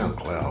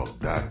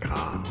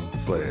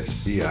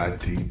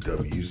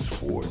SoundCloud.com/BITW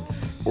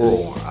Sports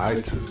or on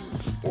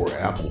iTunes or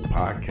Apple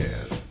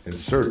Podcasts and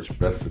search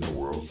Best in the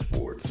World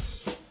Sports.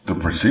 The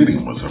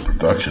proceeding was a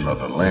production of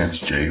the Lance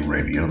J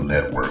Radio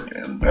Network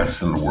and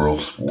Best in the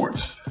World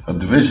Sports, a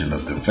division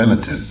of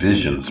Definitive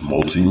Visions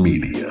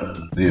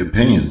Multimedia. The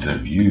opinions and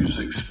views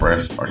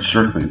expressed are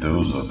strictly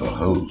those of the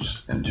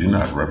host and do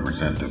not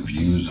represent the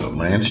views of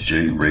Lance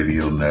J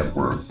Radio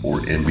Network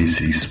or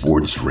NBC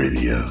Sports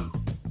Radio.